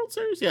won the World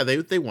Series? Yeah,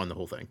 they won the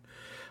whole thing.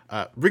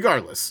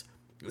 Regardless.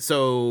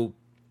 So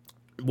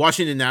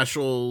Washington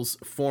Nationals,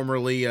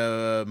 formerly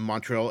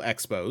Montreal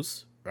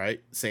Expos, right?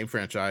 Same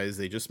franchise.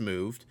 They just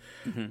moved.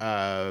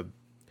 Mm-hmm.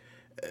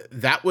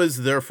 That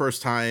was their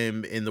first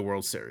time in the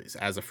World Series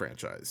as a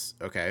franchise.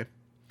 Okay.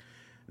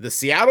 The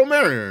Seattle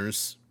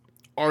Mariners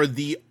are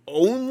the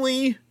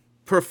only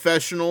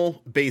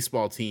professional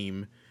baseball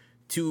team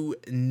to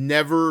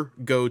never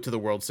go to the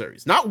World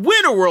Series. Not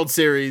win a World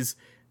Series,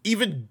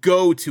 even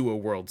go to a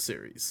World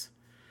Series.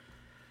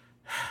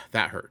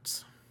 That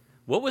hurts.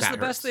 What was the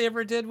best they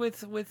ever did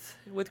with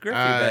Griffey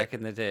back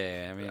in the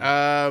day?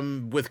 I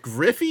mean, with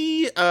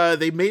Griffey,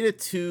 they made it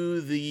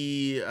to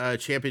the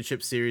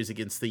championship series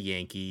against the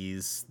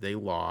Yankees. They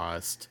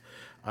lost.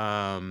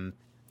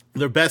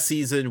 Their best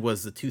season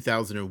was the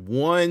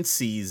 2001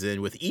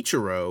 season with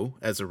Ichiro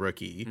as a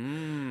rookie,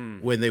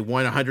 when they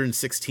won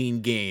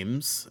 116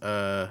 games,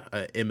 a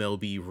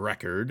MLB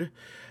record.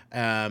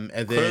 And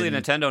clearly,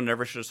 then, Nintendo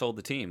never should have sold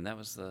the team. That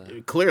was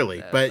the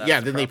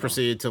then they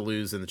proceeded to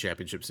lose in the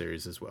championship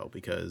series as well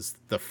because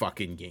the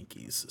fucking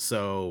Yankees.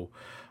 So,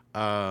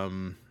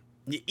 even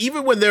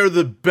when they're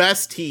the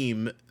best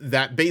team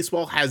that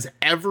baseball has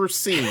ever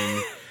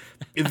seen,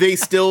 they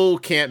still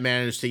can't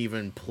manage to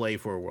even play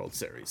for a World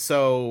Series.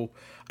 So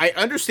I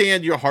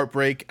understand your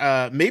heartbreak.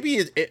 Maybe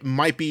it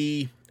might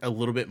be a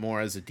little bit more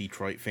as a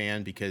Detroit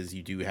fan because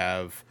you do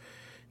have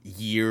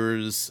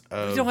years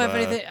of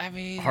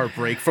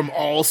heartbreak from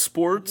all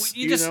sports. And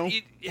you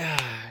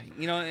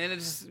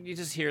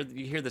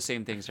hear the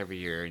same things every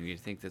year, and you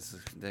think this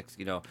is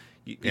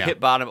you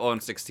hit bottom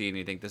 0-16, and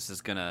you think this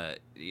is gonna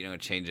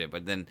change it,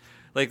 but then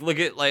look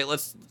at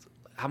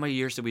how many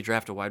years did we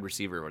draft a wide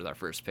receiver with our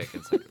first pick?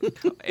 It's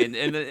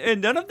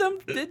and none of them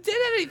did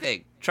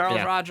anything.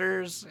 Charles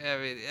Rogers. I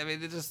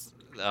mean, it just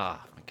oh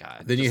my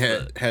god. Then you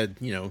had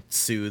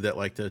Sue that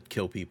liked to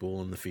kill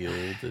people in the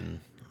field,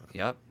 and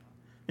yep.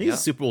 He's a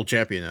Super Bowl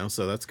champion now,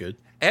 so that's good.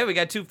 Hey, we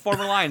got two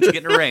former Lions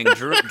getting a ring.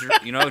 Drew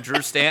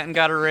Stanton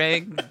got a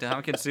ring.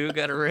 Dominican Sue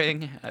got a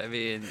ring. I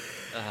mean,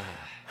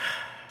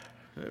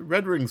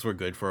 Red Rings were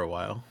good for a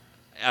while.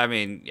 I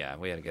mean, yeah,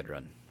 we had a good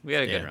run. We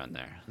had a good run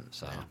there.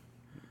 So,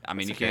 I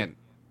mean,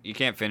 you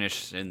can't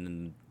finish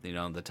in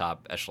the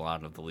top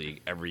echelon of the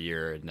league every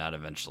year and not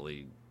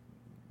eventually.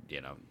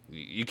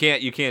 You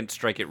can't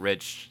strike it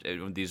rich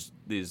with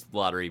these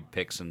lottery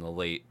picks in the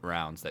late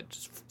rounds that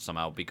just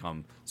somehow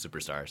become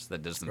superstars.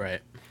 That doesn't. Right.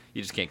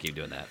 You just can't keep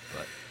doing that.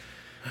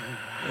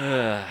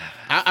 But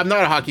I'm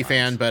not a hockey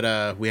fan,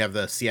 but we have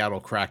the Seattle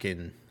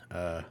Kraken.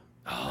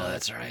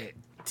 That's right.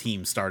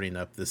 Team starting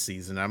up this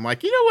season. I'm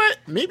like, you know what?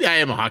 Maybe I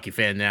am a hockey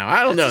fan now.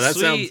 I don't know. That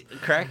sounds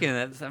Kraken.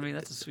 That's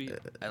a sweet.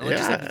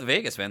 Just like the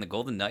Vegas man, the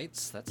Golden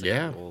Knights. That's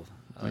cool.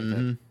 I like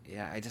that.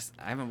 Yeah,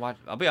 I haven't watched.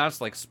 I'll be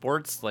honest.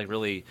 Sports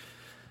really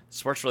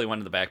went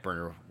to the back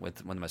burner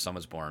when my son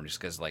was born, just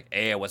because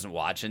I wasn't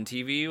watching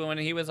TV when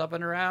he was up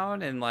and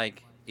around, and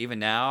even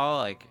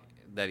now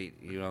that he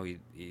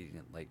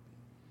like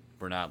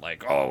we're not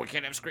like, oh, we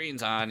can't have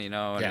screens on,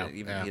 and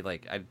he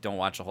like I don't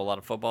watch a whole lot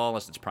of football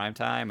unless it's prime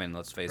time, and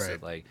let's face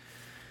it, like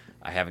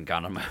I haven't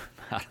gone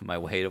out of my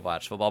way to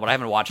watch football, but I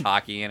haven't watched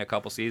hockey in a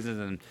couple seasons,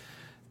 and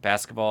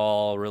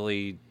basketball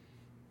really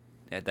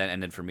that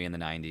ended for me in the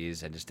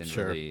 90s. I just didn't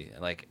really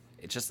like.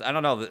 It's just I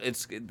don't know.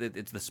 It's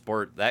the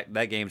sport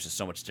that game's just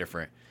so much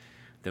different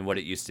than what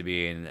it used to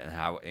be, and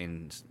how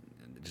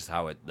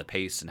the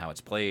pace and how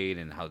it's played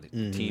and how the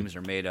teams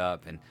are made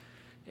up, and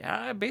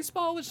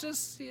baseball was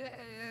just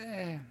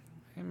I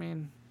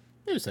mean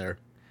it was there.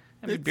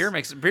 I mean, beer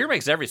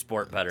makes every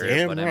sport better.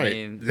 Damn but right. I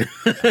mean,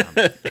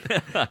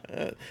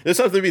 there's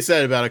something to be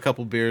said about a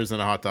couple beers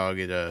and a hot dog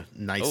at a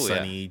nice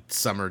sunny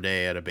summer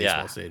day at a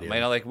baseball stadium. I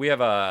mean, like we have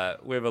a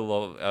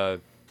little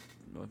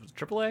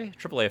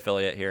AAA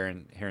affiliate here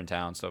in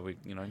town, so we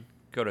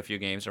go to a few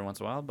games every once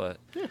in a while. But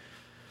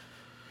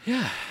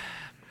yeah.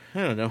 I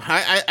don't know.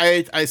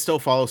 I still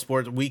follow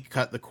sports. We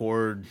cut the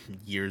cord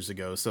years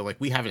ago, so like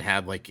we haven't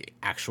had like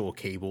actual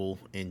cable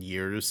in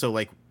years. So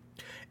like,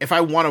 if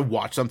I want to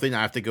watch something,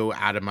 I have to go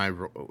out of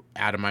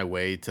my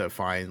way to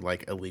find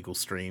like illegal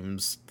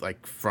streams,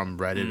 like from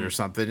Reddit or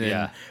something.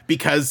 And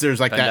because there's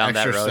like that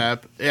extra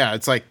step. Yeah,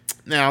 it's like,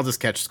 I'll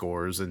just catch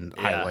scores and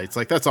highlights.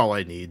 Like that's all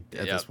I need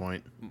at this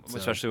point. So.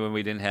 Especially when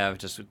we didn't have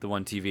just the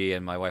one TV,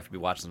 and my wife would be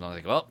watching them. I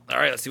was like, well, all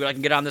right, let's see what I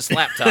can get on this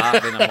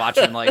laptop, and I'm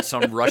watching like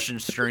some Russian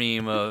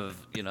stream of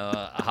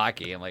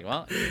hockey. I'm like,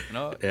 well,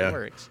 it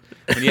works.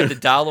 When you have to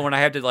download, when I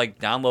had to like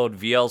download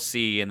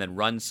VLC and then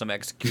run some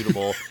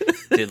executable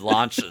to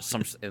launch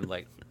some, and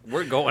like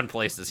we're going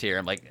places here.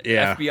 I'm like,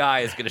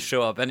 FBI is going to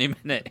show up any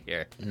minute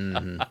here.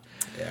 Mm-hmm.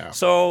 Yeah.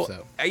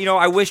 So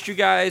I wish you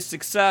guys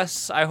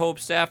success. I hope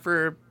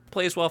Stafford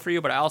plays well for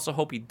you, but I also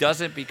hope he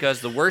doesn't, because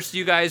the worse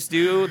you guys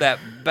do, that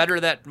better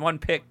that one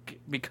pick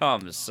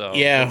becomes. So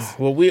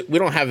well, we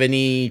don't have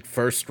any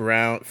first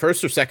or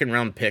second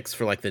round picks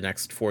for like the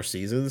next 4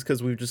 seasons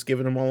because we've just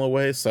given them all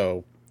away.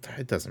 So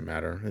it doesn't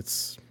matter.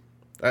 It's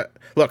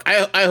look,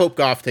 I hope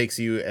Goff takes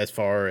you as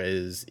far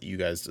as you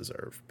guys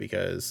deserve,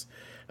 because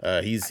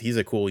he's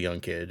a cool young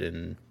kid,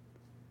 and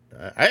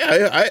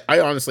I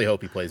honestly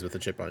hope he plays with a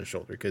chip on his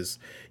shoulder, because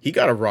he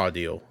got a raw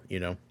deal.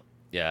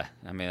 Yeah,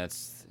 I mean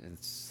it's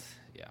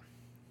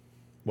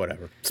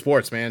whatever.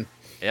 Sports, man.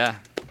 Yeah,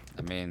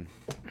 I mean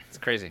it's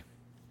crazy.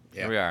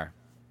 Yeah. Here we are,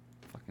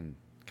 fucking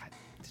God,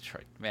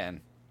 Detroit, man.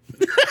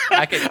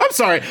 I'm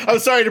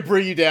sorry to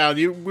bring you down.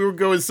 We were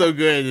going so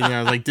good, and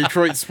I was like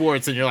Detroit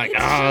sports, and you're like,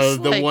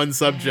 the one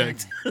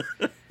subject.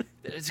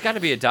 It's got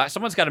to be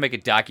someone's got to make a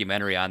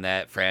documentary on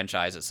that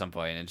franchise at some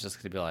point, and it's just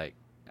going to be like,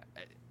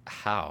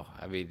 how?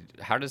 I mean,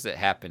 how does it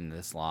happen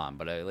this long?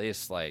 But at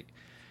least like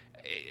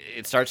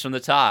it starts from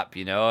the top,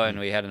 and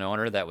we had an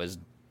owner that was,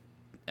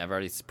 I've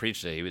already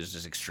preached it, he was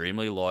just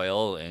extremely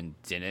loyal and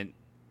didn't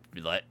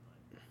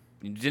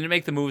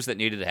make the moves that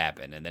needed to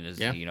happen. And then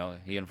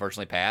he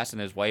unfortunately passed,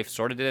 and his wife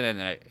sorted it.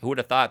 And who would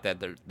have thought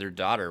that their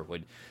daughter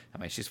would? I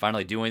mean, she's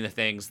finally doing the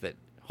things that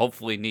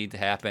hopefully need to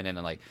happen. And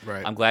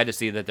I'm glad to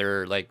see that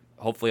they're like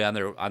hopefully on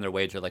their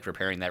way to like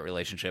repairing that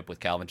relationship with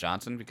Calvin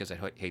Johnson, because I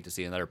hate to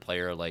see another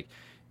player like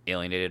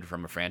alienated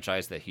from a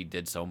franchise that he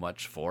did so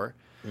much for.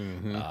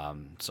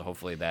 Mm-hmm. So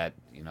hopefully that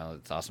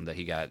it's awesome that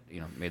he got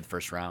made the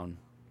first round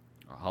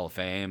Hall of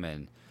Fame.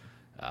 And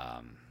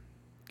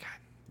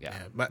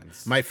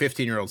my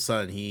 15-year-old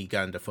son, he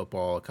got into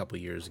football a couple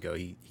years ago.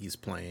 He's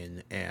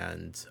playing,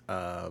 and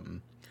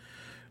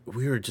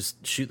we were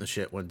just shooting the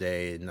shit one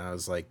day, and I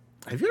was like,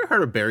 have you ever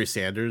heard of Barry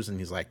Sanders? And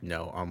he's like,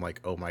 no. I'm like,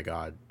 oh my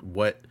God,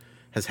 what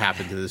has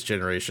happened to this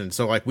generation?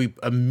 So like we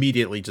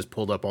immediately just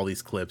pulled up all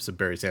these clips of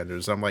Barry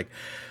Sanders. I'm like,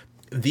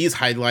 these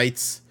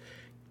highlights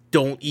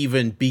don't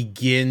even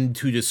begin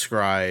to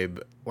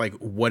describe like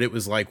what it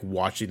was like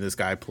watching this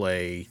guy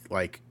play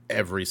like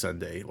every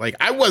Sunday. Like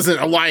I wasn't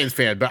a Lions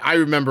fan, but I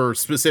remember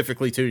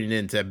specifically tuning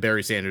into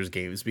Barry Sanders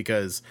games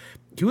because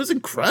he was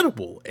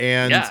incredible.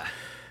 And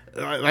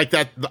like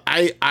that,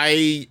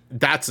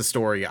 that's a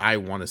story I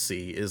want to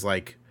see, is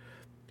like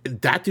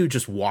that dude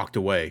just walked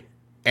away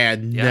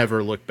and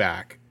never looked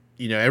back.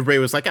 Everybody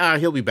was like,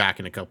 he'll be back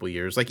in a couple of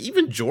years. Like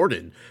even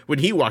Jordan, when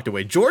he walked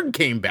away, Jordan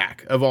came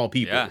back of all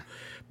people. Yeah.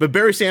 But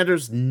Barry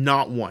Sanders,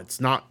 not once,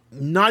 not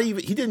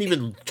even, he didn't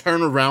even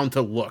turn around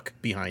to look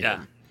behind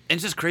him. And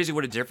it's just crazy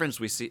what a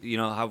difference we see,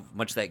 how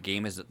much the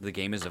game has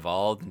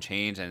evolved and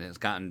changed, and it's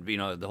gotten,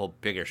 the whole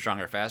bigger,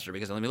 stronger, faster.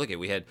 Because let me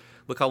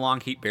look how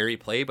long Barry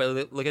played,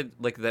 but look at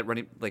like that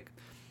running, like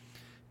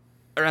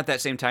around that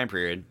same time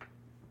period,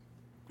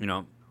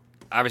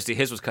 obviously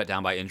his was cut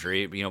down by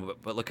injury,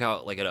 but look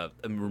how like a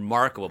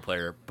remarkable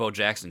player Bo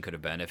Jackson could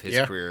have been if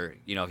his career,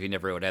 if he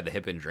never would have had the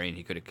hip injury, and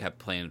he could have kept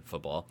playing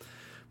football.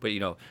 But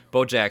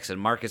Bo Jackson,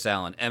 Marcus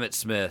Allen, Emmitt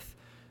Smith,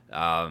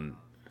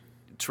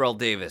 Terrell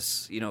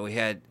Davis. We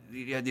had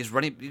these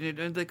running,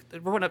 we're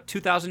running up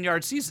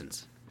 2,000-yard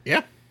seasons.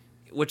 Yeah,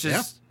 which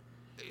is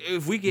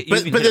if we get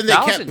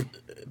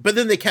but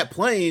then they kept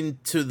playing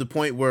to the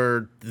point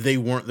where they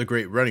weren't the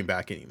great running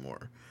back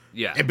anymore.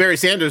 Yeah, and Barry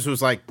Sanders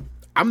was like,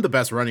 I'm the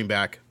best running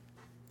back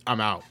I'm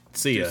out.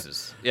 See ya.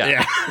 Deuces.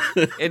 Yeah.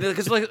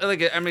 Because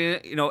I mean,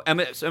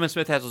 Emmitt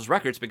Smith has those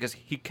records because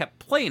he kept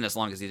playing as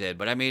long as he did.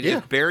 But I mean,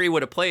 if Barry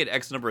would have played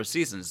X number of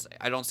seasons,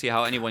 I don't see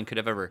how anyone could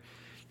have ever,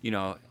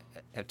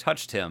 have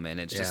touched him. And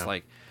it's just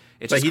like,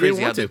 it's just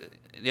crazy how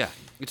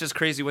it's just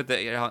crazy with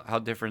how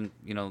different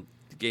the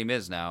game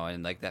is now,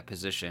 and like that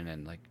position,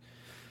 and like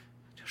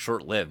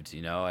short-lived,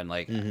 and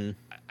like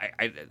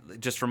I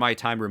just from my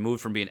time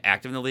removed from being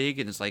active in the league,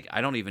 and it's like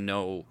I don't even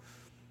know.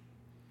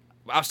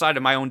 Outside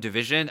of my own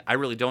division, I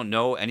really don't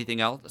know anything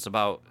else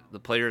about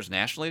the players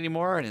nationally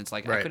anymore, and it's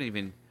like I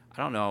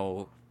don't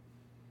know.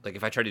 Like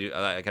if I try to do,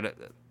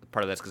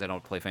 part of that's because I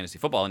don't play fantasy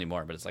football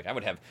anymore. But it's like I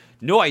would have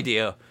no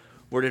idea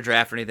where to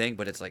draft or anything.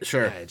 But it's like,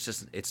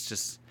 it's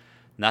just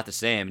not the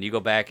same. And you go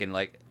back and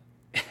like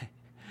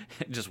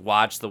just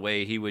watch the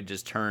way he would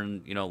just turn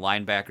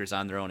linebackers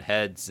on their own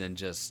heads and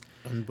just.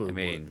 I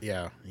mean,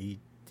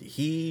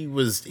 he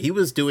was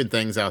doing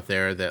things out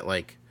there that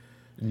like.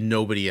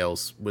 Nobody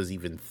else was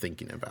even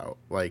thinking about,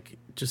 like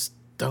just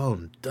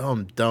dumb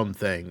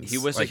things. He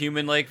was a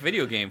human like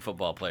video game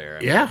football player. I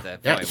mean,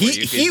 at that point,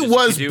 he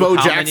was Bo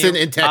Jackson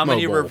in Tech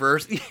Mobile.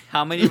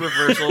 How many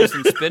reversals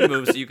and spin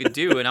moves you could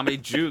do, and how many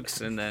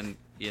jukes, and then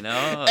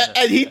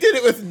and he did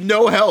it with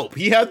no help.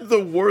 He had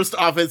the worst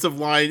offensive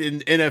line in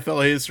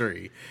NFL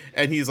history,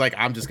 and he's like,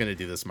 I'm just gonna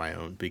do this my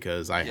own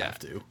because I have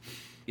to.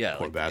 Yeah,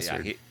 poor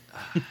bastard. Yeah,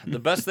 the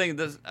best thing,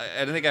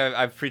 I think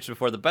I've preached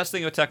before, the best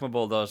thing with Tecmo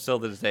Bowl, though, still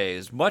to this day,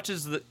 as much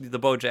as the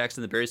Bo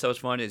Jackson, the Barry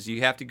Sanders one, is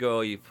you have to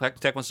go, you play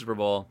Tecmo Super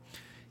Bowl,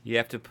 you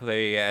have to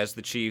play as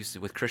the Chiefs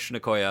with Christian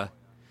Okoye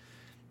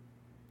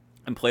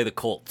and play the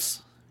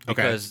Colts.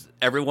 Because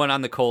everyone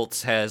on the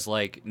Colts has,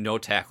 like, no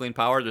tackling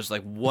power. There's,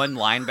 like, one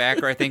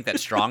linebacker, I think,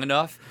 that's strong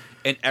enough,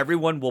 and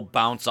everyone will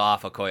bounce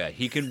off Okoye.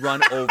 He can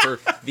run over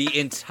the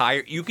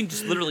entire – you can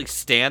just literally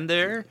stand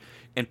there,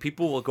 and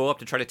people will go up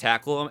to try to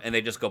tackle him, and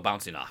they just go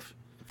bouncing off.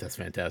 That's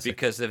fantastic.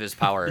 Because of his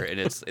power, and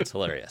it's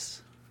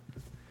hilarious.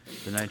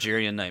 The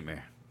Nigerian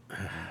Nightmare.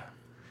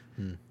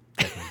 Man.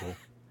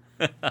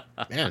 Look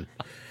at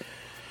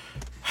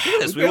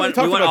this. We went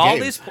all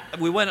games.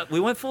 We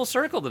went full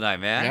circle tonight,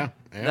 man.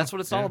 Yeah, that's what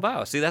it's all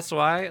about. See, that's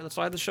why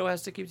the show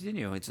has to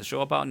continue. It's a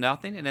show about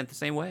nothing, and at the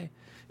same way,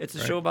 it's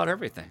a show about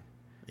everything.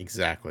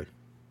 Exactly.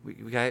 We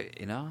got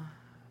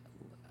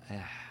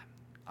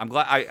I'm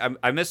glad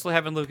I miss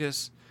having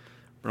Lucas.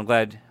 But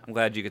I'm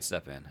glad you could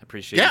step in. I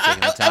appreciate you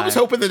taking the time. I was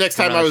hoping the next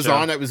time I was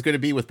on, it was going to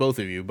be with both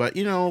of you. But,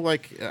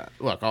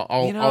 look,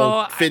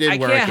 I'll fit in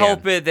where I can. I can't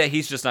help it that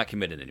he's just not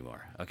committed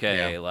anymore.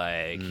 Okay?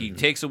 Yeah. He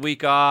takes a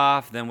week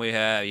off, then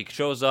he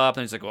shows up,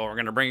 and he's like, well, we're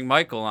going to bring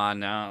Michael on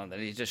now. Then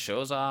he just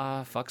shows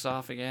off, fucks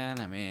off again.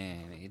 I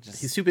mean,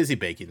 he's too busy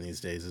baking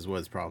these days is what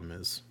his problem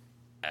is.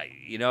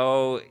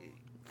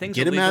 Things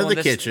Get him out of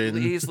the kitchen.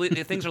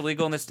 Things are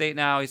legal in the state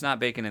now. He's not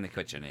baking in the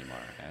kitchen anymore.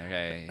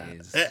 Okay,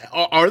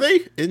 are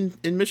they in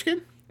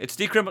Michigan? It's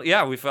decriminalized.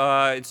 Yeah,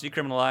 it's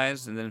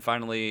decriminalized, and then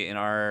finally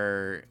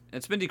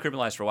it's been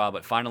decriminalized for a while,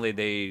 but finally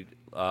they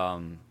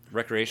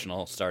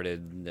recreational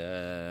started.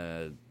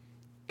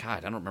 God, I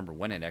don't remember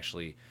when it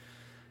actually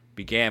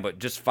began, but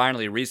just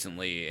finally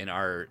recently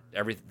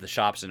the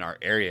shops in our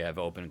area have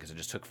opened because it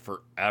just took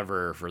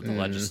forever for the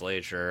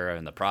legislature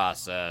and the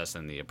process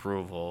and the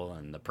approval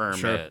and the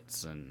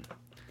permits and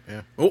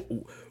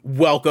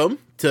welcome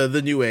to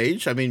the new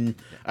age. I mean,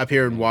 up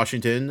here in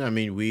Washington, I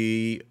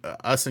mean,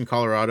 us in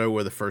Colorado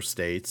were the first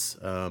states.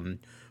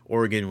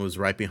 Oregon was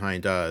right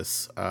behind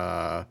us.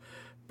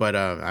 But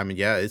I mean,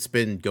 yeah, it's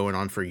been going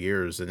on for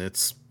years, and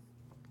it's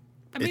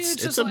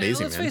just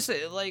amazing. Let's face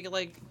it, like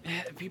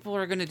people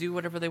are gonna do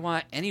whatever they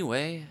want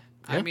anyway.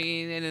 Yeah. I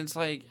mean, and it's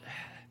like,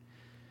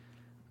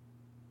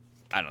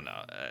 I don't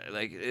know,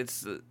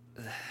 it's.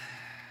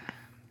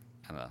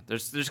 I don't know.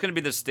 There's going to be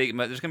this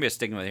stigma. There's going to be a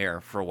stigma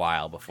here for a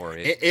while before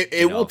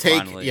it will take.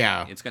 Finally,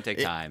 it's going to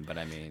take time, but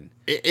I mean,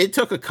 it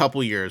took a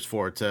couple years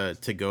for it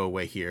to go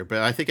away here.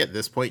 But I think at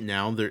this point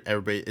now,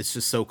 it's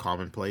just so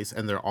commonplace,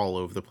 and they're all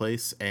over the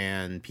place,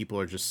 and people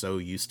are just so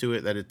used to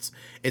it that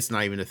it's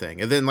not even a thing.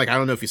 And then I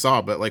don't know if you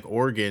saw, but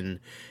Oregon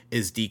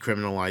is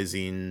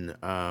decriminalizing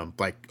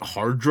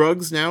hard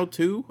drugs now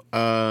too,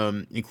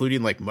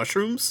 including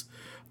mushrooms.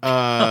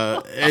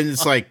 And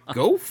it's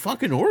go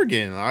fucking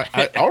Oregon. All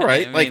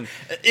right. I mean,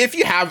 if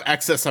you have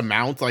excess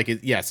amount,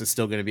 yes, it's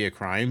still going to be a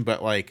crime,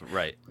 but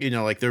right.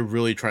 They're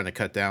really trying to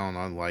cut down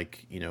on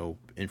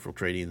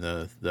infiltrating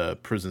the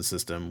prison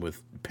system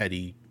with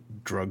petty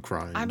drug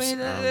crimes. I mean,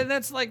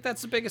 that's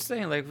the biggest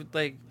thing.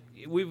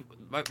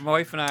 My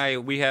wife and I,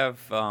 we have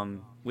all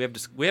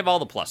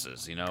the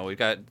pluses. We've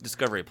got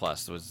Discovery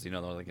Plus was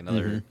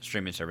another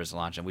streaming service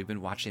launch, and we've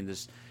been watching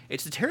this.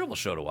 It's a terrible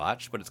show to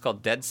watch, but it's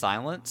called Dead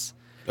Silence.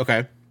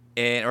 Okay.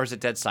 Or is it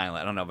Dead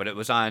Silent? I don't know, but it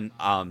was on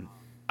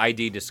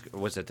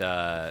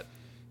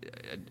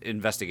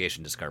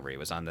Investigation Discovery. It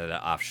was on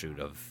the offshoot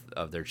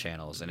of their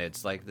channels, and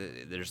it's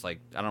there's I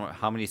don't know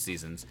how many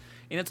seasons,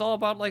 and it's all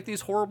about these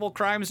horrible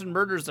crimes and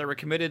murders that were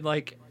committed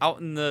out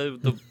in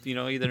the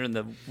either in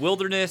the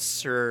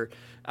wilderness or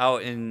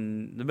out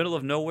in the middle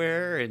of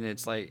nowhere, and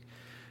it's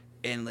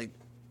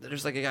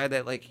there's like a guy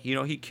that like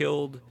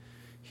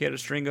he had a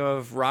string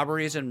of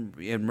robberies and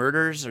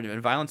murders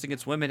and violence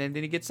against women, and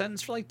then he gets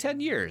sentenced for like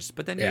 10 years.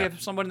 But then you have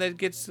someone that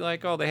gets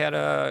like, oh, they had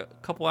a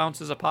couple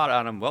ounces of pot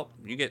on them. Well,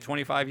 you get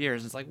 25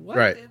 years. It's like, what?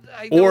 Right.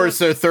 Or it's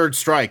their third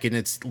strike and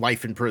it's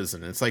life in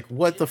prison. It's like,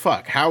 what the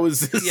fuck? How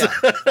is this? Yeah.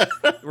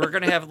 We're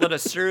going to let a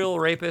serial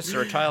rapist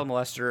or a child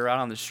molester out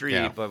on the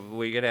street, but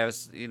we could have,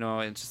 it's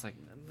just like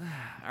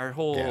our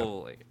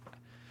whole... Like,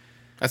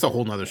 that's a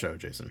whole nother show,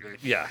 Jason.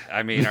 Yeah,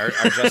 I mean, our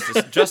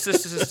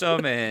justice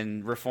system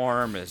and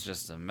reform is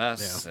just a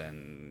mess,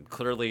 and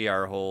clearly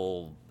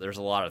there's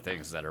a lot of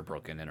things that are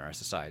broken in our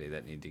society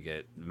that need to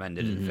get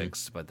mended and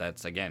fixed. But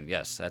that's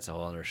that's a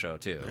whole other show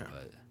too. Yeah.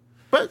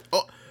 But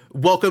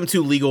welcome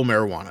to legal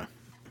marijuana.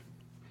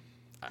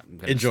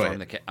 Enjoy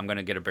it. I'm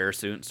gonna get a bear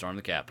suit and storm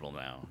the Capitol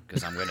now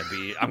because I'm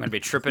gonna be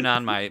tripping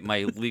on my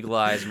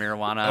legalized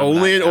marijuana.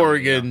 Only in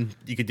Oregon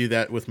you could do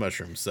that with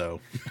mushrooms. So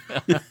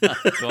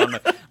I'm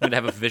gonna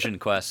have a vision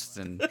quest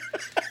and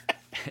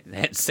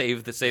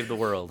save the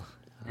world.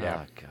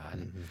 Yeah. Oh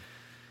God.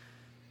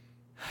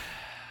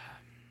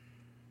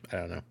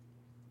 Mm-hmm.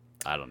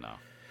 I don't know.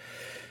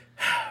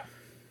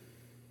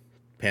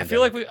 Pandemic. I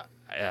feel like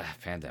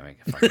pandemic.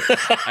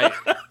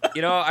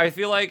 I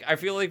feel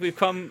like we've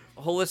come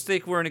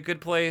holistic. We're in a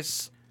good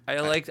place. I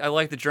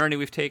like the journey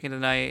we've taken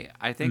tonight.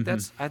 I think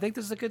this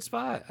is a good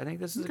spot. I think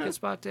this is a good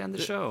spot to end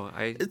the show.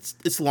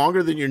 It's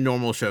longer than your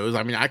normal shows.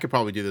 I mean, I could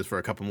probably do this for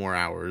a couple more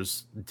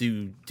hours.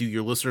 Do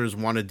your listeners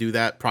want to do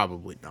that?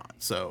 Probably not.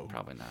 So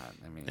probably not.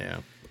 I mean, yeah.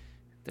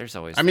 There's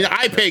always. I mean,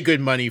 I pay good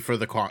money for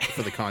the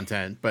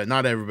content, but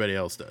not everybody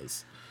else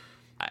does.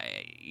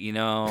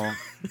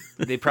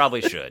 They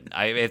probably should.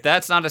 If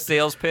that's not a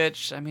sales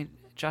pitch, I mean,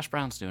 Josh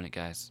Brown's doing it,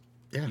 guys.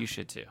 Yeah, you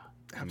should too.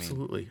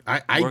 Absolutely.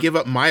 I give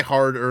up my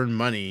hard-earned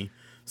money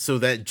so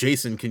that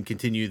Jason can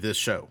continue this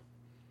show,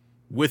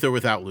 with or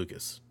without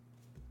Lucas.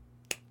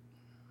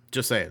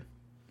 Just saying.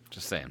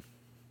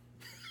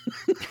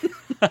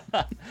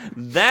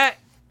 That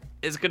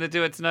is going to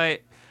do it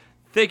tonight.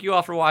 Thank you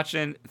all for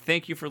watching.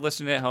 Thank you for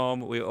listening at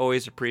home. We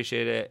always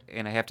appreciate it.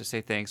 And I have to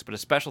say thanks, but a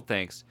special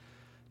thanks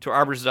to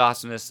Arbor's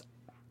Awesomeness,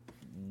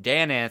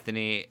 Dan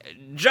Anthony,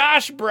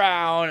 Josh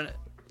Brown,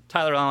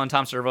 Tyler Allen,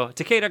 Tom Servo,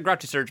 Takeda,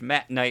 Grouchy Surge,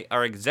 Matt Knight,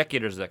 our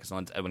executors of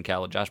excellence, Edwin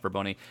Calla, Josh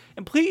Barboni,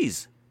 and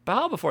please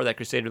bow before that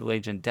Crusader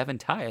legend, Devin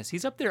Tyus.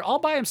 He's up there all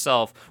by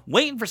himself,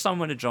 waiting for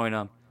someone to join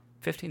him.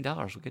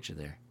 $15 will get you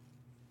there.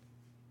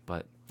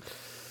 But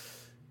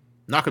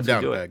knock him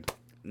down, Beg.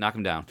 Knock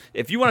him down.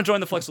 If you want to join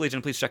the Flex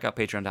Legion, please check out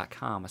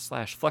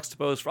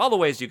patreon.com/flexdepose for all the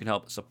ways you can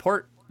help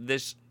support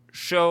this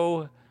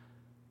show.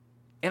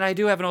 And I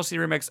do have an OC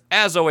remix,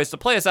 as always, to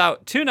play us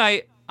out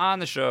tonight on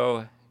the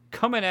show.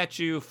 Coming at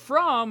you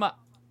from,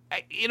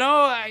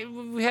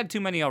 we had too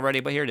many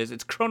already, but here it is.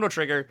 It's Chrono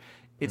Trigger.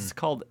 It's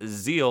called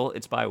Zeal.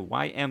 It's by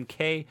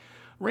YMK,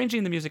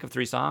 arranging the music of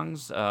 3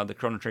 songs. The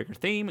Chrono Trigger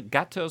theme,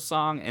 Gato's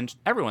song, and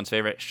everyone's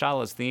favorite,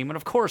 Shala's theme. And,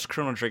 of course,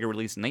 Chrono Trigger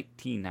released in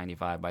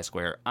 1995 by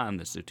Square on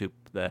the Super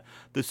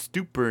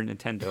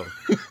Nintendo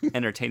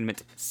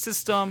Entertainment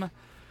System.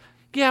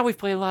 Yeah, we've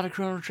played a lot of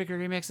Chrono Trigger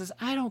remixes.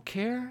 I don't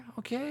care,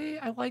 okay?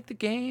 I like the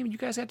game. You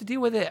guys have to deal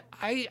with it.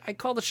 I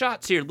call the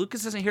shots here.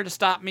 Lucas isn't here to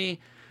stop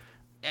me.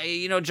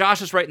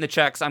 Josh is writing the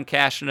checks. I'm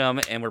cashing them,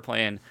 and we're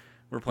playing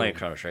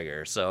Chrono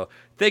Trigger. So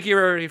thank you,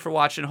 everybody, for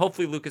watching.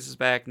 Hopefully Lucas is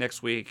back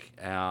next week.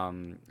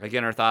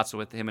 Again, our thoughts are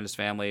with him and his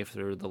family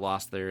through the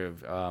loss they're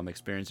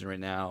experiencing right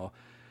now.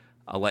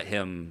 I'll let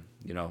him,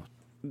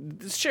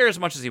 share as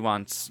much as he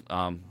wants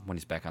when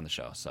he's back on the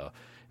show. So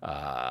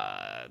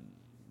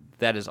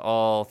that is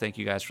all. Thank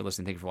you guys for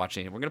listening. Thank you for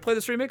watching. We're gonna play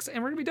this remix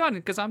and we're gonna be done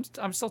because I'm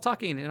still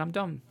talking and I'm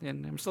dumb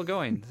and I'm still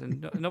going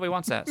and nobody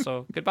wants that.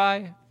 So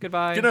goodbye. Good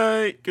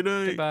night.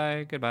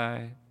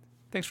 Goodbye.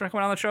 Thanks for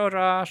coming on the show,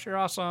 Josh. You're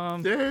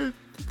awesome. Yeah,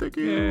 thank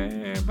you.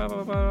 Yeah. Playing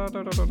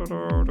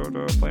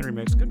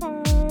remix.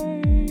 Goodbye.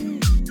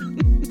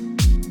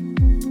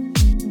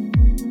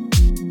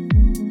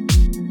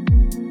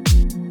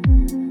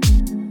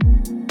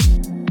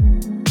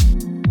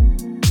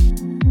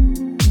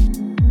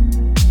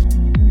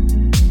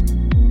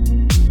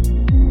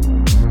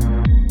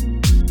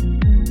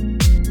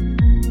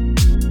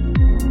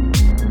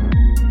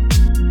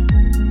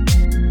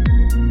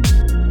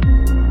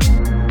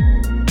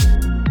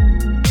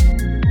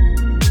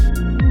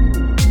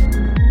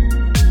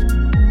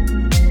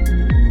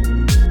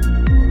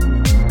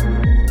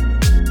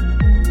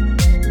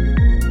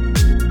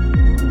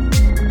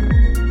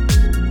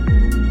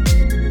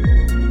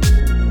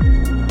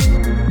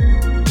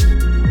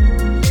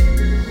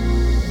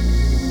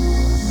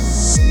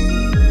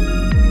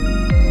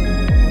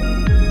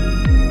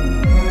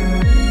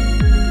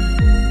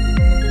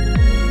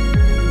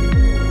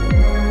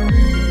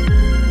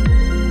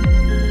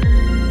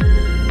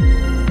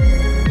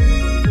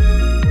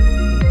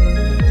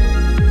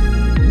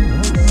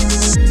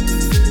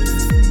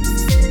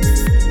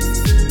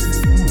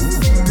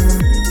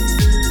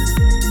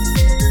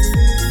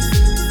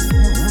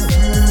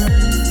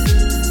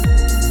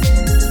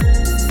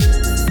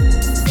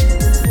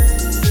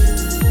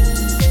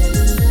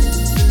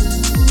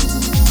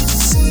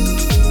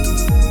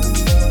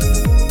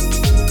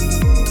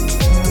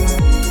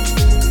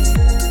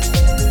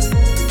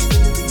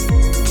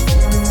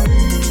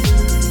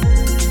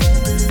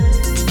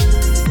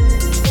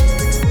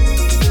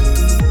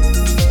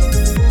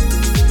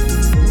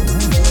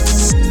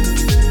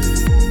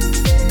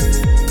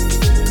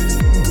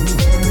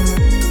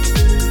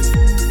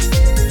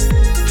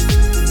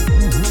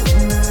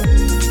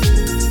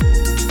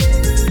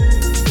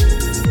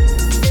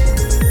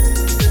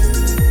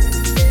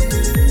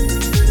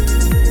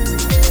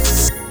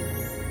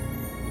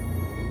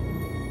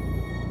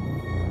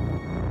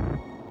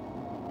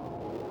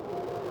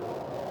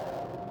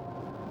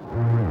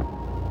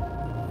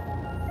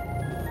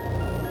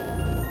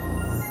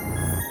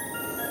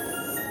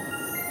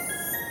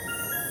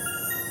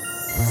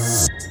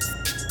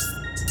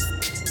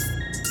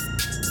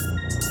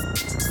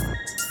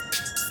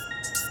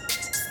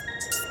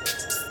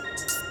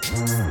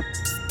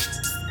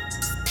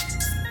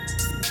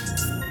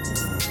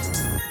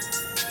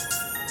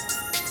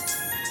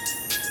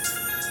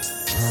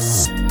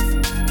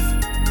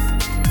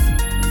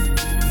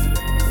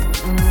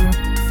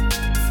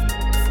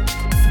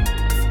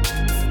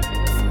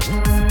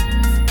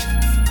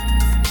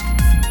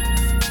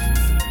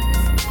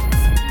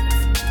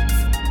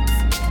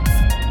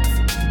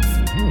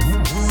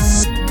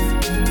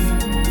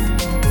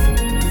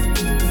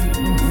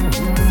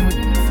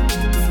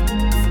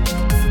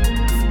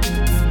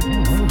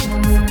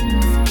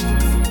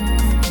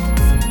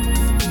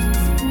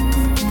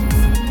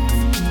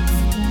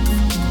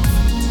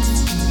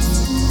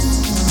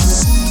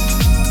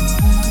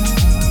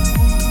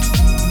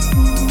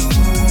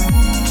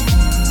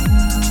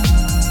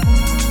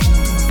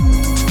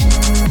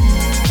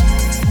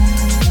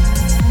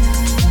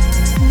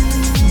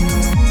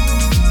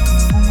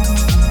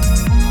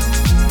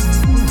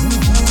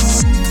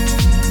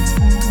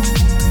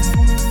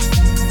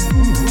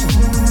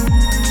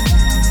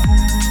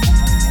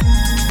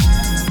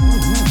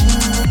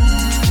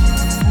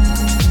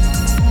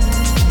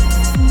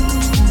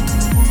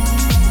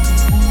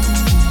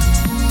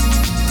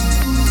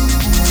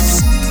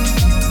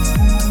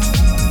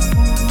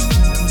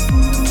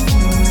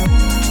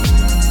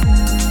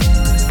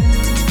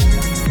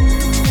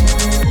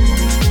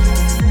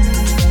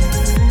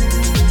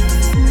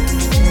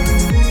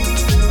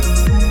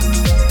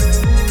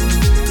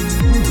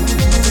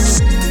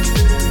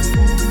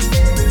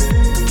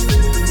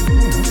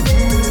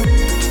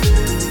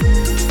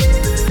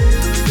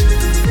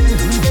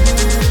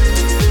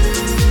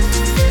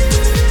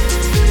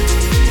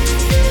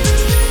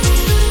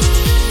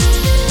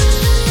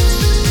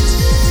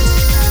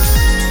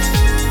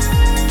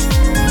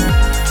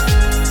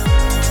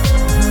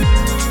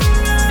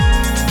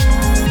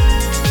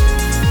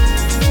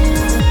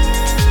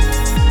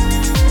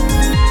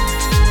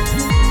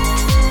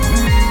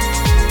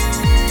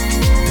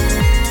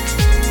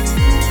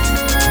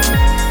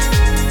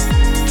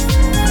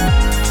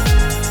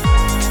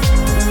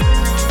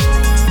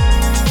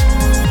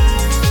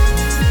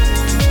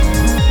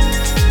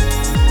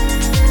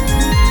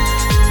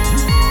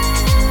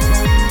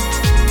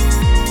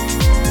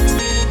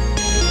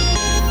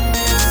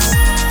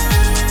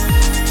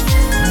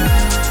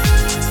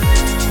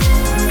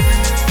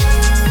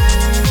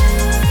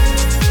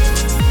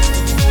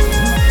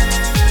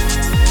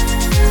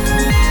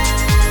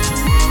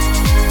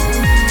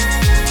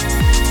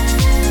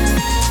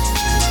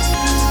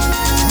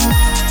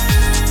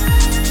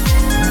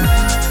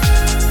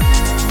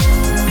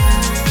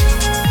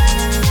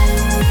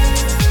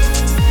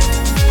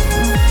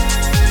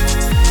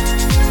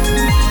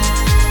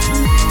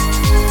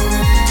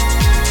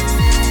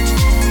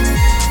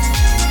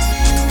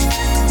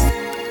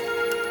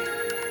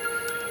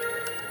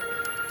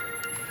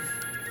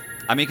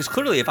 I mean, because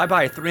clearly, if I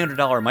buy a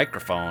 $300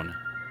 microphone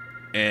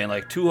and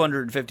like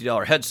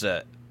 $250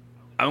 headset,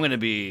 I'm gonna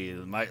be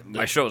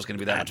my show is gonna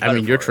be that much better. I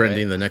mean, you're for it,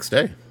 trending right? the next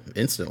day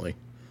instantly.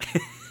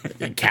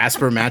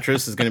 Casper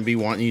Mattress is going to be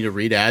wanting you to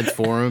read ads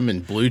for him,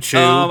 and Blue Chew.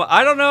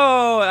 I don't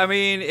know. I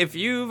mean, if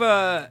you've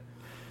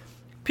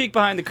peeked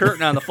behind the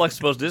curtain on the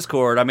Flexibles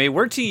Discord, I mean,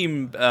 we're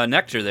team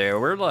Nectar there.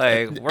 We're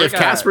like, if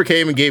Casper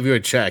came and gave you a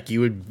check, you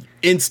would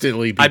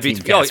instantly be team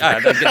Casper. Yeah,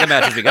 the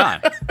match would be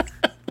gone.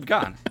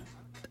 Gone.